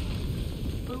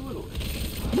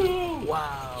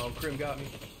 Wow, Krim got me.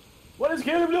 What is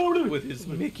Caleb doing? With his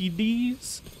Mickey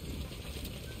D's.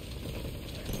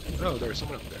 Oh, there's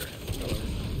someone up there.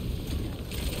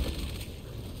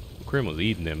 Krim was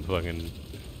eating them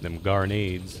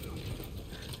garnades.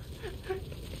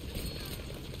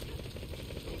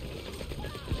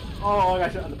 Oh, I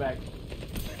got shot in the back.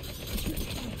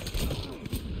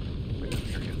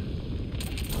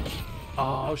 Oh,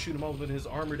 I'll shoot him over with his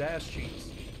armored ass cheeks.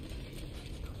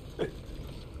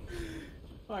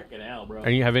 Fucking hell, bro. Have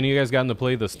any of you guys gotten to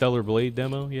play the Stellar Blade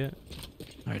demo yet?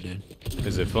 I did.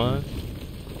 Is it fun?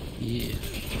 Yeah.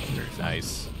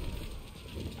 Nice.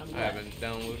 I'm I haven't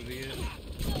downloaded it yet.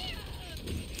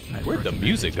 I'd Where'd the recommend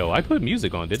music it. go? I put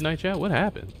music on, didn't I, chat? What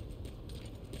happened?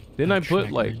 Didn't I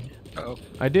put, like... Uh-oh.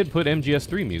 I did put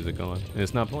MGS3 music on, and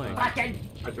it's not playing. I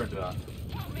turned it off.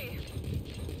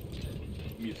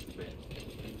 Music's bad.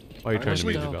 Why are you turning the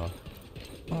Honestly, music no. off?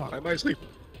 Fuck. I might sleep.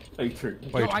 Hey, true.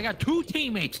 Why Yo, you- I got 2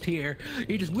 teammates here.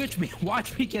 You just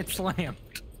watch me get slammed.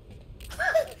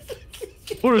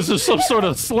 What is this, some sort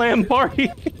of slam party?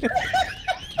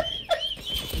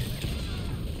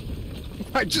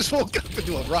 I just woke up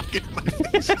into a rocket in my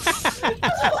face.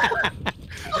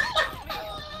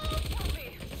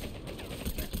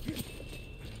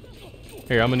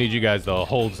 Here, I'm gonna need you guys to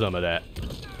hold some of that.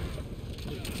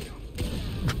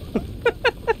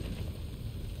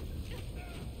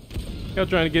 Y'all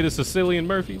trying to get his Sicilian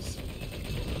Murphys?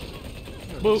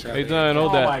 Boop. Hey, Zion,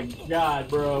 hold Oh that. my god,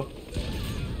 bro.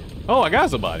 Oh, I got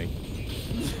somebody.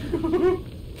 Oh,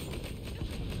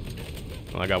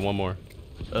 I got one more.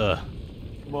 Ugh.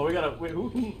 Well, we gotta. Wait,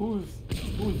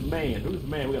 who's man? Who's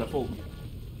man? We gotta pull.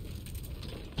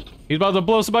 He's about to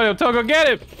blow somebody up. Togo, get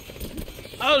him!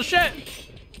 Oh, shit!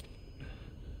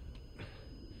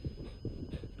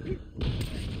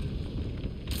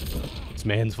 This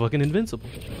man's fucking invincible.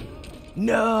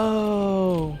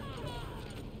 No!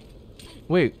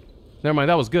 Wait. Never mind,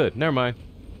 that was good. Never mind.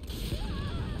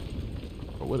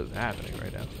 But what is happening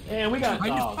right now? And we got. I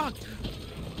just fucked.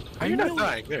 Oh, you're not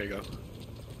dying. There you go.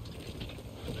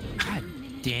 God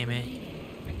damn it.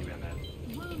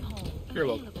 You're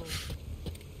welcome.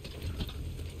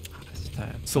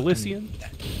 Cilician?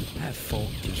 That fault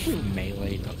just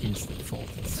meleeed the instant fault.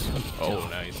 It's so Oh, dumb.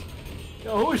 nice.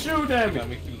 Yo, who's shooting at me?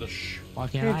 me through the Why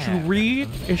can't I Can't you have read?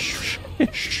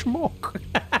 It's smoke.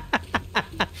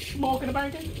 Smoking the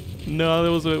bacon? No,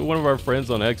 there was one of our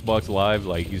friends on Xbox Live,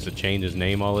 like, used to change his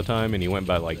name all the time, and he went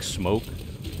by, like, Smoke.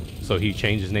 So he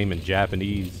changed his name in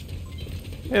Japanese.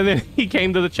 And then he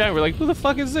came to the chat, we're like, who the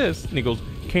fuck is this? And he goes,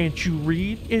 can't you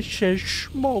read? It says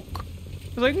smoke.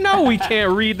 I was like, no, we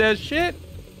can't read that shit.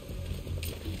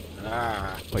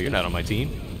 Ah. Well, you're not on my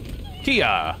team.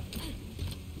 Kia!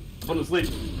 Put him to sleep.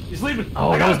 He's sleeping.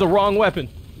 Oh, that was the wrong weapon.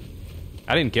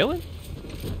 I didn't kill him?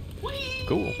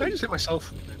 Cool. I just hit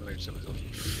myself. I just hit myself.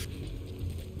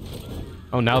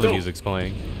 Oh, now the Go. music's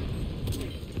playing.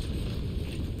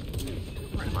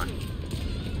 Where am I?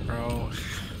 Bro.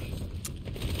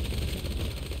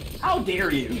 How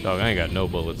dare you? Dog, I ain't got no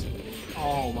bullets.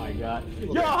 Oh my god.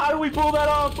 Yo, how do we pull that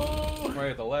off, bro?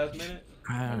 Right at the last minute?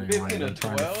 I don't know why 15 I'm to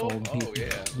trying to 12? fold Oh, people. yeah.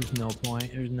 There's no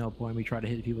point. There's no point. We try to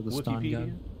hit people with a stun Wikipedia?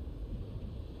 gun.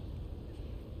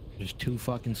 Just too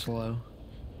fucking slow.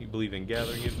 You believe in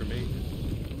gathering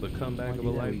information? The comeback of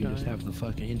a Why do you lifetime? just have the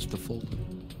fucking insta fold.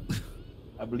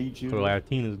 I believe you. For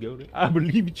Latinas go to. I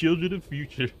believe children of the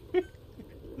future.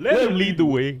 Let them lead the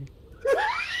way.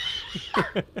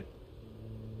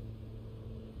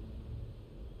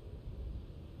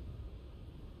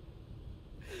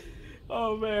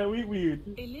 Oh man,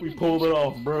 we pulled it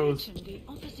off, bros. The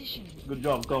opposition. Good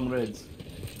job, comrades.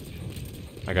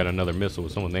 I got another missile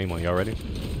with someone's name on. Y'all ready?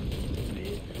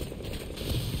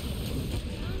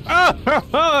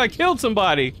 Ah! I killed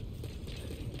somebody!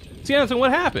 See, Anson,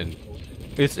 what happened?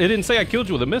 It didn't say I killed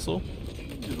you with a missile.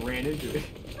 Just ran into it.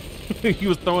 He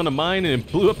was throwing a mine and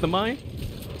it blew up the mine?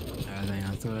 I think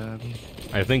that's what happened.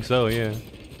 I think so, yeah.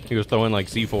 He was throwing like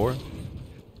C4.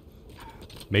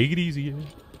 Make it easier.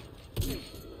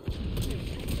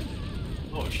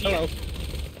 Oh shit. Hello.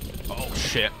 Oh,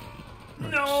 shit.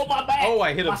 No, my back. Oh,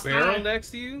 I hit My a barrel spine.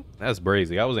 next to you? That's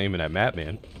brazy. I was aiming at Matt,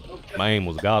 man. My aim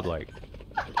was godlike.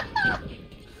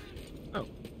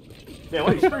 Man,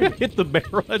 what are you screaming? Hit the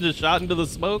barrel, I just shot into the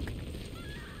smoke.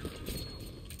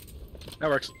 That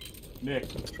works. Nick,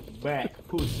 back,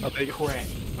 pussy, Oh, there you go. crack.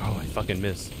 Oh, I fucking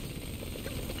missed.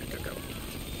 Go, go.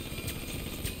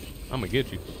 I'm gonna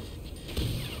get you.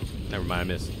 Never mind, I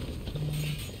missed.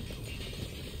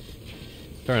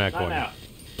 Turn that Not corner. now.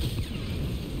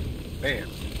 Man.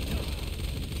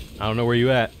 I don't know where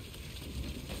you at.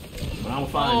 But I'm gonna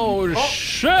find Oh, you.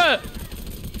 shit!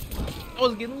 I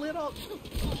was getting lit up.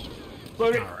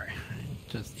 Look it. Alright.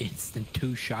 Just instant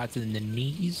 2 shots in the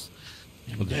knees.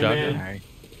 With the Hey, shotgun? man. Alright.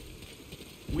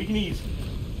 Weak knees.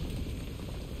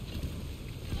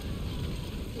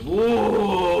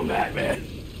 Whoa, Batman.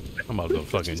 I'm about to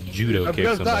fucking judo I'm kick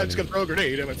gonna die. I'm somebody. just gonna throw a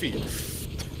grenade at my feet.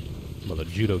 I'm about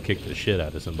to judo kick the shit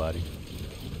out of somebody.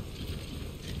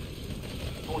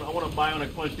 I want to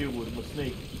bionic punch you with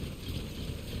Snake.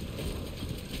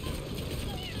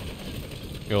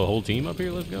 Yo, a whole team up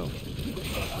here? Let's go.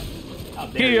 How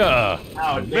dare you? Here!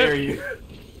 How dare you?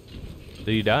 Did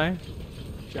he die?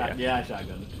 Yeah, I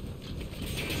shotgunned.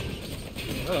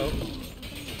 Uh-oh.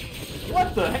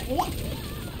 What the heck? What?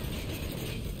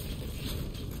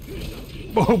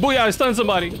 Oh, boy, I stunned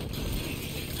somebody.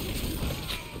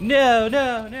 No.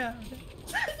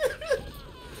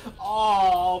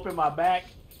 Oh, open my back.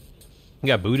 You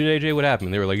got booted, AJ? What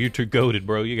happened? They were like, you're too goated,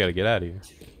 bro. You gotta get out of here.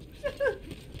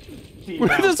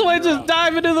 This way just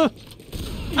dive into the...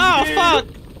 Oh, did. fuck!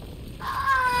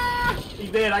 He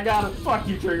did. I got him. Fuck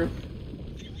you, Trigger.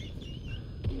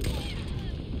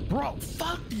 Bro,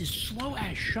 fuck this slow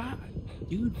ass shot.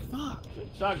 Dude, fuck.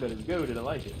 Shotgun is good, and I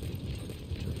like it.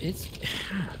 It's...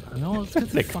 No, it's 'cause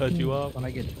They the cut fucking- you off? When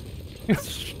I get...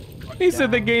 He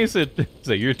said the game said,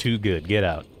 you're too good. Get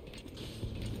out.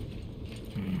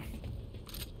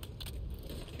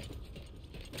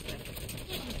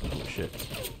 Oh, shit.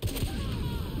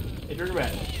 Hey, Trigger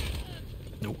back.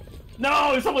 Nope.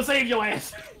 No, someone save your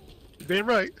ass. Damn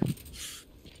right.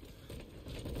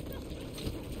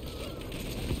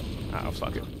 Oh,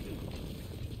 fuck it.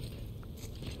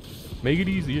 Make it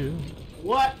easier.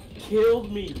 What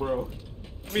killed me, bro?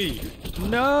 Me.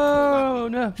 No.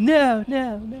 Yeah.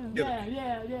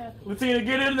 Latina,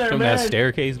 get in there, From man. that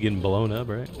staircase getting blown up,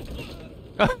 right?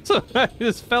 So I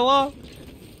just fell off.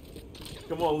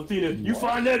 Come on, Latina. You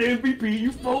find that MVP,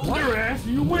 you fold your ass,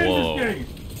 and you win Whoa. this game.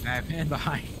 Batman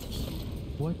behind.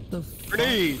 What the fuck?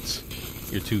 Grenades.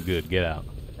 You're too good. Get out.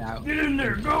 Now, Get in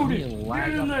there, go you Get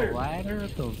lag in up there. the ladder?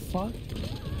 What the fuck?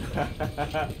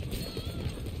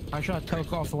 I shot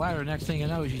Toke off the ladder. Next thing I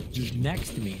know, he's just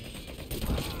next to me.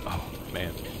 Oh,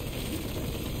 man.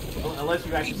 Unless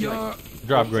you actually see, like,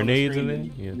 Drop on the grenades in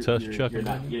screen, there. then Yeah, touch chuck you're in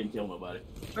not, there. you didn't kill nobody.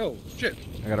 Oh, shit.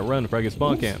 I gotta run before I get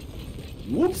spawn Oops. camp.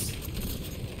 Whoops.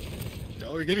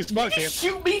 Oh, you're getting spawn He camp.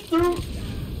 shoot me through.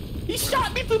 He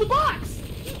shot me through the box.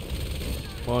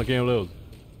 Spawn camp lose.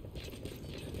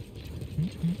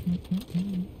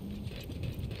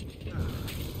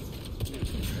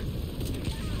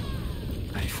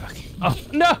 I fucking... Oh,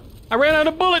 no! I ran out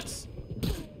of bullets!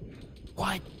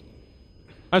 What?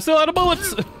 I'm still out of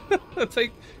bullets!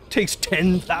 That takes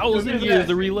 10,000 years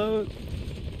to reload.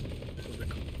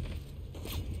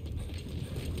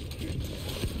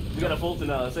 We got a Fulton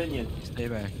Senyan. Stay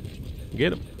back.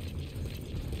 Get him.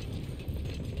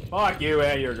 Fuck you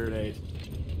and your grenades.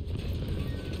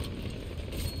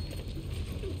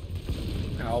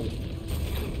 Ow.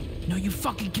 No, you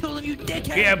fucking killed him, you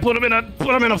dickhead! Yeah, put him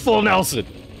in a full Nelson.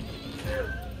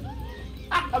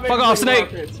 Fuck off, Snake.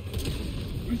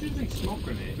 Who's using smoke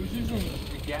grenades? Who's using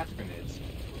gas grenades?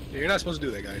 Yeah, you're not supposed to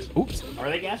do that, guys. Oops. Are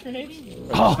they gas grenades?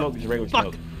 Or Oh, smoke, just regular fuck.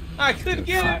 smoke. I couldn't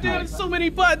get it, dude. So many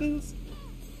buttons.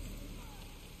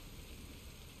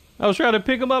 I was trying to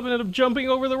pick him up and ended up jumping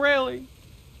over the railing.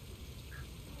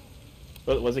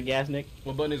 Was it gas, Nick?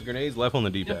 What button is grenades? Left on the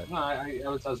D-pad. No, I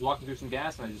was walking through some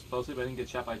gas and I just fell asleep. I didn't get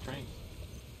shot by a train.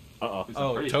 Uh-oh.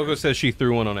 Oh, Togo says she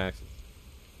threw one on accident.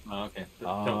 Oh, okay.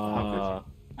 Uh,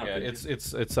 Yeah,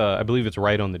 it's I believe it's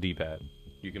right on the D-pad.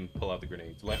 You can pull out the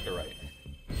grenades, left or right.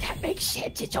 That makes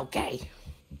sense. It's okay.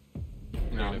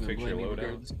 You're gonna fix your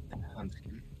loadout.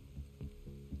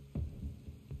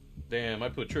 Damn, I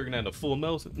put Trigger down to full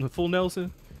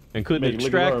Nelson, and couldn't Make him lick his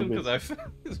extract him because armpits.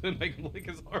 it's been making him lick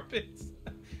his armpits.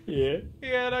 yeah.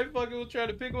 Yeah, and I fucking was trying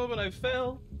to pick him up and I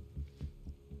fell.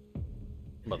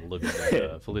 I'm about to look at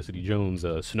that Felicity Jones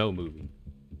Snow movie.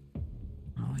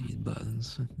 All these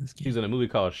buttons. She's in a movie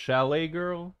called Chalet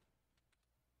Girl.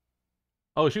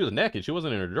 Oh, she was naked. She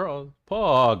wasn't in her drawers.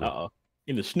 Pog. Uh-oh.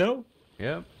 In the snow?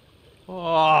 Yep.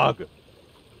 Pog.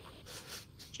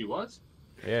 She was?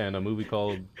 Yeah, in a movie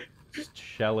called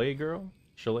Chalet Girl.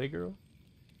 Chalet Girl.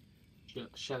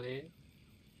 Chalet?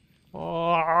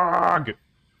 Pog.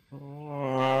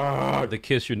 The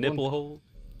kiss your nipple hole.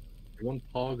 One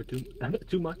pog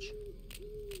too much?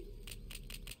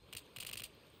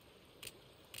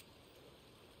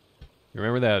 You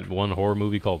remember that one horror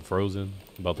movie called Frozen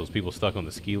about those people stuck on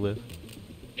the ski lift?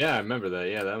 Yeah, I remember that.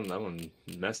 Yeah, that one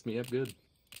messed me up good.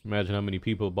 Imagine how many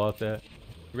people bought that.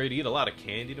 You ready to eat a lot of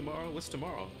candy tomorrow? What's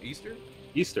tomorrow? Easter?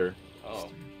 Easter. Oh.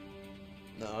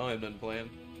 No, I don't have nothing planned.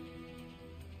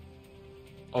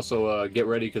 Also, get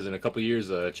ready because in a couple years,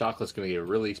 chocolate's gonna get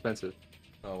really expensive.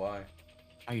 Oh, why?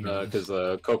 Because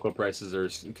cocoa prices are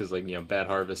because like bad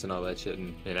harvest and all that shit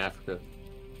in Africa.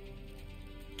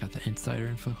 Got the insider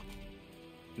info.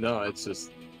 No, it's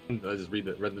just I just read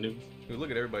the news. Dude,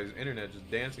 look at everybody's internet just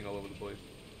dancing all over the place.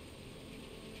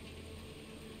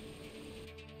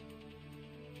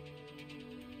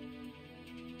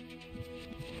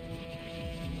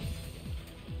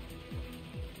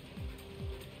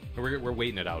 We're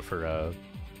waiting it out for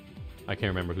I can't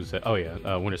remember who said. Oh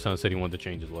yeah, Winter Sun said he wanted to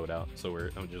change his loadout, so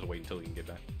I'm just waiting until he can get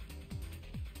back.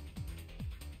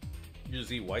 You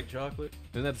just eat white chocolate?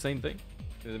 Isn't that the same thing?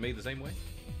 Is it made the same way?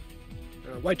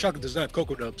 White chocolate does not have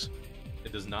cocoa nubs.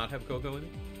 It does not have cocoa in it?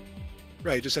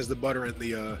 Right, it just has the butter and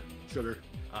the sugar.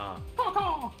 Ah.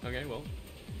 Cocoa! Okay, well,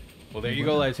 there you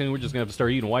go, Lysin. We're just gonna have to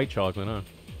start eating white chocolate,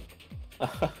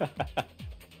 huh?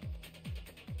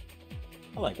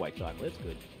 I like white chocolate. It's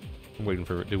good. I'm waiting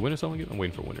for. Did Winter Sullen get? I'm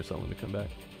waiting for Winter Sullen to come back.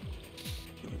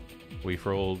 Wait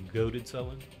for old goated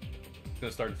Sullen. It's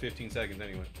gonna start in 15 seconds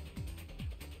anyway.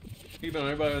 Keep on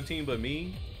everybody on the team but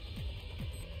me.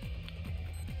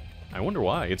 I wonder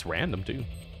why. It's random too.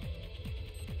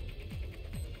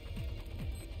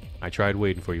 I tried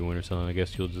waiting for you, Winter Sullen. I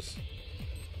guess I'll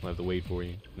have to wait for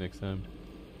you next time.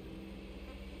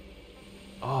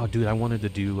 Oh, dude, I wanted to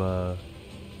do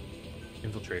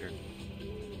Infiltrator.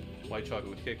 White chocolate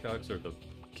with Kit Kats or the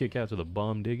Kit Kats or the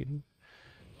bomb diggity.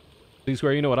 Big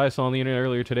Square, you know what I saw on the internet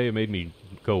earlier today? It made me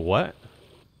go, what?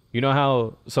 You know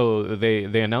how, so they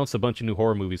announced a bunch of new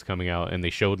horror movies coming out, and they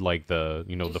showed like the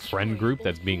friend group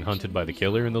that's being hunted by the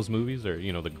killer in those movies, or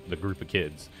the group of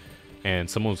kids. And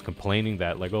someone was complaining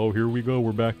that like, oh, here we go,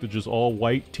 we're back to just all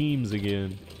white teams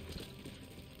again.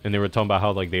 And they were talking about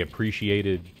how like they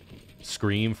appreciated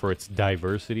Scream for its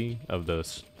diversity of the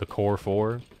core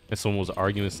four. And someone was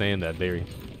arguing, saying that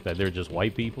they're just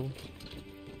white people.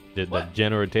 That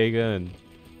Jenna Ortega and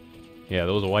yeah,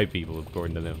 those are white people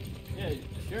according to them. Yeah,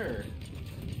 sure.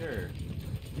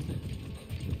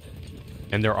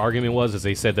 And their argument was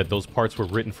they said that those parts were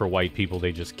written for white people.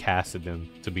 They just casted them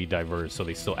to be diverse, so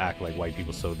they still act like white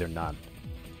people, so they're not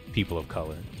people of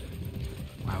color.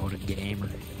 Wow, what a gamer!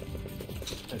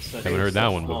 Haven't heard that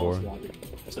one before.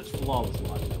 Such flawless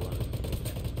logic. I love it.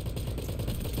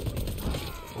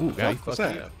 Ooh, guy, what's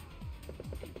that? Yeah.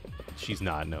 She's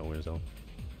not nowhere, so.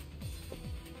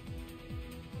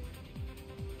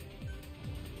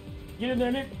 Get in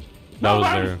there, Nick. That was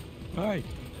their. Alright.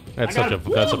 That's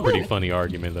a pretty funny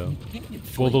argument, though.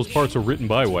 Well, those parts are written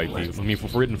by white people. I mean,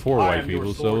 written for white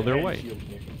people, so they're white.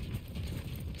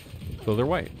 So they're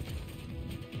white.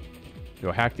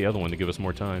 Go hack the other one to give us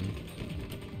more time.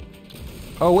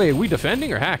 Oh wait, are we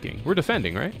defending or hacking? We're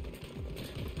defending, right?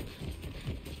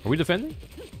 Are we defending?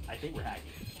 I think we're hacking.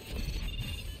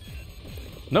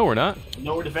 No, we're not.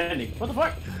 No, we're defending. What the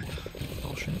fuck?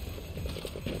 Bullshit.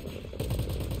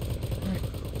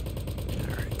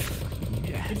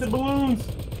 Get the balloons.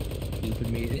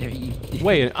 Keeping me there, you.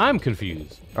 Wait, I'm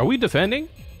confused. Are we defending?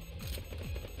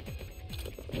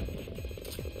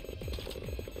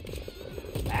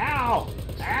 Ow!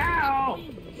 Ow!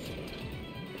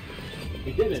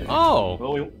 We did it. Oh.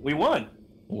 Well, we won.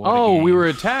 Oh, we were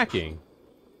attacking.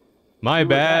 My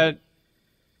bad.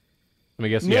 I mean,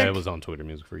 I guess, yeah, it was on Twitter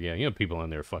Music for, yeah. You know, people on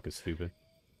there are fucking stupid.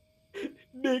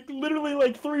 Nick, literally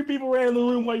like 3 people ran in the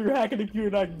room while you were hacking the queue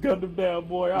and I gunned them down,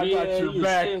 boy. I got your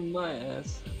back. My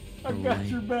ass. I got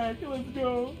your back. Let's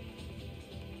go.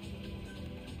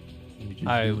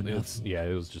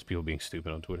 It was just people being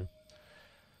stupid on Twitter.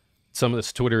 Some of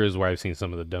this Twitter is where I've seen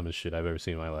some of the dumbest shit I've ever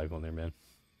seen in my life on there, man.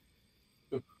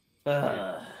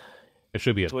 It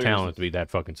should be a talent to be that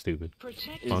fucking stupid.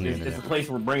 It's a place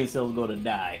where brain cells go to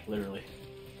die, literally.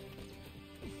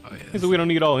 Oh, yeah. So we don't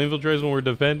need all infiltrators when we're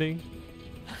defending?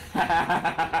 Oh,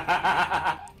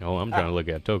 I'm trying to look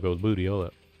at Toko's booty. Hold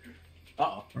up.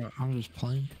 Uh-oh. I'm just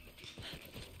playing.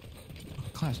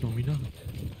 Class don't be done.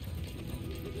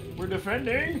 We're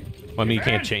defending. Well, I mean, you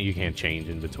can't change. You can't change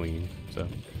in between. So.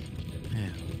 Yeah.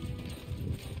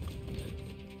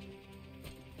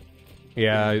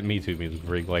 Yeah, me too, Music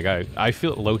Freak. Like I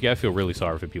feel Loki. I feel really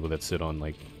sorry for people that sit on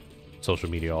like social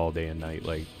media all day and night.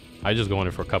 Like I just go on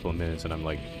it for a couple of minutes and I'm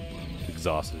like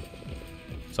exhausted.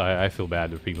 So I feel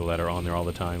bad for people that are on there all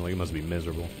the time. Like it must be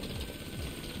miserable.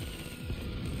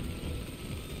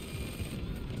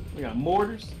 We got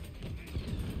mortars.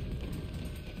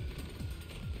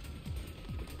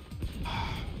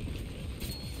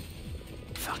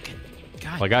 Fucking god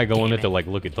Like I go on damn it to like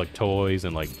look at like toys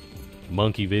and like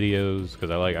monkey videos because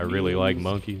I really like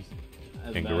monkeys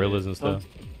That's and about gorillas it. and stuff.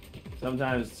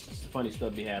 Sometimes funny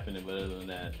stuff be happening, but other than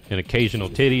that, An occasional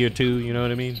titty or two, you know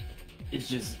what I mean? it's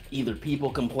just either people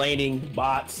complaining,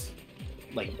 bots,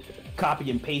 like copy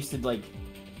and pasted like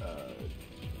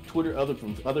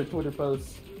from other Twitter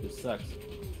posts. It sucks.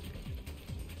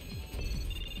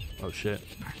 Oh shit.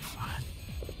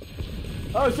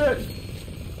 Oh shit!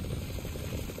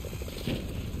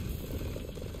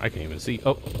 I can't even see.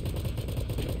 Oh,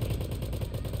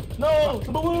 No,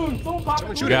 the balloon! Someone pop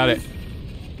the got balloon! it.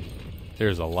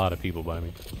 There's a lot of people by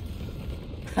me.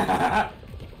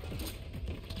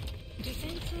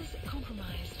 Defenses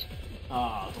compromised.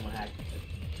 Oh, someone hacked.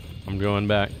 I'm going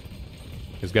back.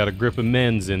 It's got a grip of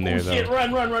men's in there Oh shit! though.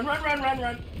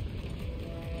 Run!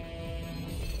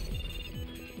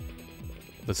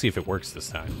 Let's see if it works this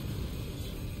time.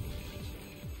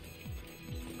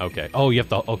 Okay. Oh, you have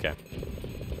to. Okay.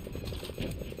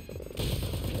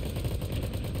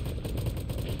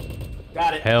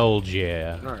 Got it. Hell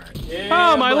yeah. All right. Yeah,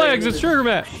 Oh, my buddy. legs! It's Sugar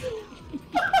Matt.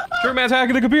 Sugar Matt's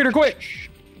hacking the computer. Quick!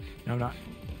 No, not.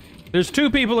 There's 2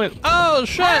 people in. Oh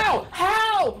shit! How?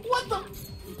 How? What the?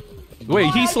 Wait,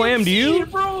 Oh, he I slammed didn't see you?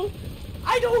 it, bro.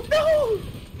 I don't know.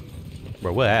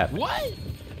 Bro, what happened? What?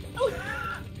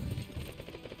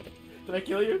 Did I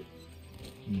kill you?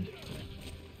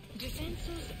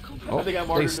 Defenses I compromised. think I They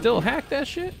martyred still him. hack that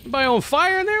shit? Anybody on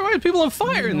fire in there? Why are people on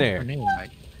fire in there?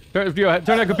 Grenade. Turn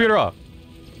that computer off.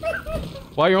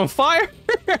 While you're on fire?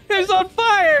 It's on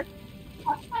fire!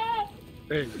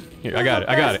 Hey, Here, I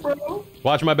got it. Bro.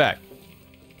 Watch my back.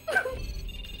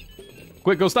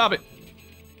 Quick, go stop it.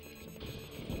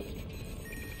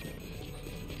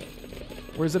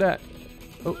 Where's it at?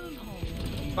 Oh.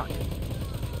 Wormhole.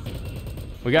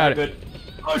 We got it. Good.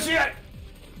 Oh shit!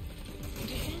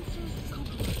 Defenses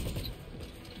compromised.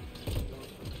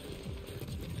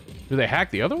 Did they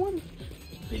hack the other one?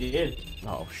 They did.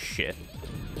 Oh, shit.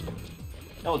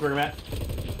 That was pretty Matt.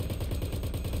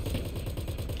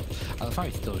 I'll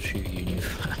probably still shoot you. And you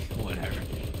whatever.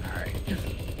 All right.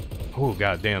 Oh,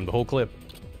 goddamn. The whole clip.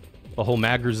 The whole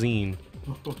magazine.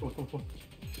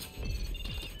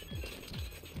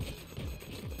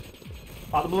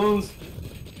 Pop the balloons.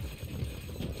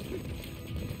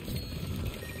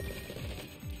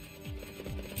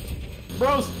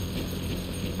 Bros!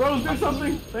 Bros, do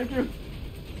something! Thank you.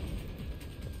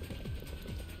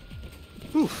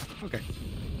 oof. Okay.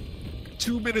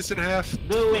 2 minutes and a half.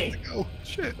 Go away. Oh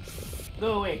shit.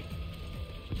 Go away.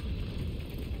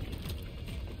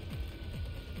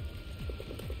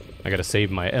 I gotta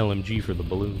save my LMG for the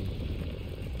balloon.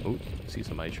 Oh, see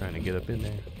somebody trying to get up in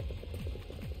there.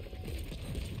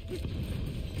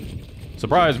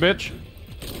 Surprise, bitch!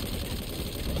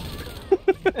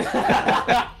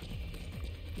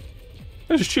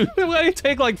 Shoot, why do you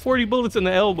take like 40 bullets in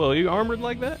the elbow? You armored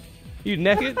like that? You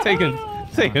naked?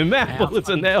 Taking mad bullets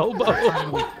in the elbow.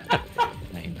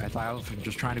 I thought I was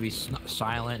just trying to be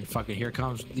silent and fucking here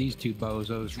comes these 2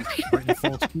 bozos running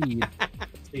full speed.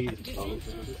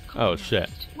 Oh shit.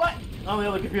 What? On the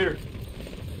other computer.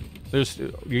 There's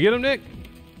you get him, Nick?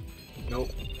 Nope.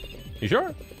 You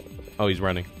sure? Oh, he's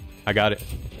running. I got it.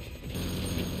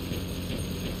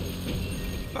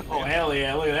 Oh hell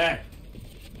yeah, look at that.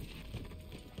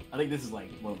 I think this is like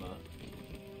one of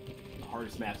the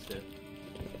hardest maps to.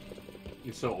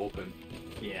 You're so open.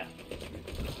 Yeah.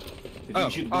 Oh,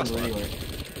 You shoot the awesome. anywhere.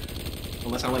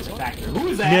 Unless a factor. Who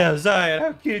is that? Zion,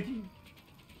 how could you?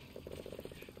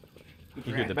 Get You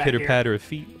your hear ass the back pitter here. patter of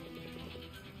feet.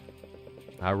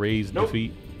 I raised Nope. the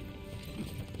feet.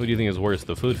 Who do you think is worse,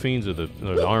 the foot fiends or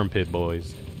the armpit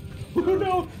boys? Oh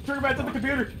no! Turn back to the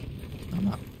computer. I'm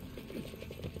not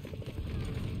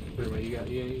You got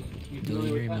you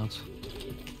deleting your emails.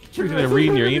 You're gonna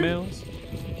reading your emails?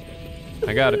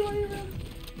 I got it. Remaining.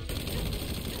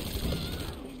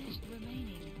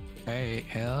 Hey,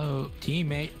 hello,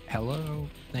 teammate. Hello.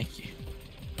 Thank you.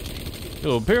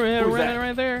 Little pyramid Who's right, that?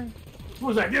 right there.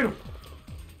 Who's that? Get him!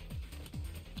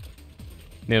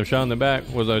 Damn shot in the back.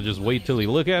 Was I just wait till he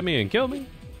look at me and kill me?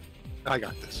 I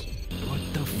got this. What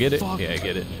the Get it? fuck? Yeah, I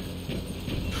get it.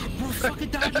 Bro, fucking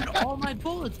dodging all my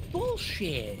bullets.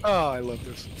 Bullshit. Oh, I love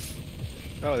this.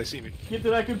 Oh, they see me. Get to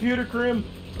that computer, Krim.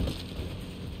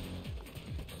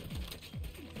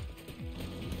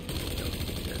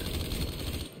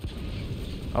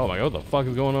 Oh my god, what the fuck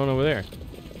is going on over there?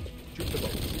 Shoot the bow.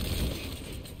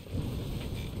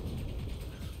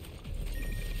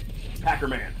 Hacker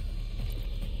Man.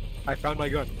 I found my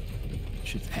gun.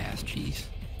 Shit's ass cheese.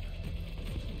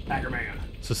 Hacker Man.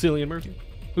 Cecilian Murphy?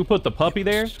 Who put the puppy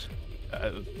there?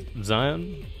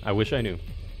 Zion? I wish I knew.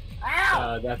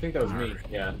 I think that was me.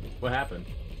 Yeah. What happened?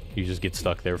 You just get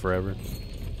stuck there forever.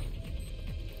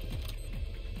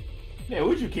 Yeah,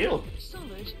 who'd you kill?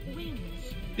 Solid wins.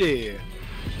 Yeah.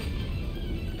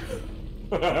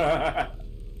 that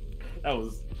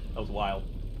was wild.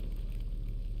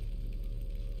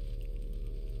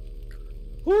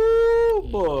 Woo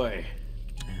boy.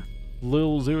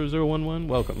 Lil 0011,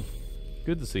 welcome.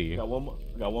 Good to see you. Got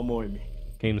one more in me.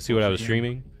 Came to see what I was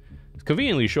streaming.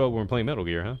 Conveniently show up when we're playing Metal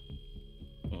Gear, huh?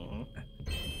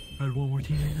 I had one more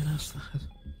teammate than us.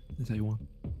 I'll tell you one.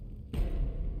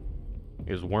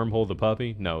 Is Wormhole the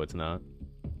puppy? No, it's not.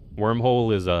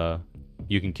 Wormhole is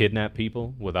you can kidnap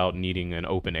people without needing an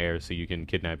open air, so you can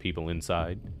kidnap people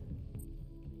inside.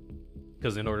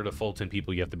 Because in order to Fulton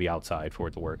people, you have to be outside for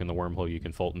it to work. In the Wormhole, you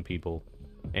can Fulton people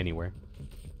anywhere.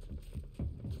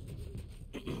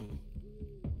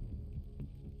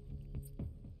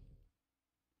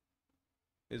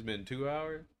 It's been 2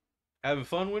 hours. Having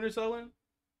fun, Winter Sullen?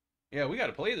 Yeah, we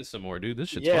gotta play this some more, dude. This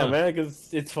shit's fun. Yeah, man,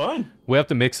 because it's fun. We have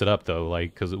to mix it up, though,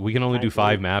 like, because we can only do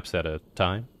 5 maps at a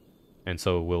time. And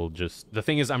so we'll just... The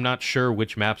thing is, I'm not sure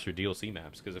which maps are DLC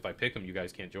maps, because if I pick them, you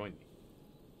guys can't join me.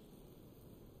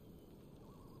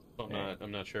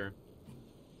 I'm not sure.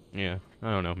 Yeah,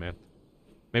 I don't know, man.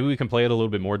 Maybe we can play it a little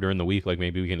bit more during the week. Like,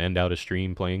 maybe we can end out a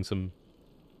stream playing some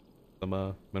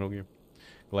Metal Gear.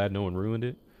 Glad no one ruined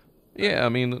it. Yeah, I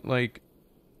mean, like...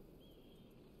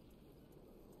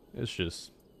 It's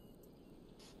just...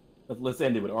 Let's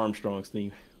end it with Armstrong's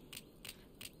theme.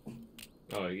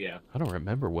 Oh, yeah. I don't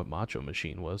remember what Macho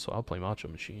Machine was, so I'll play Macho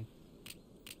Machine.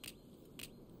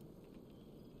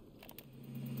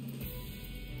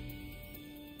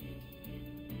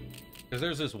 Because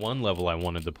there's this one level I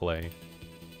wanted to play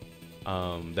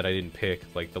that I didn't pick,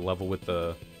 like the level with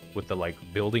the like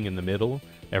building in the middle.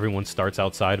 Everyone starts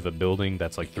outside of a building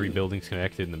that's like 3 buildings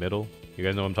connected in the middle. You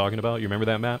guys know what I'm talking about? You remember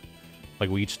that map? Like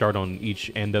we each start on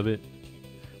each end of it.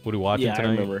 What are we watching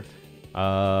tonight? I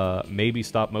remember. Maybe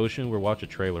stop motion. We'll watch a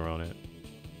trailer on it.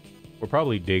 We'll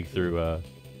probably dig through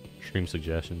stream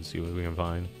suggestions, see what we can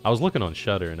find. I was looking on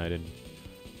Shudder and I didn't.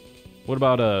 What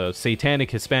about Satanic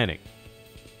Hispanic?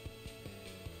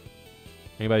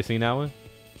 Anybody seen that one?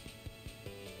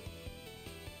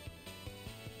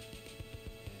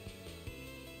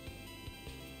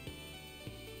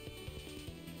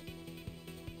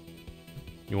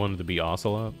 You wanted to be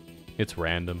Ocelot? It's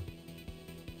random.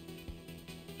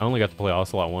 I only got to play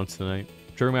Ocelot once tonight.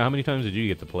 Jeremy, how many times did you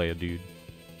get to play a dude?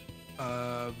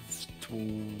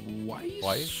 Twice?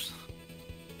 Twice?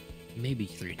 Maybe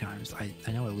 3 times.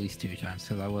 I know at least 2 times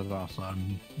because I was also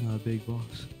on Big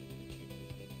Boss.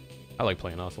 I like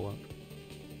playing Ocelot.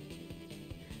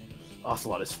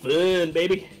 Ocelot is fun,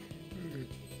 baby.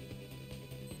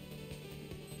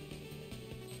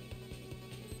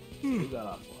 Who got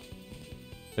Ocelot?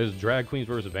 There's Drag Queens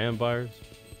versus Vampires.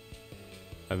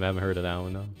 I haven't heard of that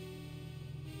one, though.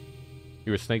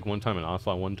 You were Snake one time and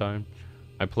Ocelot one time.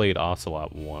 I played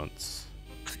Ocelot once.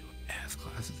 Let's see what ass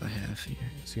classes I have here.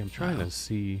 See, I'm trying to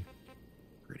see.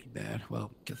 Pretty bad.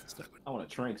 Well, guess I'm stuck with. I want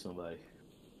to trank somebody.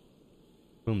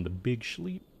 Boom, the big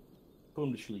sleep. Put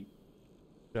him to sleep.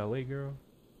 LA girl.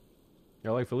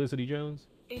 Y'all like Felicity Jones?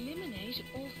 Eliminate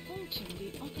or Fulton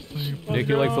the opposition. Nick,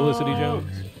 you like Felicity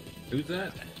Jones? Who's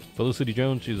that? Felicity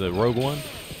Jones, she's a Rogue One.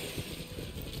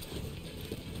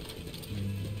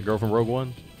 The girl from Rogue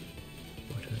One.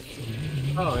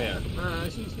 Oh, yeah.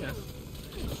 She's, yeah.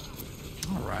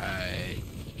 Alright.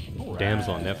 Dam's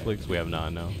on Netflix. We have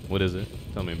not, no. What is it?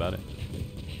 Tell me about it.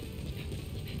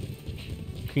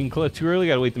 King Clutch too early?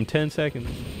 Gotta wait them 10 seconds.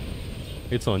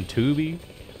 It's on Tubi.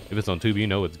 If it's on Tubi, you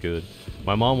know it's good.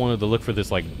 My mom wanted to look for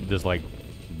this like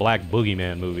black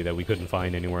boogeyman movie that we couldn't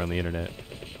find anywhere on the internet.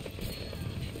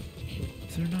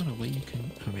 Is there not a way you can...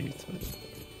 Oh, maybe it's what...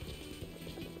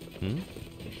 Hmm?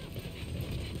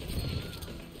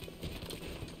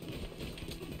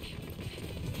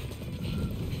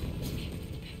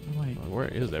 Oh, wait. Where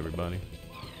is everybody?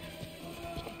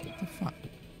 What the fuck?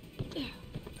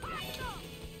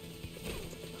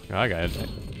 I got it.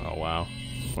 Oh, wow.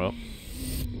 Well,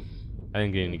 I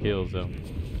didn't get any kills, though.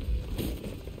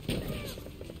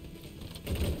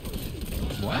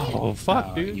 Wow. Oh,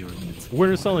 fuck, dude.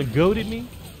 Winter Sullen goated me?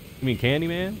 You mean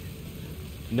Candyman?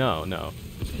 No,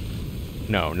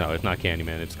 it's not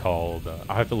Candyman. It's called...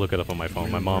 I have to look it up on my phone.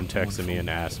 My mom texted me and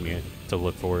asked me to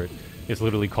look for it. It's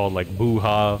literally called, like,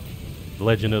 Boo-Ha,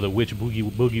 Legend of the Witch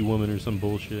Boogie Woman or some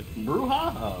bullshit.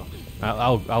 Boo-Ha?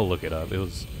 Oh. I'll look it up. It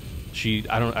was...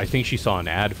 I think she saw an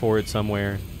ad for it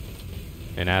somewhere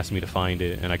and asked me to find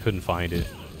it, and I couldn't find it.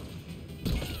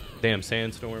 Damn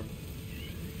Sandstorm.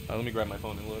 Let me grab my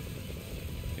phone and look.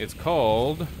 It's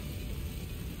called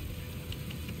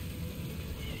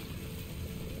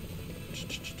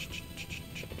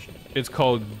It's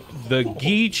called The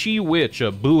Geechee Witch,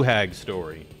 a Boo Hag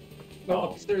story. No,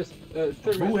 upstairs.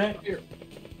 Here.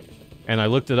 And I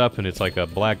looked it up, and it's like a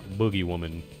black boogie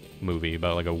woman movie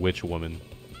about like a witch woman.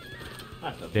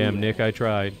 Damn, Nick, I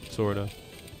tried, sorta.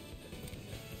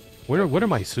 What are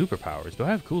my superpowers? Do I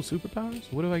have cool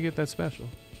superpowers? What do I get that's special?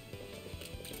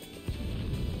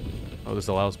 Oh, this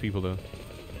allows people to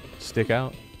stick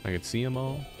out. I can see them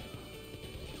all.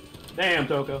 Damn,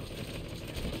 Toko.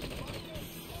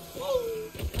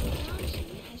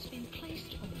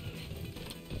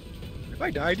 Have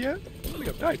I died yet? I don't think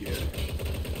I've died yet.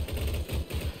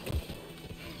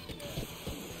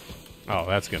 Oh,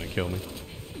 that's gonna kill me.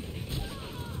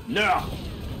 No!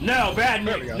 No, bad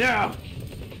Nick! No! Now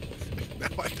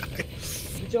I died.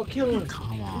 Did y'all kill him?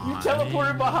 Come on. You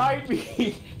teleported behind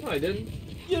me! No, I didn't.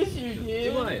 Yes, you did!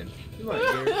 You're lying. You're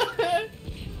lying, Gary.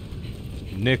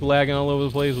 Nick lagging all over the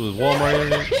place with Walmart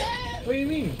internet. What do you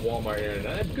mean Walmart internet?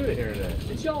 I have good internet.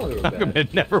 It's y'all who are How come bad.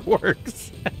 it never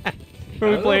works?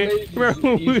 Remember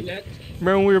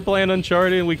when we were playing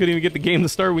Uncharted and we couldn't even get the game to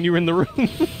start when you were in the room?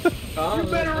 You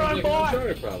better run,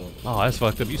 boy! Oh, that's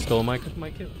fucked up. You stole my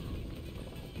kill.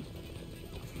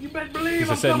 You better believe Because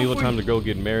I I'm said coming Mila for time you. to go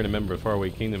get married a member of Faraway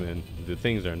Kingdom, and the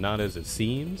things are not as it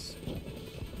seems.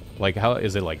 Like, how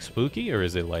is it like spooky, or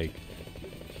is it like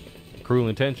Cruel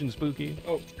Intention spooky?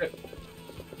 Oh shit!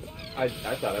 I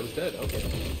thought I was dead. Okay.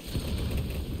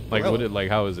 Like, Well. what it like?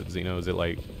 How is it? Zeno? Is it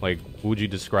like would you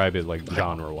describe it like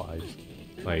genre wise?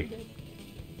 Like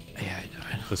Yeah,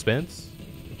 I died. suspense?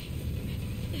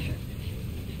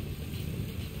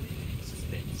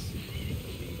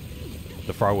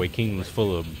 The Faraway Kingdom's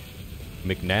full of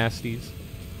McNasties.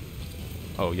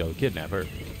 Oh, yo, kidnap her.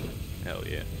 Hell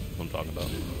yeah. That's what I'm talking about.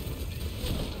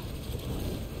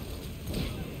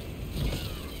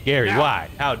 Gary, Now. why?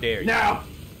 How dare you? Now!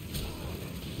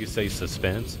 You say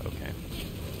suspense? Okay.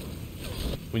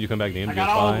 When you come back to MGO, got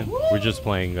all- fine. We're just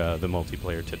playing the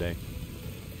multiplayer today.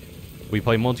 We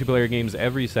play multiplayer games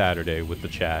every Saturday with the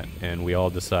chat, and we all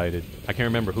decided... I can't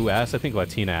remember who asked. I think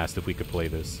Latina asked if we could play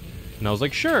this. And I was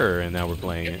like, sure, and now we're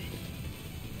playing it.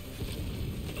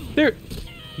 There!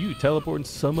 You teleporting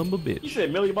son of a bitch. You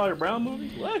said Millie Bobby Brown movie?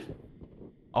 What?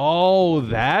 Oh,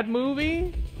 that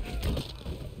movie?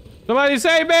 Somebody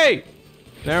save me!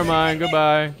 Never mind,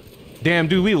 goodbye. Damn,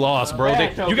 dude, we lost, bro.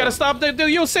 You gotta stop that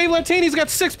dude. Yo, save Latini. He's got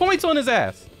 6 points on his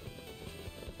ass.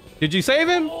 Did you save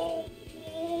him?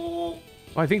 Oh,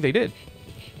 I think they did.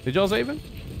 Did y'all save him?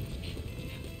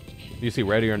 Do you see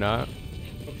Ready or Not?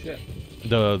 Oh shit.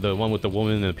 The one with the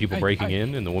woman and the people breaking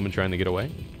in and the woman trying to get away?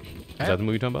 Is that the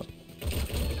movie you're talking about?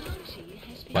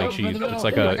 Like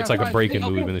it's like a break-in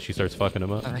move and then she starts fucking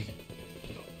him up.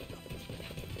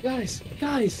 Guys,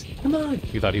 come on!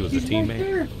 You thought he was a He's right teammate?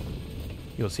 there.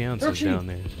 Yo, Seance's down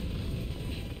there.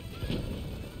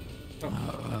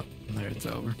 Oh, there it's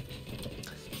over.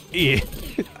 Yeah.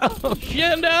 Oh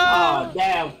shit, no! Oh,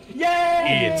 damn.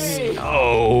 Yay! It's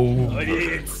over.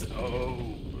 It's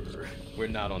over. We're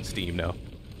not on Steam now.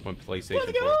 We're on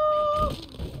PlayStation 4.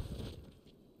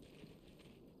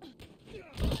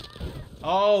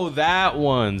 Oh, that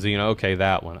one's, okay,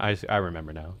 that one. I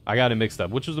remember now. I got it mixed up.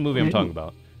 Which is the movie I'm talking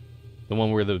about? The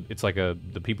one where it's like the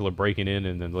people are breaking in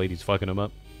and then the lady's fucking them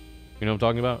up. You know what I'm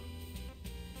talking about?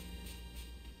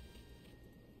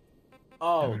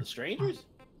 Oh, The Strangers?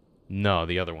 No,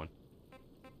 the other one.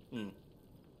 Hmm.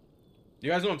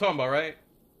 You guys know what I'm talking about, right?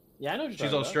 Yeah, I know what you're She's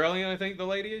talking about. Australian, I think, the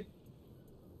lady.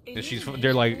 And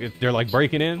they're like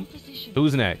breaking in.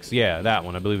 Who's next? Yeah, that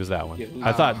one. I believe is that one. Yeah, who's-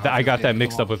 I thought I got that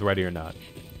mixed up with Ready or Not.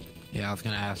 Yeah, I was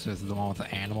gonna ask if it's the one with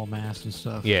the animal mask and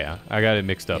stuff. Yeah, I got it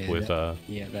mixed up Yeah, with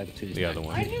Yeah, that too. the other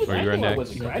one. I knew, Or I you were knew I next?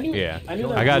 wasn't correct. I knew, Yeah, I knew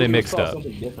that I got it movie was mixed called up.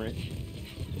 Something different.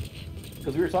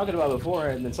 Because we were talking about it before,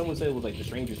 and then someone said it was like The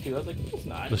Strangers too. I was like, it's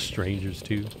not. The Strangers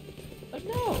too. Like,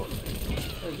 no.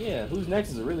 Like, yeah, Who's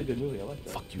Next is a really good movie. I like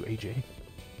that. Fuck you, AJ.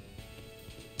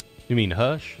 You mean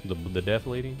Hush, the deaf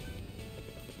lady?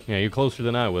 Yeah, you're closer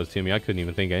than I was, Timmy. I couldn't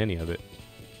even think of any of it.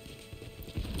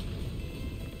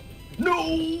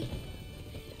 No!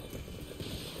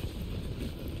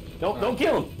 Don't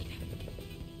kill him!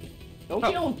 Don't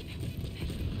kill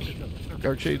him!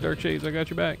 Dark Shades, I got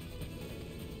your back.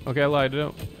 Okay, I lied.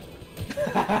 Don't.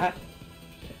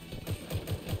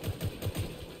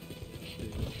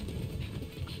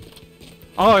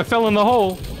 Oh, I fell in the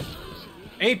hole.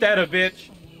 Ain't that a bitch?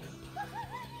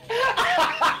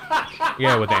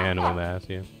 Yeah, with the animal mask,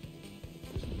 yeah.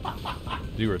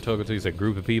 You were talking to a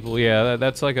group of people. Yeah,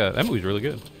 that's like that movie's really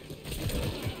good.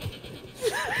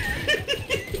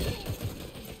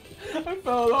 I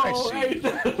fell all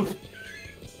right.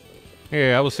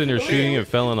 Yeah, I was sitting there shooting and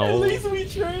fell in the At hole. least we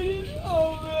traded.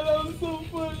 Oh man, that was so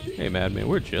funny. Hey, Madman,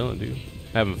 we're chilling, dude.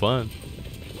 Having fun.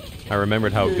 I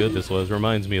remembered how good this was.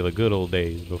 Reminds me of the good old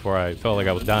days before I felt like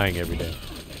I was dying every day.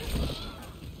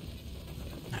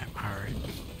 Alright.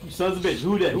 You sons of a bitch.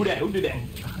 Who that? Who that? Who did that?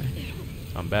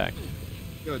 I'm back.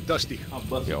 Yo, Dusty. I'm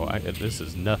busting. Yo, this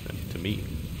is nothing to me.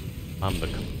 I'm the...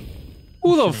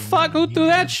 Who the fuck? Who threw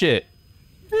that shit?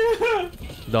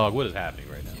 Dog, what is happening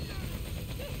right now?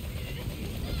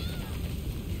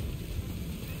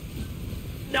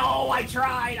 No, I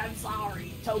tried. I'm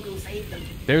sorry. Togo saved him.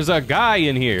 There's a guy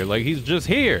in here. Like, he's just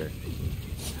here.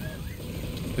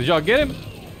 Did y'all get him?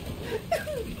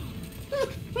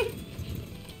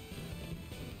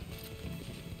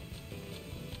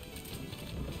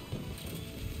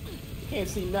 Can't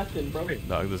see nothing, bro.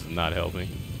 Dog, this is not helping.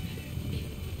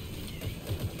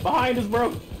 Behind us,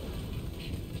 bro.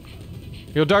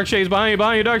 Yo, Dark Shades, behind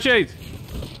you, Dark Shades.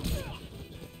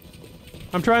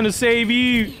 I'm trying to save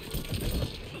you.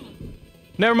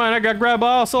 Never mind, I got grabbed by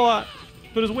Ocelot.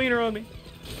 Put his wiener on me.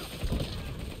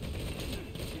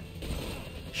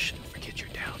 Shh, don't forget you're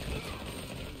down.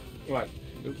 What?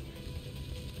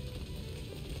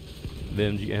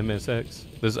 The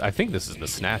MSX. I think this is the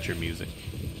Snatcher music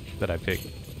that I picked.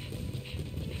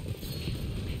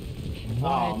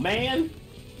 Oh, man.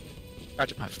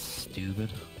 Gotcha. That's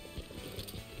stupid.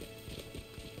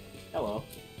 Hello.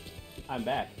 I'm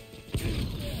back.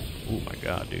 Oh my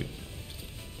god, dude.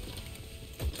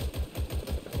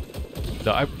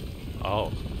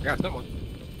 Oh. Yeah, someone.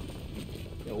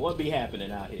 Yo, what be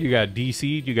happening out here? You got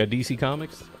DC? You got DC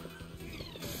Comics?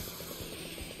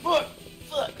 Fuck.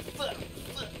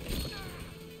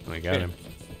 I got him.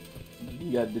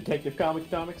 You got Detective Comics.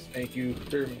 Thank you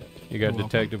very much. You got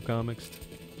Detective Comics?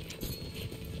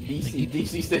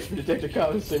 DC stands for Detective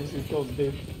Comics. Services goes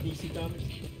to DC Comics.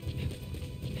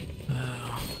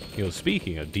 Yo,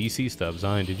 speaking of DC stuff,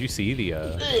 Zion, did you see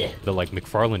the like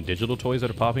McFarlane Digital toys that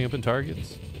are popping up in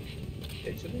Targets?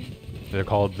 They're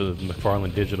called the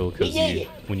McFarlane Digital because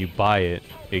when you buy it,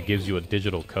 it gives you a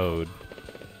digital code.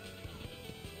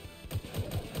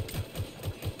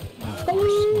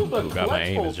 Ooh, Oh god, my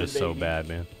aim is just so bad,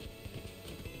 man.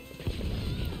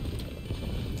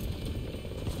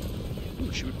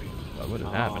 Who shoot me? What is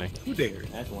happening? Who dared?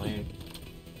 That's lame.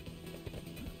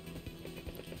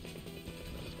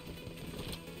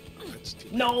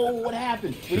 No, what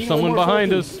happened? There's someone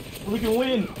behind us. We can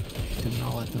win. Do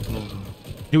not let them pull them.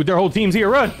 Dude, their whole team's here.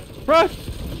 Run! Run!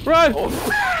 Run! Well,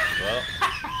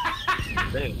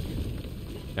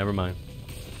 Never mind.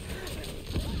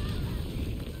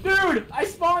 Dude, I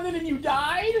spawned in and you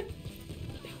died?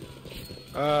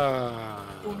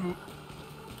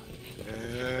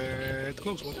 It's a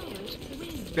close one.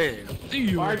 Damn.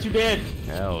 Why aren't you dead?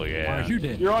 Hell yeah. Why are you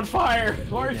dead? You're on fire.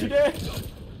 Why aren't you dead?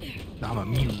 I'm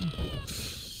immune.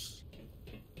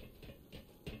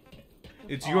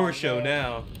 It's your show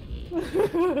now.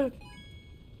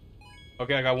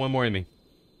 Okay, I got one more in me.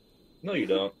 no, you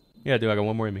don't. Yeah, dude, I got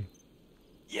one more in me.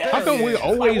 Yes. How come we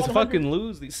always fucking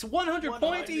lose these? 100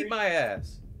 points, eat my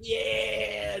ass.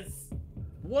 Yes.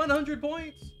 100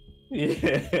 points?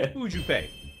 Yeah. Who'd you pay?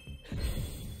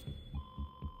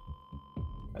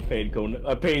 I paid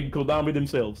Kodami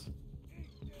themselves.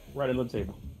 Right on the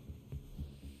table.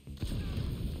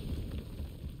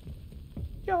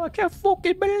 Yo, I can't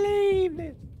fucking believe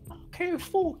this. I can't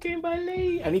fucking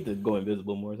believe. I need to go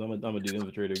invisible more, so I'm gonna do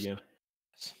infiltrator again.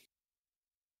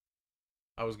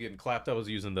 I was getting clapped. I was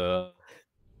using the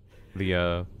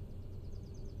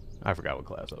I forgot what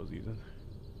class I was using.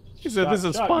 He said, "This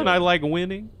is fun. I like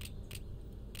winning."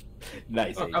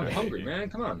 Nice. Fuck, I'm hungry, man.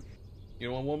 Come on. You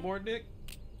don't want one more, Dick?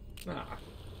 Nah.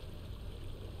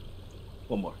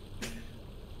 One more.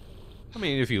 I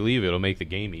mean, if you leave, it'll make the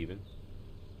game even.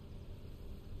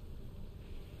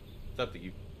 It's up to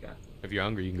you. Yeah. If you're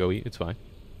hungry, you can go eat. It's fine.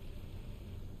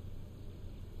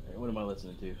 Alright, what am I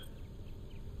listening to?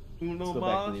 Uno Let's go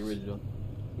Mas. back to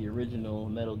the original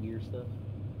Metal Gear stuff.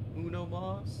 Uno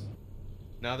Mas.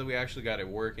 Now that we actually got it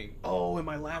working. Oh, in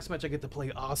my last match, I get to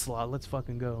play Ocelot. Let's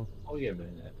fucking go. Oh yeah,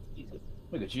 man. Jesus.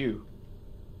 Look at you.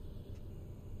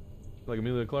 Like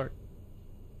Amelia Clark.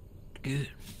 Good.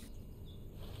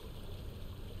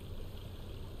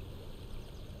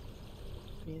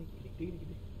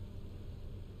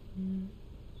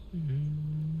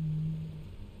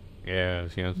 Yeah,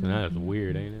 see, that's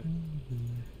weird, ain't it?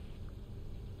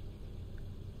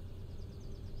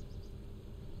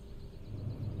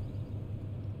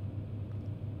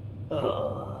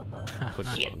 Put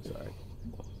it on, sorry.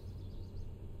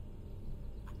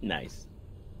 Nice.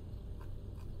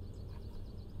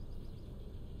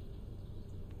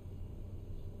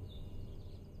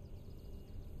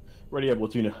 Ready up,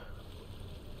 Latuna.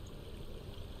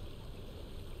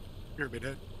 Pyramid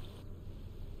Head.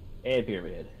 And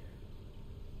Pyramid Head.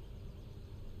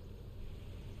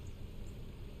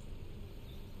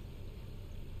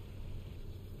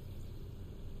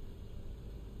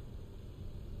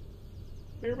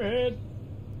 Pyramid Head.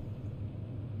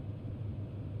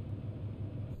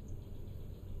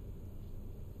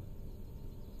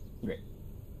 Great.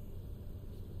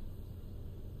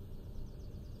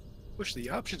 Push the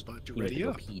options button to He went to ready go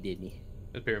up. pee, didn't he?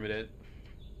 The pyramid head.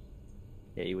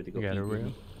 Yeah, he went to go You got pee. it didn't real. he?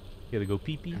 You gotta go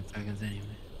pee pee. 10 seconds anyway.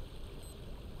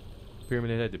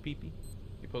 Pyramid head had to pee pee.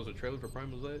 You posted a trailer for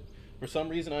Primal Z. For some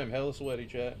reason, I'm hella sweaty,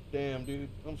 chat. Damn, dude,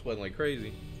 I'm sweating like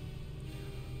crazy.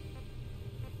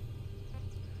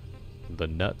 The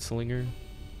Nut Slinger.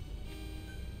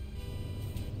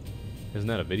 Isn't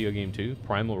that a video game too?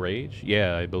 Primal Rage?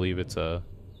 Yeah, I believe it's a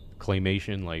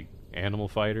claymation like animal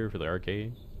fighter for the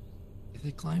arcade. Is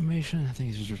it claymation? I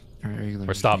think it's just a regular.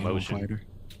 Or stop animal motion. fighter.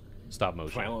 Stop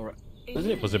motion. Primal. Isn't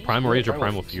it? Was it Primal Rage or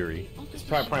Primal Primal Fury? It's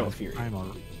Primal Fury.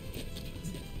 Primal.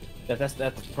 That's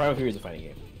Primal Fury is a fighting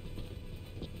game.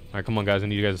 Alright, come on, guys. I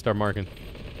need you guys to start marking.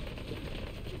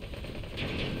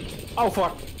 Oh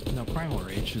fuck! No, Primal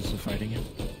Rage is a fighting game.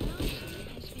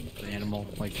 The animal,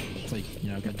 like, it's like, you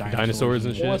know, got Dinosaurs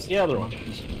and shit. What's the other one?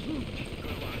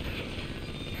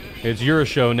 It's your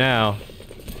show now.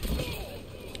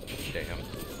 Damn.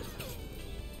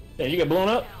 Yeah, you get blown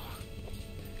up?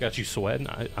 Got you sweating?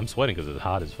 I'm sweating because it's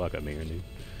hot as fuck up here, dude.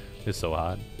 It's so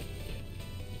hot.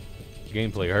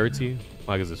 Gameplay hurts you?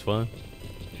 Why? Because it's fun?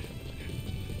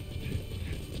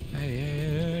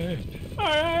 Hey.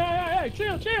 Hey,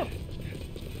 chill.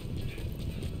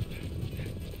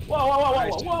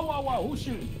 Whoa, who's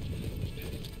shooting?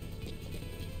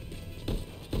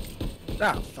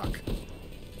 Ah, fuck.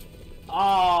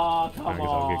 Oh, come I guess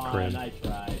I'll get on. crim. I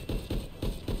tried.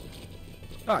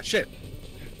 Ah, shit.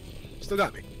 Still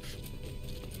got me.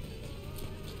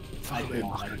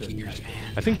 Gears,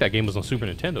 man. I think that game was on Super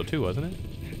Nintendo too, wasn't it?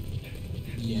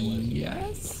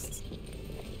 Yes.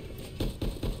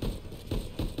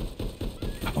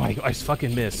 Oh, I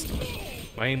fucking missed.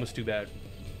 My aim was too bad.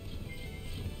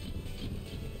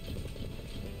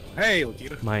 Hey,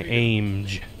 Lakita. My aim.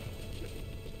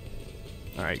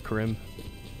 Alright, Krim.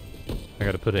 I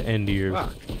gotta put an end to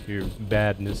your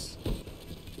badness.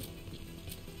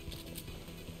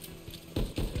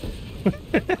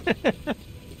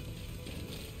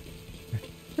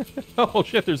 Oh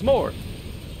shit, there's more.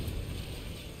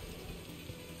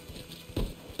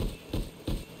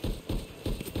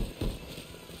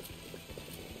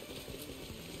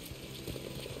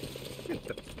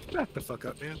 Back the fuck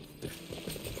up, man.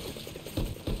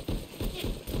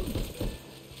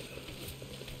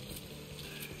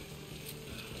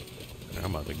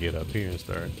 I'm about to get up here and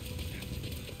start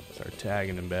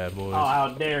tagging them bad boys. Oh, how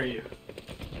dare you.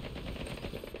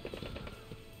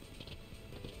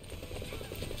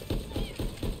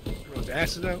 Everyone's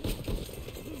asses out.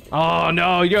 Oh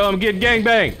no, yo, I'm getting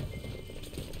gangbanged.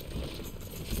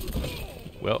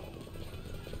 Well,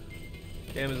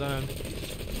 Amazon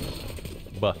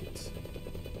buckets.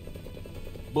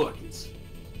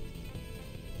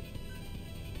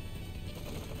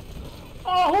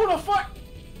 Oh, who the fuck?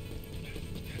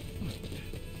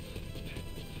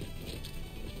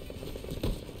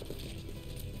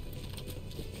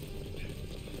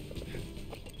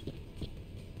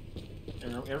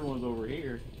 Everyone's over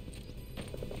here.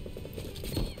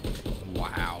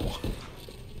 Wow.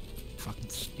 Fucking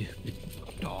stupid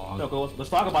dog. Toko, let's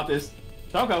talk about this.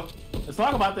 Toko, let's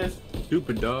talk about this.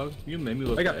 Stupid dog. You made me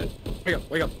look Wake up. bad.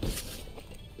 Wake up.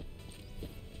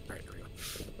 Alright, there we go.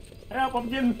 Help, I'm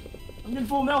getting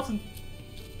full Nelson.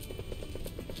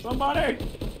 Somebody.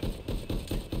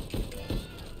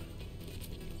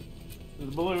 The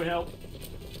balloon help.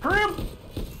 Crim!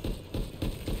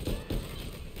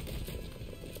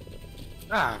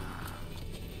 Ah.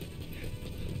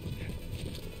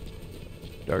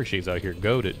 Darkshade's out here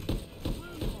goated.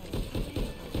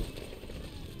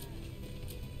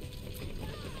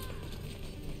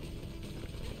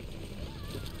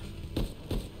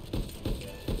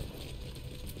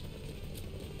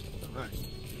 Alright.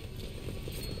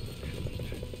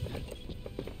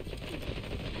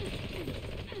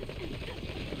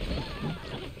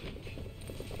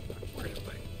 Where did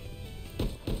I?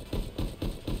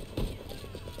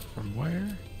 From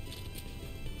where?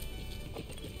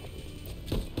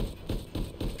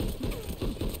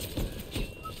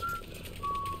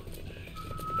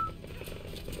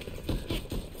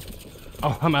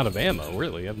 Oh, I'm out of ammo.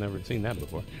 Really? I've never seen that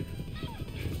before.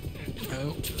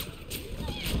 Oh.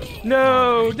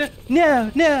 No.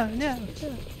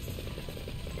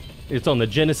 It's on the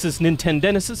Genesis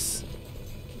Nintendenesis.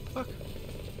 Fuck.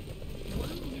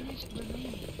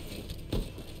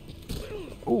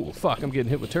 Oh, fuck, I'm getting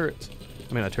hit with turrets.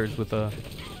 I mean, not turrets, with,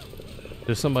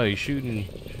 there's somebody shooting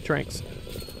tranks.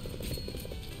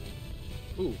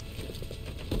 Ooh.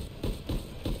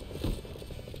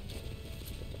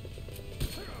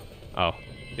 Oh.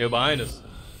 Yo, behind us.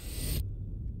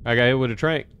 I got hit with a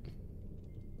trank.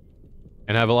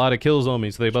 And I have a lot of kills on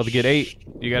me, so they about to get 8.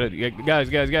 You gotta,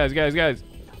 guys.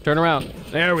 Turn around.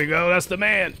 There we go, that's the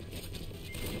man.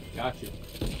 Gotcha.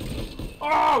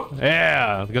 Oh!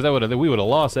 Yeah, because we would have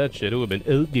lost that shit. It would have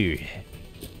been older.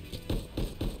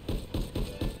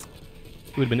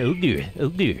 It would have been older.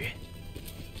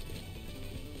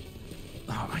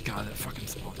 Oh my god, that fucking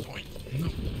spawn point. No.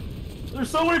 There's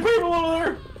so many people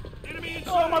over there!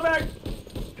 Oh, my back!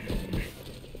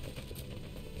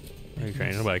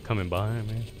 Ain't nobody coming by,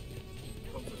 man.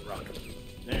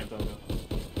 Damn, Togo.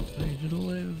 Hey, just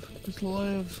live. Just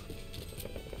live.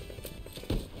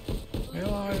 Stay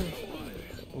alive.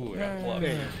 Ooh,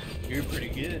 Yeah. You're pretty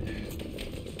good,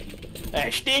 dude.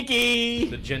 Hey, Stinky!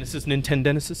 The Genesis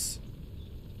Nintendenesis.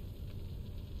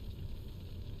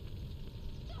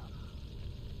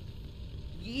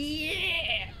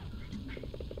 Yeah!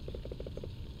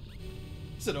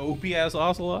 It's an OP-ass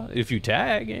ocelot. If you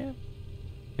tag, yeah.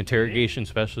 Interrogation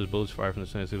specialist bullets fired from the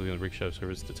sensitive and ricochet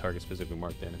service to target specifically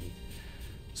marked enemies.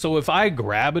 So if I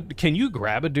grab it, can you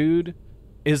grab a dude?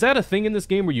 Is that a thing in this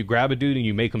game where you grab a dude and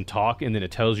you make him talk and then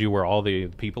it tells you where all the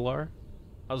people are?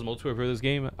 How's the multiplayer for this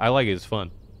game? I like it, it's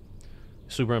fun.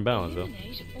 Super unbalanced though. Do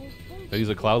I use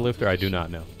a cloud lifter? I do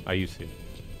not know. I used to.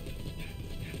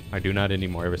 I do not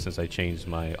anymore ever since I changed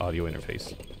my audio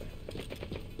interface.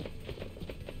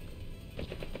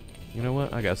 You know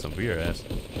what? I got some for your ass.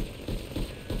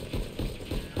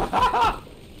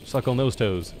 Suck on those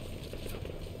toes.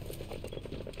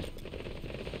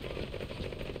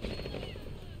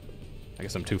 I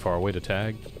guess I'm too far away to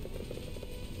tag.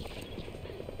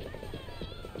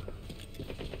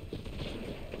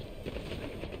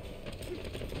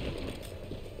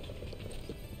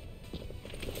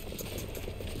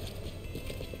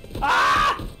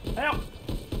 Ah! Help!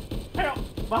 Help!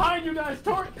 Behind you guys!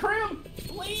 Crim!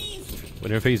 Please!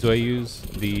 What interface do I use?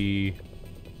 The...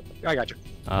 I got you.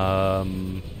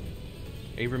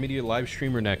 AverMedia Live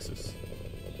Streamer Nexus.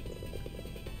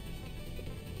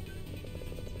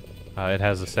 It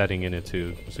has a setting in it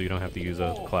too, so you don't have to use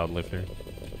a cloud lifter.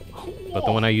 But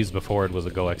the one I used before it was a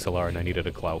Go XLR, and I needed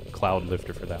a cloud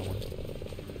lifter for that one.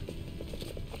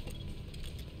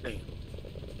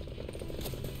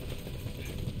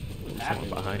 Someone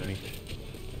behind me.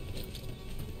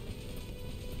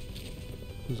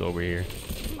 Who's over here?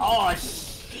 Oh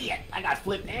shit! I got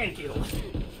flipped and killed.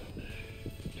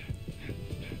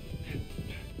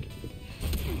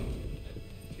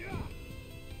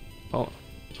 Oh.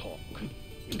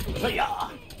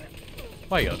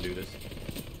 Why y'all do this?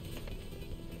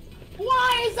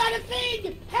 Why is that a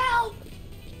thing? Help!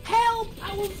 Help!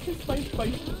 I was just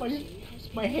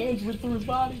my hands went through his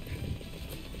body.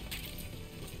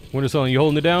 Winter Soldier, you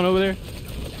holding it down over there?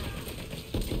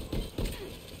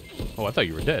 Oh, I thought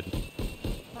you were dead.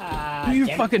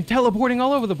 You're fucking teleporting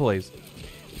all over the place.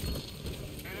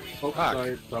 Oh,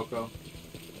 sorry, Coco.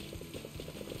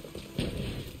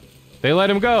 They let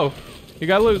him go. He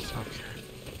got loose.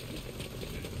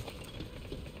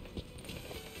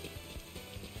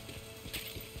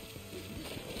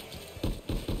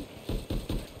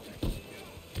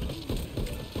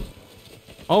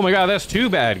 Oh my god, that's 2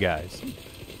 bad guys.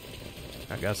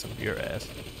 I got some for your ass.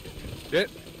 Shit.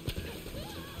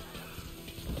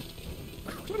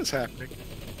 What is happening?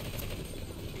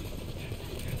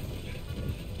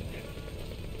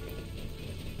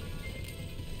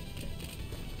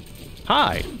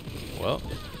 Hi. Well.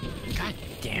 God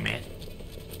damn it.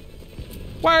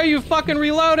 Why are you fucking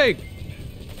reloading?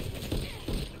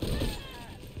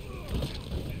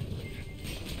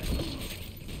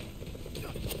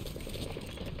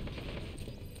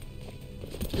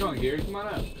 Come on, Gary, come on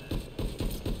up.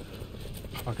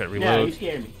 Okay, reload. Yeah, you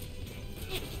scared me.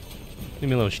 Give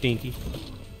me a little stinky.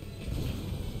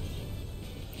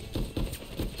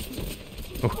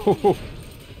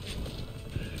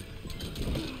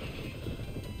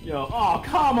 Yo, oh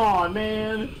come on,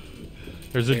 man.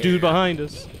 There's a dude behind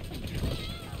us.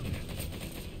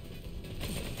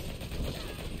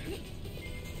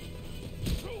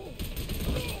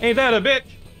 Ain't that a bitch?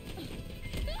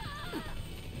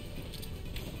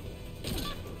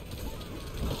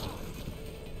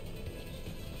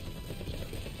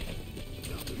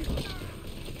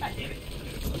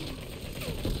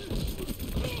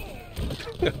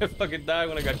 I fucking died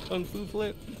when I got kung fu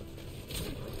flip.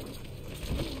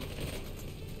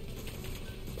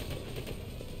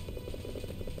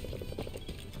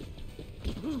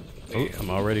 Oh, I'm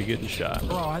already getting shot.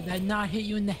 Bro, I did not hit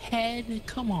you in the head.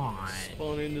 Come on.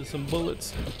 Spawn into some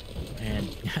bullets. And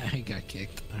I got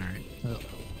kicked. All right. Well,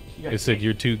 It said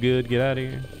you're too good. Get out of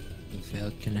here. you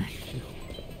failed connection.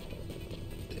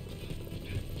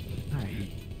 All right.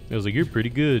 It was like you're pretty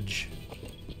good.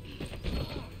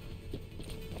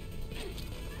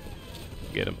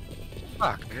 Get him.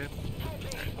 Fuck, man.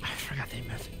 I forgot they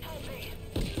messaged.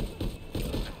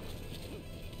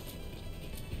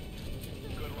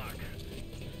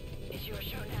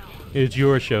 It's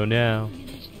your show now.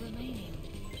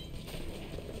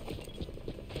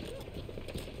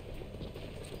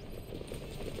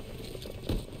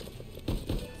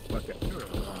 Fuck it.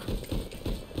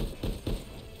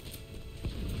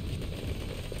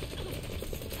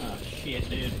 Oh, shit,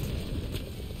 dude.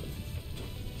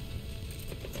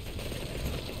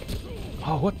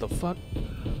 Oh, what the fuck?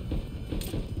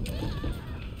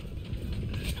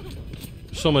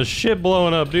 So much shit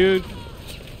blowing up, dude.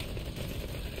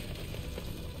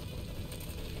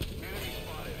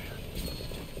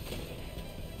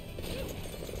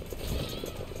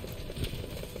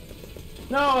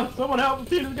 No, someone help!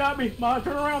 Tina's got me! Mom,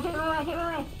 turn around, turn around, turn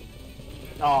around!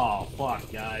 Oh, fuck,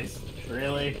 guys.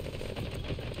 Really?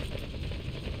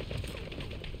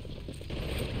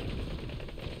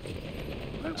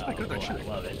 That's pretty good, boy, actually. I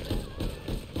love it.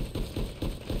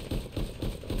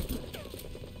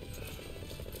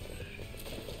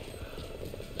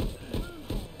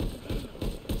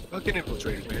 Fucking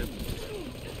infiltrated, man.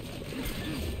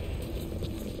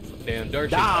 Damn,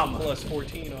 Dark Dom! plus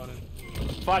 14 on him.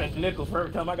 Fight a nickel for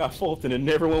every time I got Fulton and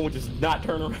everyone would just not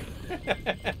turn around.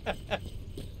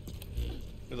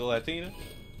 Was it Latina?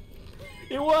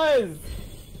 It was!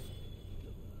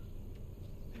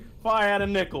 Fire at a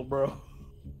nickel, bro.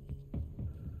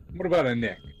 What about a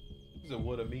Nick? Is it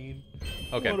what I mean?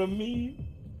 Okay. What a mean.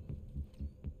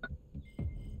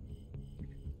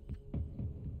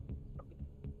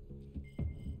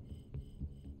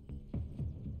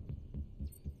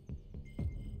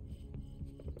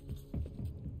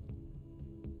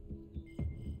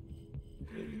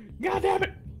 God damn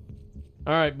it!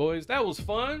 All right, boys, that was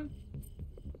fun.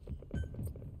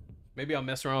 Maybe I'll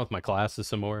mess around with my classes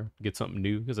some more, get something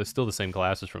new, because I still the same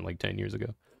classes from like 10 years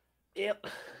ago. Yep.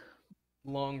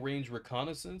 Long range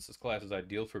reconnaissance. This class is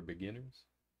ideal for beginners.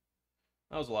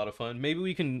 That was a lot of fun. Maybe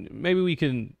we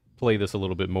can play this a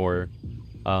little bit more.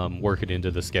 Work it into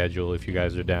the schedule if you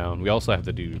guys are down. We also have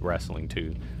to do wrestling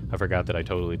too. I forgot that I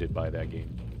totally did buy that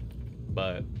game,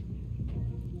 but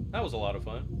that was a lot of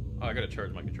fun. Oh, I gotta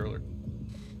charge my controller.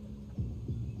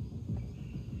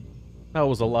 That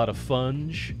was a lot of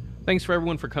fun. Thanks for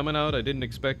everyone for coming out. I didn't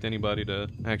expect anybody to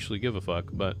actually give a fuck,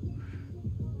 but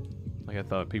like I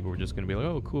thought people were just gonna be like,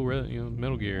 "Oh, cool,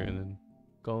 Metal Gear," and then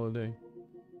call it a day.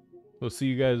 We'll see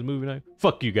you guys movie night.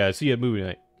 Fuck you guys. See you at movie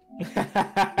night.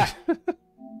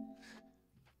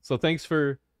 So thanks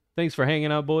for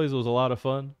hanging out, boys. It was a lot of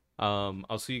fun.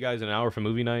 I'll see you guys in an hour for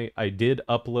movie night. I did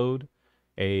upload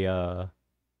a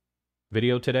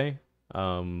video today.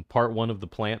 Part 1 of The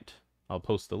Plant. I'll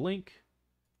post the link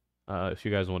if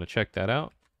you guys want to check that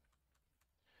out.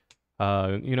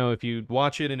 If you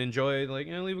watch it and enjoy it,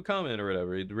 leave a comment or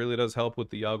whatever. It really does help with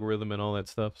the algorithm and all that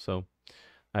stuff, so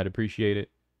I'd appreciate it.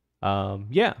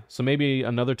 Yeah, so maybe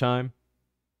another time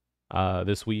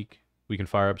this week we can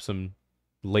fire up some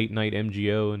late night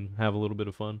MGO and have a little bit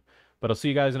of fun. But I'll see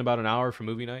you guys in about an hour for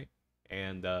movie night,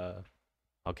 and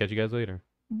I'll catch you guys later.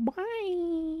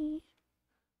 Bye.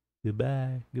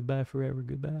 Goodbye. Goodbye forever.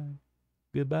 Goodbye.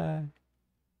 Goodbye.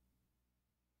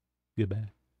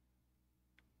 Goodbye.